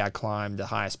day I climbed the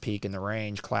highest peak in the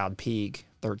range, Cloud Peak,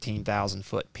 13,000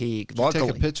 foot peak. Did you take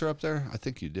a picture up there? I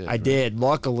think you did. I right? did.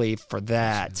 Luckily for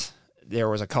that, there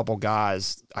was a couple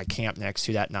guys I camped next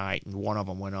to that night, and one of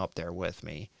them went up there with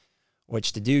me.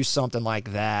 Which to do something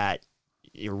like that,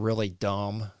 you're really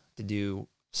dumb to do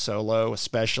solo,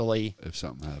 especially If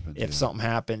something happened. if yeah. something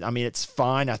happened. I mean, it's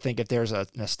fine. I think if there's an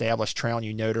established trail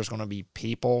and there's going to be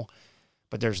people,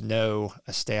 but there's no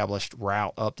established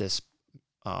route up this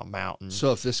mountain.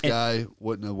 So if this guy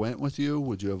wouldn't have went with you,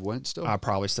 would you have went still? I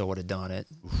probably still would have done it.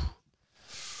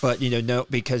 But no,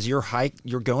 because you're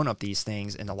going up these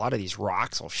things, and a lot of these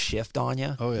rocks will shift on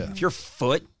you. Oh yeah. If your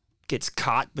foot gets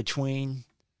caught between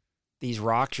these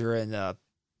rocks you're in. What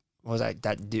was that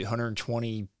dude?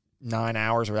 129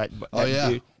 hours or that? Oh yeah,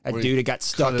 dude that got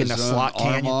stuck in the slot arm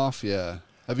canyon. off. Yeah.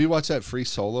 Have you watched that Free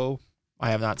Solo?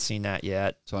 I have not seen that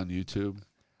yet. It's on YouTube.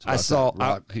 It's I about saw that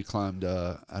rock. He climbed.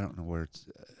 I don't know where it's.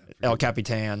 El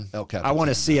Capitan. El Capitan. I want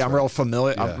to see it. I'm right. real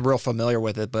familiar. Yeah. I'm real familiar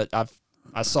with it, but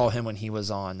I saw him when he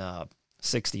was on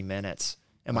 60 Minutes,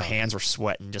 and my hands were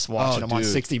sweating just watching him on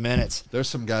dude. 60 Minutes. There's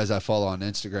some guys I follow on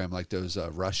Instagram, like those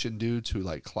Russian dudes who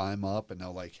like climb up and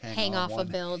they'll like hang off on a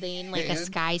building like a hand.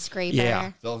 skyscraper.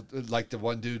 Yeah. They'll, like the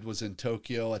one dude was in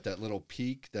Tokyo at that little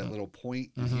peak, that little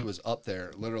point, and he was up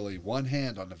there, literally one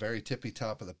hand on the very tippy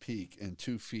top of the peak, and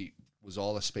 2 feet was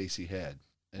all the space he had,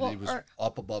 and he was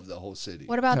up above the whole city.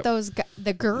 What about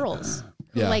the girls?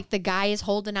 Who, Yeah. like the guy is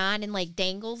holding on and like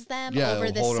dangles them Yeah, over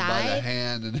they'll the hold him by the side.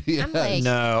 hand, and yeah, I'm like,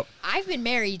 No, I've been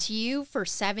married to you for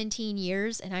 17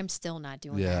 years and I'm still not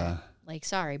doing Yeah. that. Like,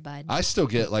 sorry, bud. I still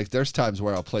get like there's times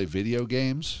where I'll play video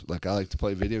games. Like I like to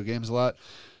play video games a lot.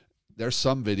 There's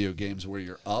some video games where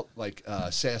you're up, like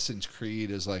Assassin's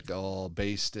Creed is like all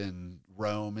based in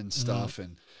Rome and stuff,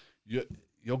 and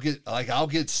you'll get like I'll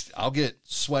get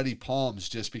sweaty palms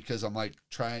just because I'm like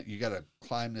trying. You got to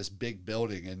climb this big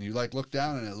building, and you like look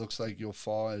down and it looks like you'll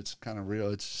fall. It's kind of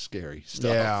real. It's scary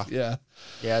stuff. Yeah.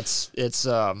 Yeah, it's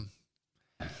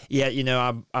yeah, you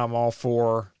know, I'm all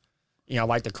for, you know, I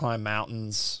like to climb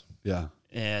mountains, yeah.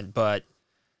 but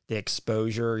the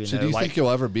exposure, you So know, do you like think you'll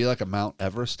ever be like a Mount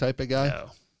Everest type of guy? no.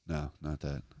 No, not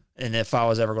that. And if I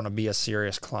was ever going to be a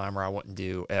serious climber, I wouldn't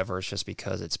do Everest just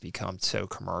because it's become so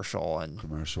commercial and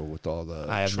Commercial with all the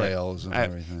I have no- trails and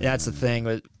everything. That's the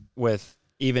thing with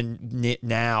even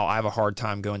now, I have a hard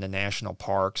time going to national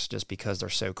parks just because they're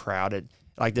so crowded.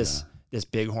 Like this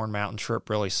Bighorn Mountain trip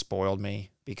really spoiled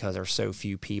me because there's so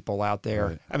few people out there.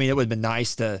 Right. I mean, it would have been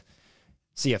nice to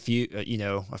see a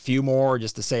few more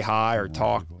just to say hi or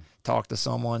talk to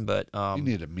someone, but You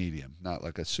need a medium, not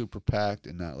like a super packed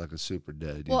and not like a super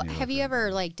dead. Well, have you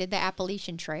ever like did the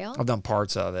Appalachian Trail? I've done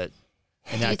parts of it.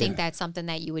 And Do you I think that's something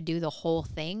that you would do the whole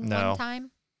thing No. one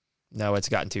time? No, it's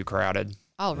gotten too crowded.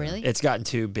 Oh, really? It's gotten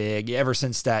too big. Ever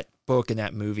since that book and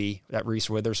that movie, that Reese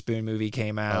Witherspoon movie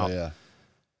came Oh out, yeah.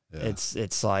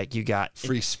 it's like you got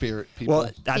Free spirit people.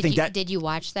 Well, I think did you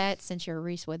watch that since you're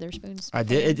Reese Witherspoon's? I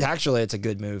did. Actually, it's a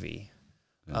good movie.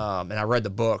 And I read the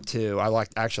book too. I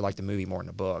actually like the movie more than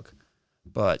the book,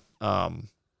 but I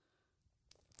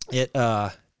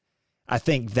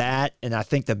think that, and I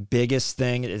think the biggest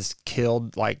thing is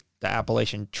killed like the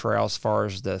Appalachian Trail as far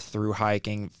as the through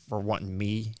hiking for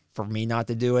me not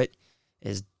to do it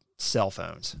is cell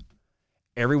phones.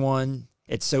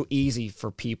 It's so easy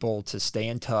for people to stay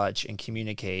in touch and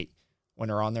communicate when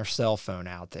they're on their cell phone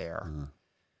out there.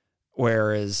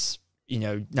 Whereas, you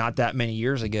know, not that many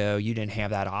years ago, you didn't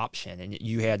have that option and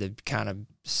you had to kind of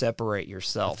separate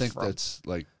yourself. I think that's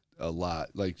like a lot.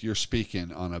 Like you're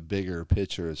speaking on a bigger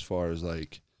picture as far as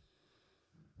like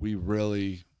we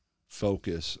really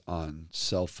focus on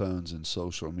cell phones and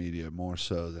social media more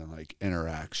so than like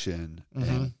interaction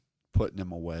and putting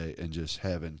them away and just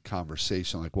having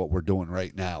conversation like what we're doing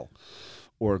right now,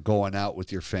 or going out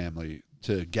with your family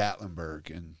to Gatlinburg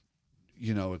and,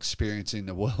 you know, experiencing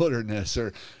the wilderness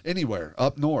or anywhere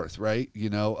up north, right? You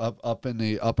know, up in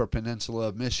the Upper Peninsula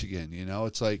of Michigan. You know,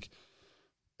 it's like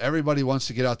everybody wants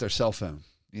to get out their cell phone.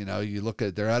 You know, you look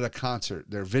at, they're at a concert,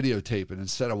 they're videotaping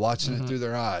instead of watching it through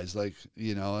their eyes. Like,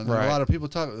 you know, and Right. a lot of people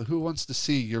talk, who wants to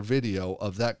see your video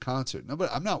of that concert? No,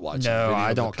 but I'm not watching a no, video I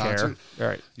of the don't care. concert.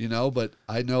 Right. You know, but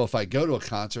I know if I go to a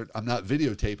concert, I'm not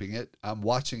videotaping it. I'm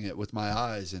watching it with my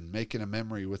eyes and making a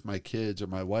memory with my kids or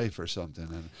my wife or something.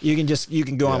 And You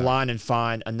can go online and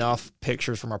find enough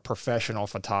pictures from a professional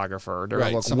photographer. They're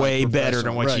gonna look somebody way better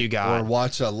than professional, what right. you got. Or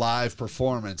watch a live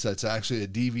performance that's actually a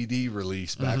DVD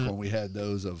release back when we had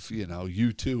those of, you know,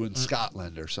 U2 in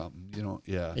Scotland or something. You know,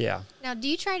 Yeah. Now, do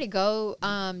you try to go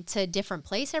to a different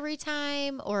place every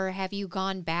time, or have you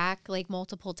gone back like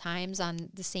multiple times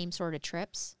on the same sort of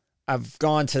trips? I've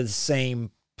gone to the same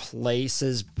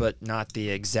places, but not the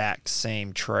exact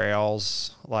same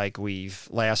trails. Like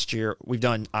last year, we've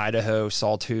done Idaho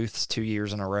Sawtooths 2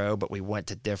 years in a row, but we went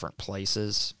to different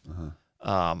places.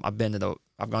 I've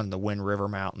gone to the Wind River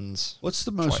Mountains. What's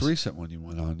the most Twice. recent one you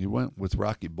went on? You went with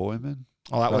Rocky Boyman?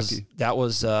 Oh, Rocky? that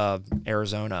was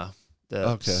Arizona, the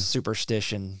Okay.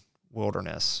 Superstition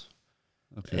Wilderness.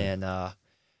 Okay. And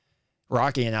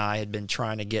Rocky and I had been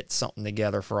trying to get something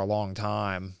together for a long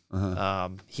time.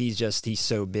 He's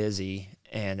so busy,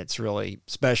 and it's really,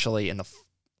 especially in the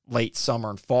late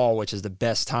summer and fall, which is the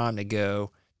best time to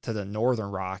go to the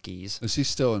Northern Rockies. Is he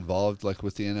still involved like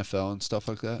with the NFL and stuff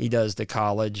like that? He does the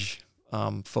college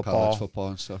football. College football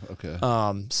and stuff. Okay.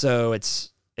 So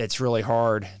it's really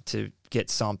hard to get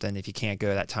something if you can't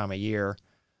go that time of year.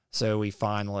 So we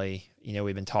finally,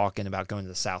 we've been talking about going to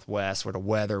the Southwest where the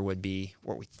weather would be,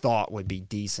 what we thought would be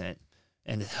decent,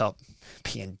 ended up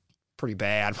being pretty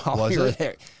bad while we were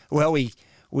there. Well,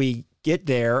 we get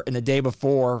there, and the day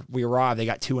before we arrived, they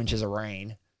got 2 inches of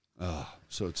rain. Oh,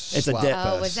 so it's a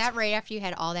Oh, was that right after you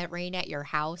had all that rain at your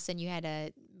house and you had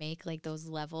to make like those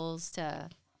levels to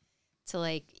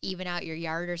like even out your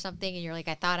yard or something? And you're like,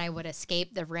 I thought I would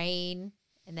escape the rain,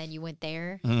 and then you went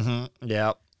there. Mm-hmm.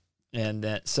 Yep. And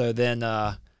then so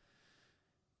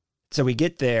we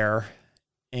get there,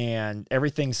 and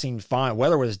everything seemed fine.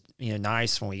 Weather was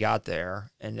nice when we got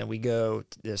there, and then we go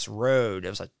to this road. It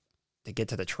was to get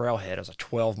to the trailhead. It was a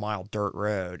 12-mile dirt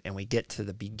road, and we get to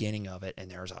the beginning of it, and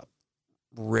there's a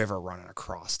river running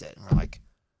across it, and we're like,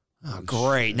 "Oh,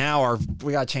 great! Now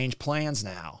we got to change plans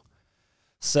now."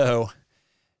 So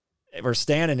we're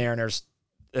standing there,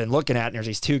 and looking at it, and there's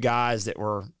these two guys that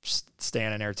were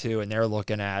standing there too, and they're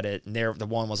looking at it, and the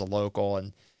one was a local,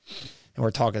 and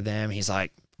we're talking to them. He's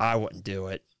like, I wouldn't do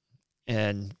it.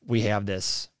 And we have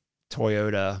this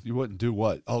Toyota. You wouldn't do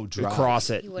what? Oh, drive. Cross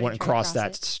it. Wouldn't cross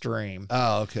that stream.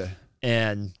 Oh, okay.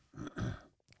 And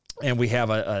we have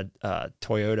a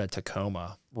Toyota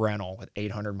Tacoma rental with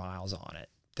 800 miles on it.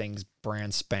 Thing's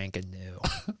brand spanking new.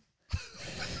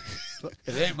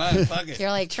 It ain't my fucking. You're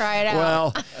like, try it out.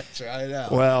 Well, try it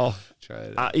out. Well, try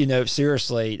it out.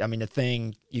 Seriously, I mean, the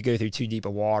thing, you go through too deep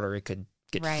of water, it could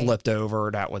get flipped over.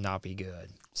 That would not be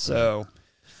good. So,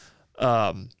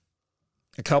 a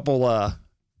couple, a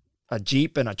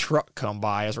Jeep and a truck come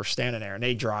by as we're standing there, and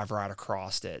they drive right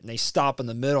across it. And they stop in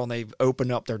the middle, and they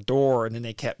open up their door, and then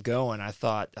they kept going. I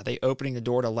thought, are they opening the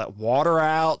door to let water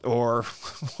out, or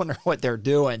wonder what they're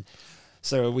doing?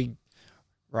 So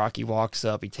Rocky walks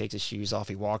up, he takes his shoes off,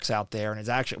 he walks out there, and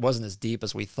it wasn't as deep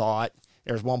as we thought.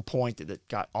 There's one point that it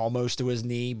got almost to his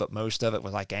knee, but most of it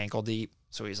was like ankle deep.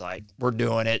 So he's like, we're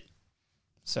doing it.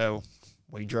 So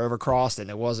we drove across it,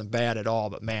 and it wasn't bad at all,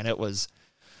 but man, it was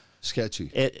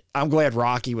sketchy. I'm glad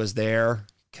Rocky was there,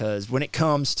 because when it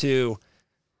comes to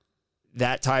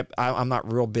that type, I'm not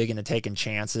real big into taking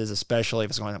chances, especially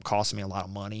if it's going to cost me a lot of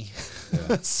money.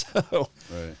 Yeah.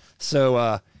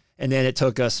 And then it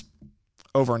took us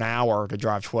over an hour to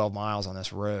drive 12 miles on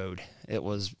this road. It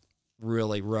was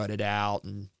really rutted out.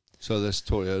 And so this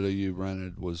Toyota you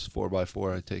rented was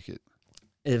 4x4, I take it?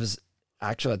 It was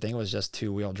actually, I think it was just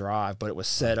 2-wheel drive, but it was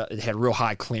set up. It had real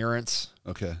high clearance.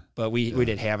 Okay. But we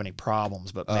didn't have any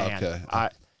problems. But man,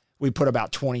 we put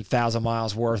about 20,000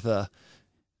 miles worth of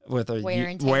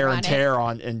wear and tear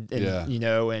on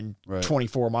in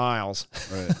 24 miles.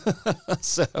 Right.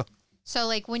 So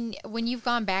like when you've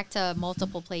gone back to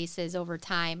multiple places over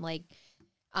time, like,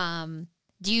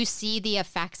 do you see the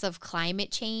effects of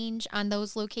climate change on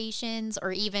those locations,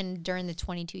 or even during the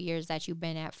 22 years that you've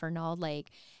been at Fernald? Like,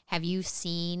 have you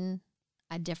seen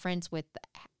a difference with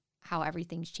how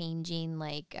everything's changing?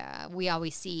 Like, we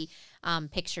always see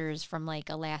pictures from like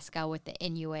Alaska with the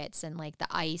Inuits and like the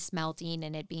ice melting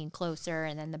and it being closer,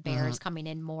 and then the bears coming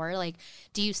in more. Like,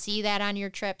 do you see that on your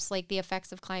trips, like the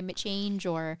effects of climate change?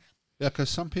 Or yeah, because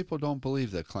some people don't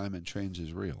believe that climate change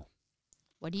is real.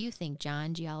 What do you think,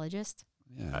 John, geologist?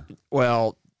 Yeah.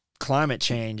 Well, climate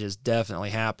change is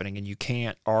definitely happening, and you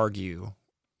can't argue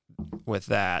with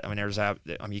that. I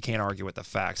mean, you can't argue with the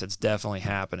facts. It's definitely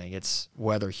happening. It's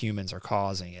whether humans are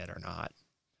causing it or not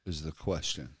is the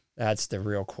question. That's the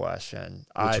real question.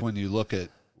 When you look at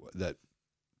that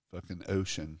fucking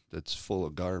ocean that's full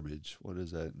of garbage, what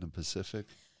is that in the Pacific?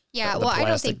 Yeah, well, I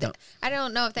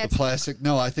don't know if that's the plastic.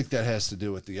 No, I think that has to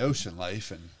do with the ocean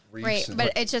life and reefs. Right,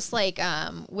 but it's just like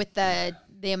with the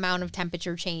amount of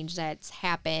temperature change that's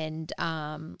happened,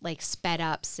 like sped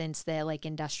up since the like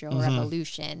industrial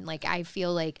revolution. Like, I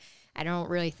feel like I don't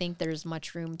really think there's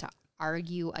much room to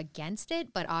argue against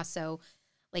it, but also,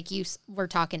 like were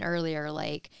talking earlier,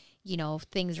 like,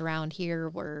 things around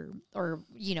here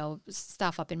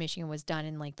stuff up in Michigan was done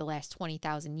in like the last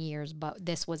 20,000 years, but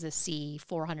this was a sea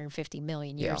 450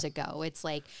 million years ago. It's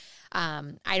like,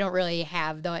 I don't really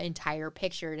have the entire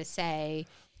picture to say,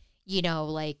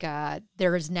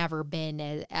 there has never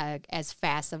been as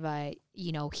fast of a,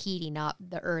 heating up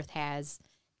the earth has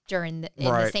in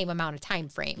the same amount of time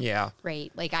frame. Yeah.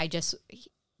 Right. Like, I just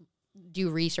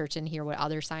do research and hear what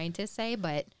other scientists say,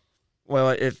 but. Well,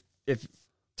 if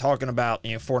talking about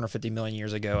 450 million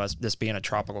years ago, as this being a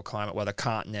tropical climate, where the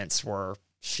continents were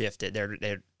shifted,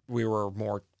 we were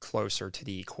more closer to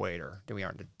the equator than we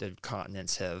are. The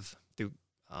continents have through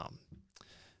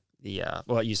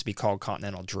it used to be called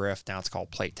continental drift. Now it's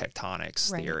called plate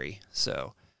tectonics theory.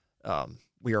 So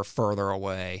we are further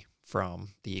away from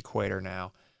the equator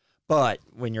now. But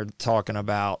when you're talking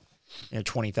about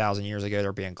 20,000 years ago,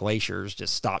 there being glaciers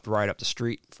just stopped right up the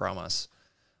street from us.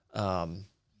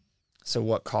 So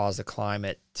what caused the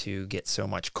climate to get so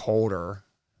much colder?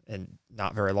 And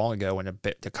not very long ago, when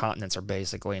the continents are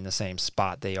basically in the same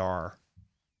spot they are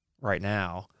right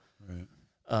now. Right.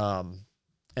 And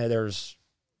there's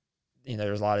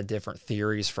a lot of different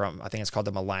theories from, I think it's called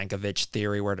the Milankovitch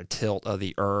theory, where the tilt of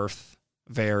the Earth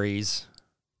varies,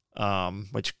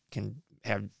 which can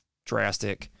have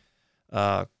drastic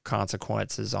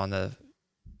consequences on the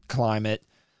climate.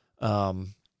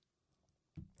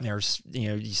 There's,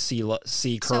 you see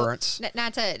sea currents. So,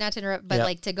 not to interrupt, but Yep.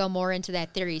 like to go more into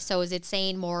that theory. So is it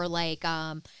saying more like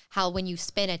how when you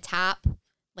spin a top,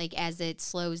 like as it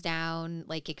slows down,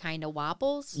 like it kind of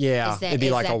wobbles? Yeah, it'd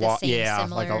be like a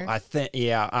similar? I think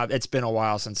it's been a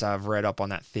while since I've read up on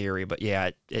that theory, but yeah,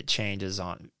 it changes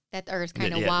on that the Earth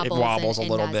kind of it wobbles. wobbles and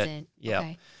a little bit. doesn't. Yeah.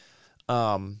 Okay.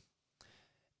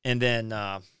 And then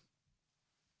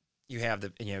you have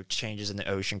the changes in the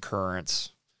ocean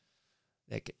currents.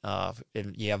 Like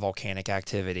you have volcanic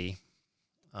activity,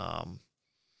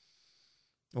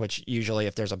 which usually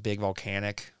if there's a big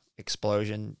volcanic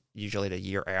explosion, usually the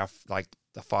year after, like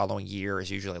the following year, is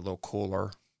usually a little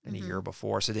cooler than the year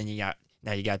before. So then you got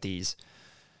these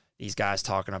guys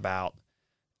talking about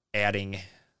adding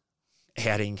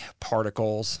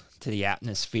particles to the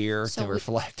atmosphere to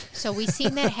reflect. So we've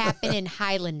seen that happen in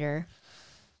Highlander.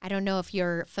 I don't know if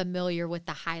you're familiar with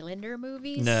the Highlander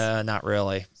movies. No, not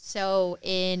really. So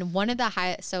in one of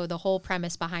the whole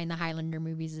premise behind the Highlander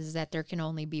movies is that there can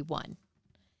only be one,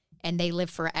 and they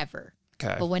live forever.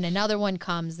 Okay. But when another one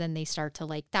comes, then they start to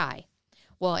like die.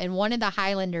 Well, in one of the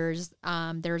Highlanders,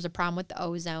 there's a problem with the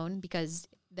ozone because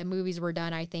the movies were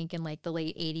done, I think, in like the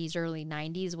late 80s, early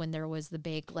 90s when there was the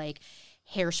big like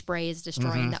hairspray is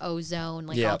destroying the ozone,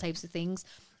 like all types of things.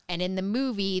 And in the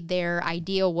movie, their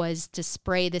idea was to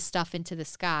spray this stuff into the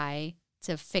sky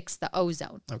to fix the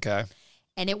ozone. Okay.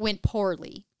 And it went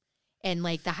poorly. And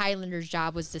like the Highlanders'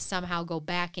 job was to somehow go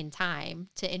back in time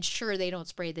to ensure they don't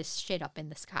spray this shit up in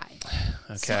the sky.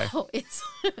 Okay. So it's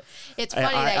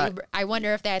funny I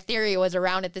wonder if that theory was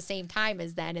around at the same time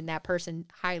as that, and that person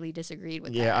highly disagreed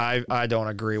with that. Yeah, I don't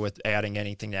agree with adding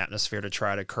anything to the atmosphere to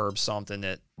try to curb something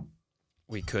that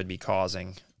we could be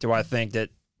causing. Do I think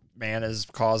that man is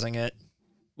causing it?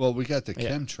 Well, we got the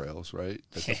chemtrails, right?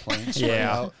 That the planes spray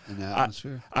out in the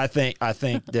atmosphere. I think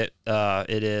that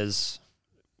it is,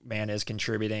 man is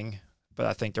contributing, but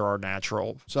I think there are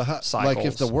natural cycles. Like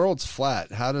if the world's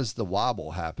flat, how does the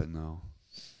wobble happen though?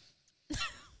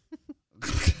 I'm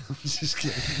just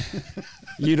kidding.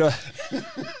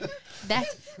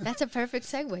 That's a perfect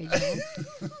segue, Joe.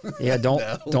 Yeah,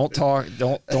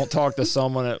 don't talk to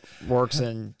someone that works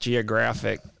in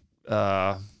geographic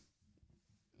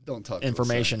don't talk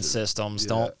information systems.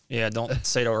 Don't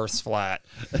say the Earth's flat.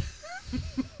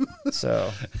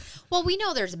 So, well, we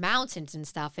know there's mountains and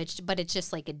stuff. But it's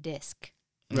just like a disc.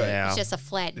 Right. Yeah. It's just a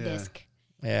flat disc.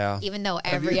 Yeah. Even though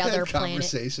Have every you other had planet.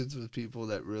 Conversations with people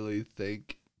that really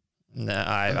think. No,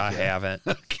 I haven't.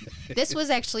 This was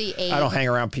actually I don't hang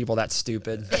around people that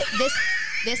stupid.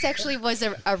 This actually was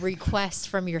a request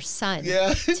from your son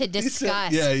to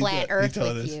discuss flat Earth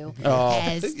with you. He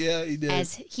did.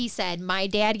 As he said, my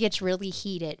dad gets really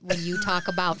heated when you talk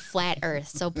about flat Earth.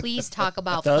 So please talk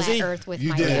about flat Earth with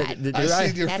my dad. I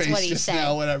seen your That's face what he just said.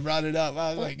 now when I brought it up.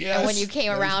 I was like, yes. And when you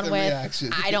came around with,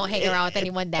 reaction. I don't hang around with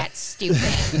anyone that stupid.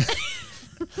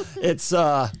 It's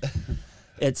I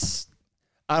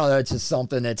don't know. It's just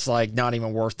something that's like not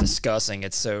even worth discussing.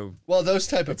 It's so those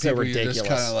type of people, ridiculous. you're just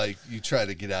kind of like you try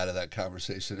to get out of that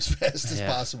conversation as fast as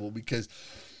possible because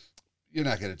you're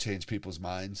not going to change people's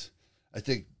minds. I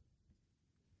think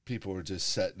people are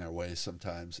just set in their ways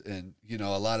sometimes, and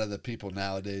a lot of the people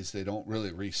nowadays they don't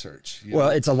really research.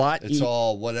 It's a lot. It's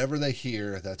all whatever they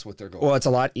hear. That's what they're going. Well, it's a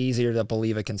lot easier to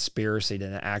believe a conspiracy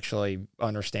than to actually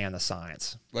understand the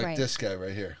science. Like this guy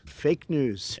right here. Fake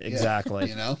news.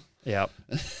 Exactly. Yep.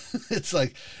 It's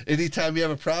like anytime you have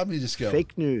a problem, you just go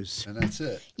fake news, and that's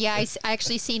it. Yeah, I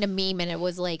actually seen a meme, and it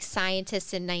was like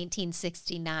scientists in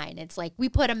 1969. It's like we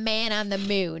put a man on the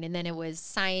moon, and then it was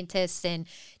scientists in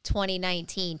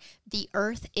 2019. The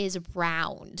Earth is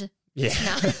round. Yeah.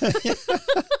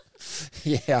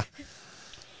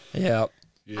 Yeah. I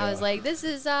was like, this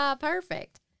is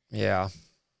perfect. Yeah.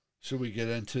 Should we get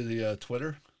into the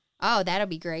Twitter? Oh, that'll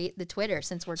be great. The Twitter,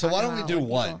 since we're so talking why don't we do about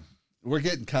one? people. We're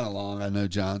getting kind of long. I know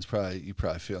John's probably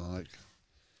feeling like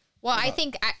Well, I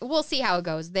think we'll see how it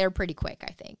goes. They're pretty quick,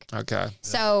 I think. Okay.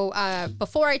 So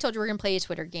before I told you we're going to play a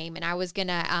Twitter game, and I was going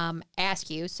to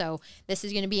ask you, so this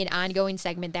is going to be an ongoing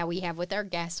segment that we have with our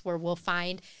guests where we'll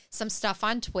find some stuff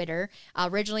on Twitter.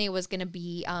 Originally, it was going to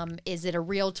be, is it a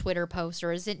real Twitter post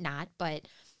or is it not? But,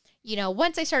 you know,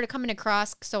 once I started coming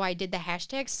across, so I did the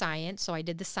hashtag science, so I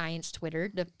did the science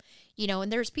Twitter,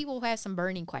 and there's people who have some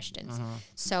burning questions.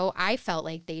 So I felt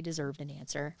like they deserved an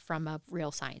answer from a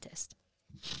real scientist.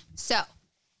 So,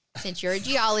 since you're a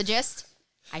geologist,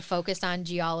 I focused on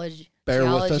geology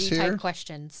type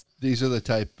questions. These are the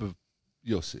type of,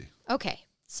 you'll see. Okay,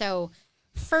 so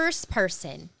first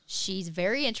person, she's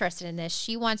very interested in this.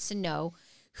 She wants to know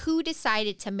who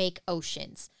decided to make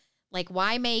oceans. Like,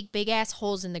 why make big-ass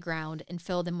holes in the ground and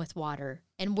fill them with water?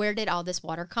 And where did all this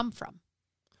water come from?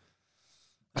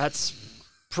 That's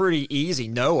pretty easy.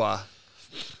 Noah.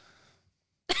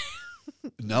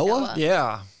 Noah?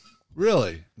 Yeah.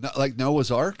 Really? No, like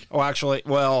Noah's Ark? Oh, actually,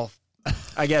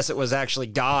 I guess it was actually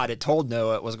God. It told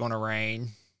Noah it was going to rain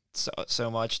so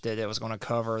much that it was going to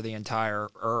cover the entire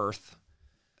earth.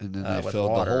 And then they with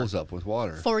filled water. the holes up with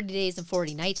water. 40 days and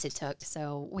 40 nights it took,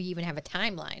 so we even have a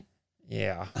timeline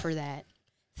Yeah. for that.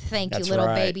 Thank That's you, little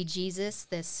right. baby Jesus,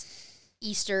 this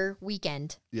Easter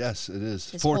weekend. Yes, it is.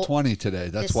 This 420 today.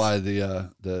 That's this- why the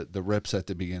rips at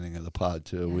the beginning of the pod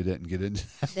too. We didn't get into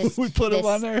that. This- we put them this-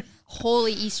 on there.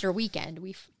 Holy Easter weekend.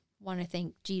 We want to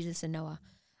thank Jesus and Noah.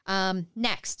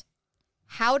 Next,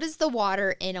 how does the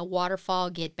water in a waterfall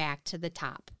get back to the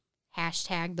top?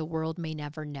 Hashtag the world may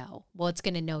never know. Well, it's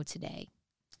going to know today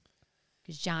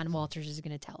because John Walters is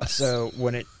going to tell us. So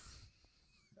when it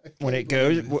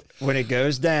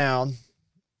goes down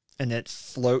and it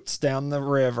floats down the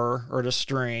river or the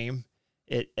stream,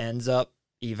 it ends up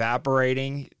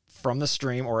evaporating from the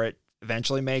stream, or it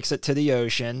eventually makes it to the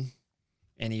ocean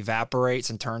and evaporates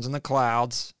and turns into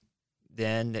clouds.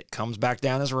 Then it comes back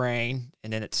down as rain,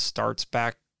 and then it starts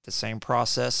back the same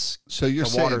process. So you're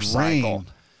the water saying cycle. rain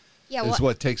Yeah, is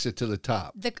what takes it to the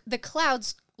top. the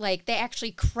clouds, like, they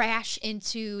actually crash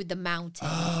into the mountain,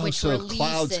 which so releases.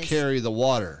 clouds carry the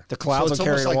water. The clouds so it's will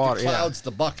carry almost the like water, The yeah. clouds,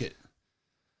 the bucket,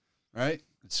 right?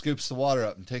 It scoops the water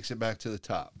up and takes it back to the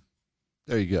top.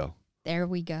 There you go. There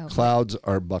we go. Clouds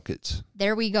are buckets.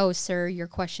 There we go, sir. Your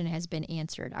question has been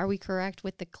answered. Are we correct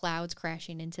with the clouds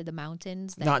crashing into the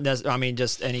mountains? Not necessarily. I mean,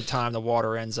 just any time the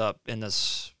water ends up in the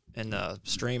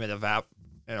stream,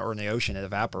 or in the ocean, it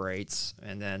evaporates,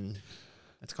 and then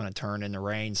it's going to turn into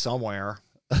rain somewhere.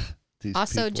 These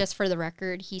Also, people. just for the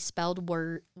record, he spelled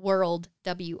world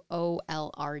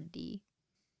WOLRD.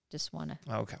 Just want to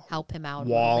Okay. help him out. A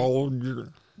little bit. Wall.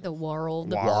 The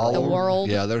world. Wall. The world.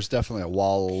 Yeah, there's definitely a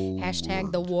wall.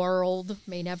 Hashtag the world.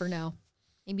 May never know.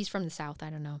 Maybe he's from the South. I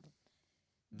don't know.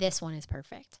 This one is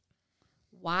perfect.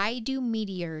 Why do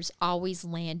meteors always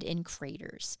land in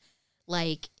craters?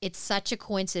 Like, it's such a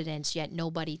coincidence, yet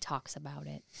nobody talks about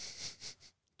it.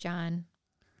 John,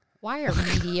 why are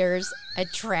meteors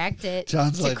attracted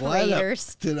John's to like, why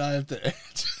craters? did I have to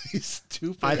answer these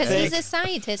stupid? I Because think- he's a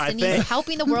scientist I and think- he's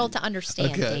helping the world to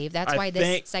understand, Okay. Dave. That's I why this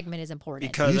think segment is important. You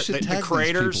Because should the tag these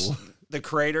craters,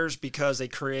 people. because they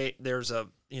create,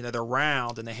 they're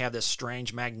round and they have this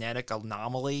strange magnetic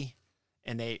anomaly,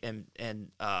 and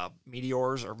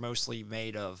meteors are mostly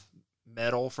made of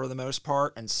metal for the most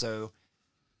part, and so,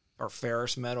 or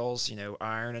ferrous metals,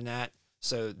 iron and that,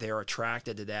 so they're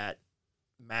attracted to that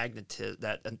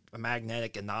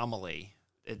magnetic anomaly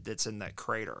that's in that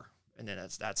crater, and then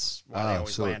that's why they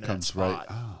always so land it in that comes spot. right.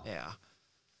 Oh, Yeah,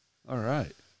 all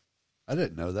right. I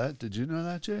didn't know that. Did you know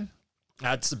that, Jay?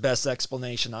 that's the best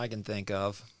explanation I can think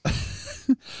of.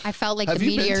 I felt like Have the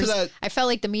you been to meteors. that- I felt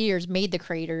like the meteors made the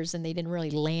craters and they didn't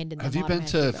really land in them. Have you been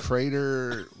to automatically,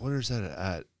 Crater? What is that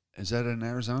at? Is that in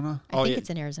Arizona? but I think yeah. it's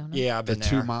in Arizona. Yeah, I've The been there.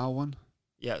 2 mile one?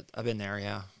 Yeah, I've been there.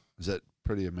 Yeah. Is that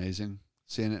pretty amazing?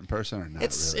 Seeing it in person or not?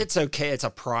 It's really? it's okay. It's a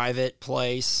private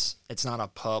place. It's not a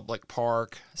public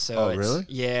park. So Oh, it's, really?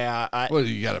 Yeah. What,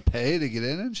 you got to pay to get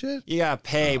in and shit? You gotta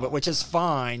pay, but which is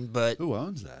fine. But Who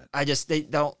owns that? they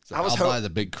don't. So I was I'll buy hoping. the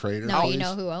big crater. No, you place.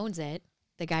 know who owns it?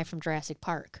 The guy from Jurassic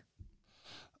Park.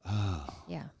 Oh.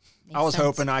 Yeah. I was Makes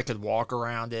sense. hoping I could walk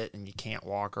around it, and you can't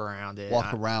walk around it.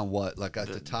 Walk around what? Like at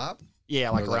the top? Yeah,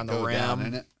 like Or, around the go down in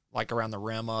rim, it? like around the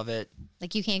rim of it.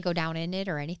 Like, you can't go down in it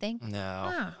or anything. No,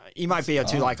 Ah. you might be able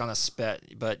to Oh. like on a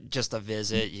spit, but just a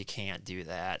visit, you can't do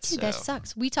that. Dude, so. that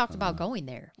sucks. We talked about going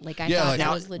there. Like, I Yeah, thought like that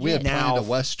now- was legit. we had Now- planned a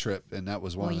West trip, and that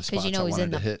was one of the spots because I he's wanted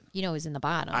in to the hit. he's in the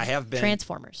bottom. I have been-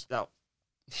 Transformers. Oh,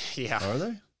 yeah. Are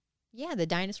they? Yeah, the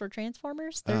dinosaur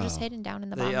Transformers. They're just Oh. hidden down in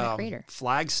the bottom of the crater.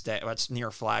 Flagstaff. That's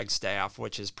near Flagstaff,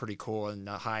 which is pretty cool, and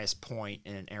the highest point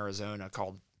in Arizona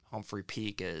called Humphrey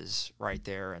Peak is right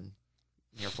there and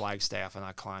near Flagstaff, and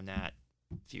I climbed that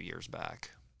a few years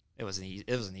back. It was an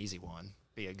easy one.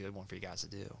 Be a good one for you guys to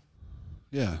do.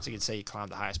 Yeah. So you could say you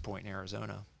climbed the highest point in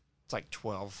Arizona. It's like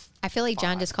 12. I feel like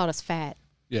John just called us fat.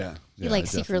 Yeah. He like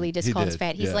secretly just called us did,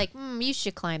 fat. He's yeah. like, you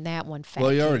should climb that one fat.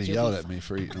 Well, you already kid, you'll yelled be at fine." me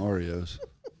for eating Oreos.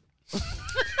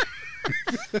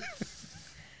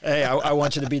 Hey, I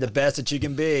want you to be the best that you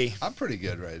can be. I'm pretty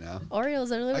good right now.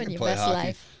 Oreos are I living can your play best hockey.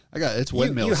 life. It's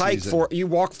windmill You hike season. you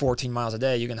walk 14 miles a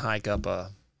day. You can hike up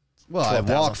a. Well, I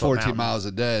 12,000 walk foot 14 mountain. miles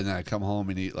a day, and then I come home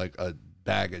and eat like a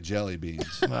bag of jelly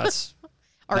beans. That's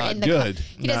Or Not in the good. car.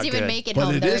 He doesn't Not even good. make it But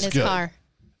home. it They're in is his good. car.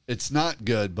 It's not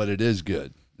good, but it is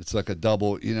good. It's like a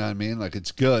double, you know what I mean? Like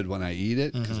it's good when I eat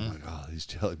it because I'm like, oh, these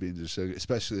jelly beans are so good,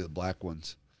 especially the black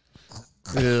ones.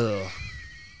 Ugh.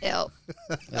 Ew.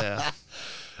 Yeah.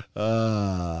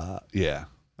 Yeah.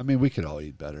 I mean, we could all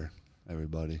eat better,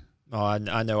 everybody. Oh, I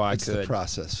know I It's the could.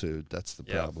 processed food. That's the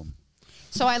Yep. problem.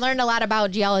 So I learned a lot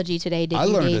about geology today. Did I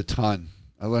you, learned Dave? a ton.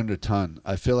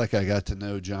 I feel like I got to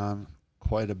know John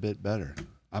quite a bit better.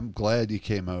 I'm glad you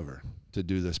came over to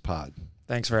do this pod.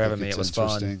 Thanks for having me. It's It was fun.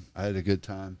 interesting. I had a good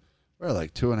time. We're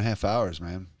like 2.5 hours,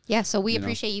 man. Yeah, so we You know.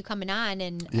 appreciate you coming on.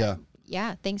 And Yeah.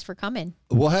 yeah, thanks for coming.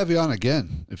 We'll have you on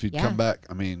again if you'd Yeah. come back.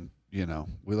 I mean,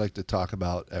 we like to talk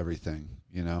about everything,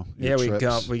 your Yeah,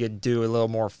 trips. we could do a little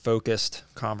more focused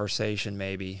conversation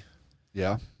maybe.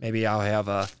 Yeah. Maybe I'll have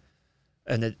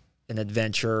an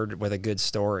adventure with a good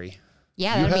story.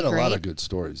 Yeah, You that'd had be a great. lot of good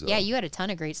stories, though. Yeah, you had a ton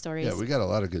of great stories. Yeah, we got a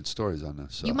lot of good stories on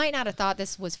this. So. You might not have thought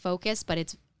this was focused,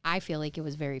 but I feel like it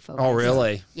was very focused. Oh,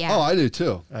 really? Yeah. Oh, I do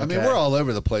too. I mean, Okay. we're all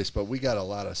over the place, but we got a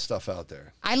lot of stuff out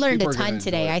there. I learned People a are gonna ton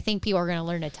today. enjoy it. I think people are going to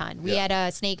learn a ton. We Yeah. had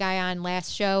a snake guy on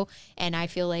last show, and I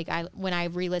feel like when I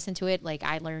re-listened to it, like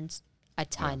I learned a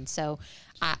ton. So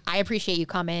I appreciate you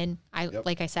coming. Yep.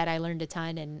 Like I said, I learned a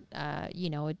ton, and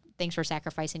thanks for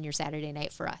sacrificing your Saturday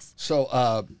night for us.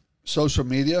 So, social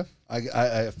media.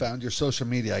 I found your social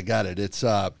media. I got it. It's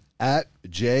at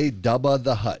JDubba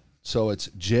the Hut. So it's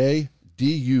JDUBBA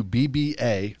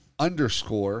 _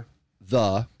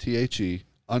 the THE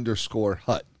 _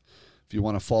 Hut. If you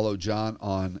want to follow John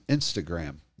on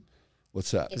Instagram,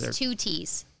 what's that? It's two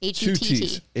T's. Two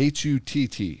T's.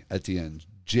 HUTT at the end.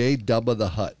 JDubba the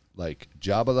Hut. Like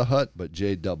Jabba the Hutt, but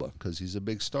JDubba, because he's a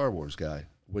big Star Wars guy,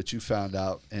 which you found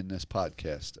out in this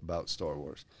podcast about Star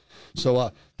Wars.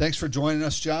 So thanks for joining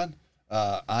us, John.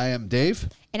 I am Dave.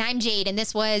 And I'm Jade, and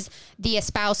this was the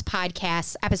Espouse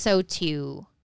Podcast, episode 2.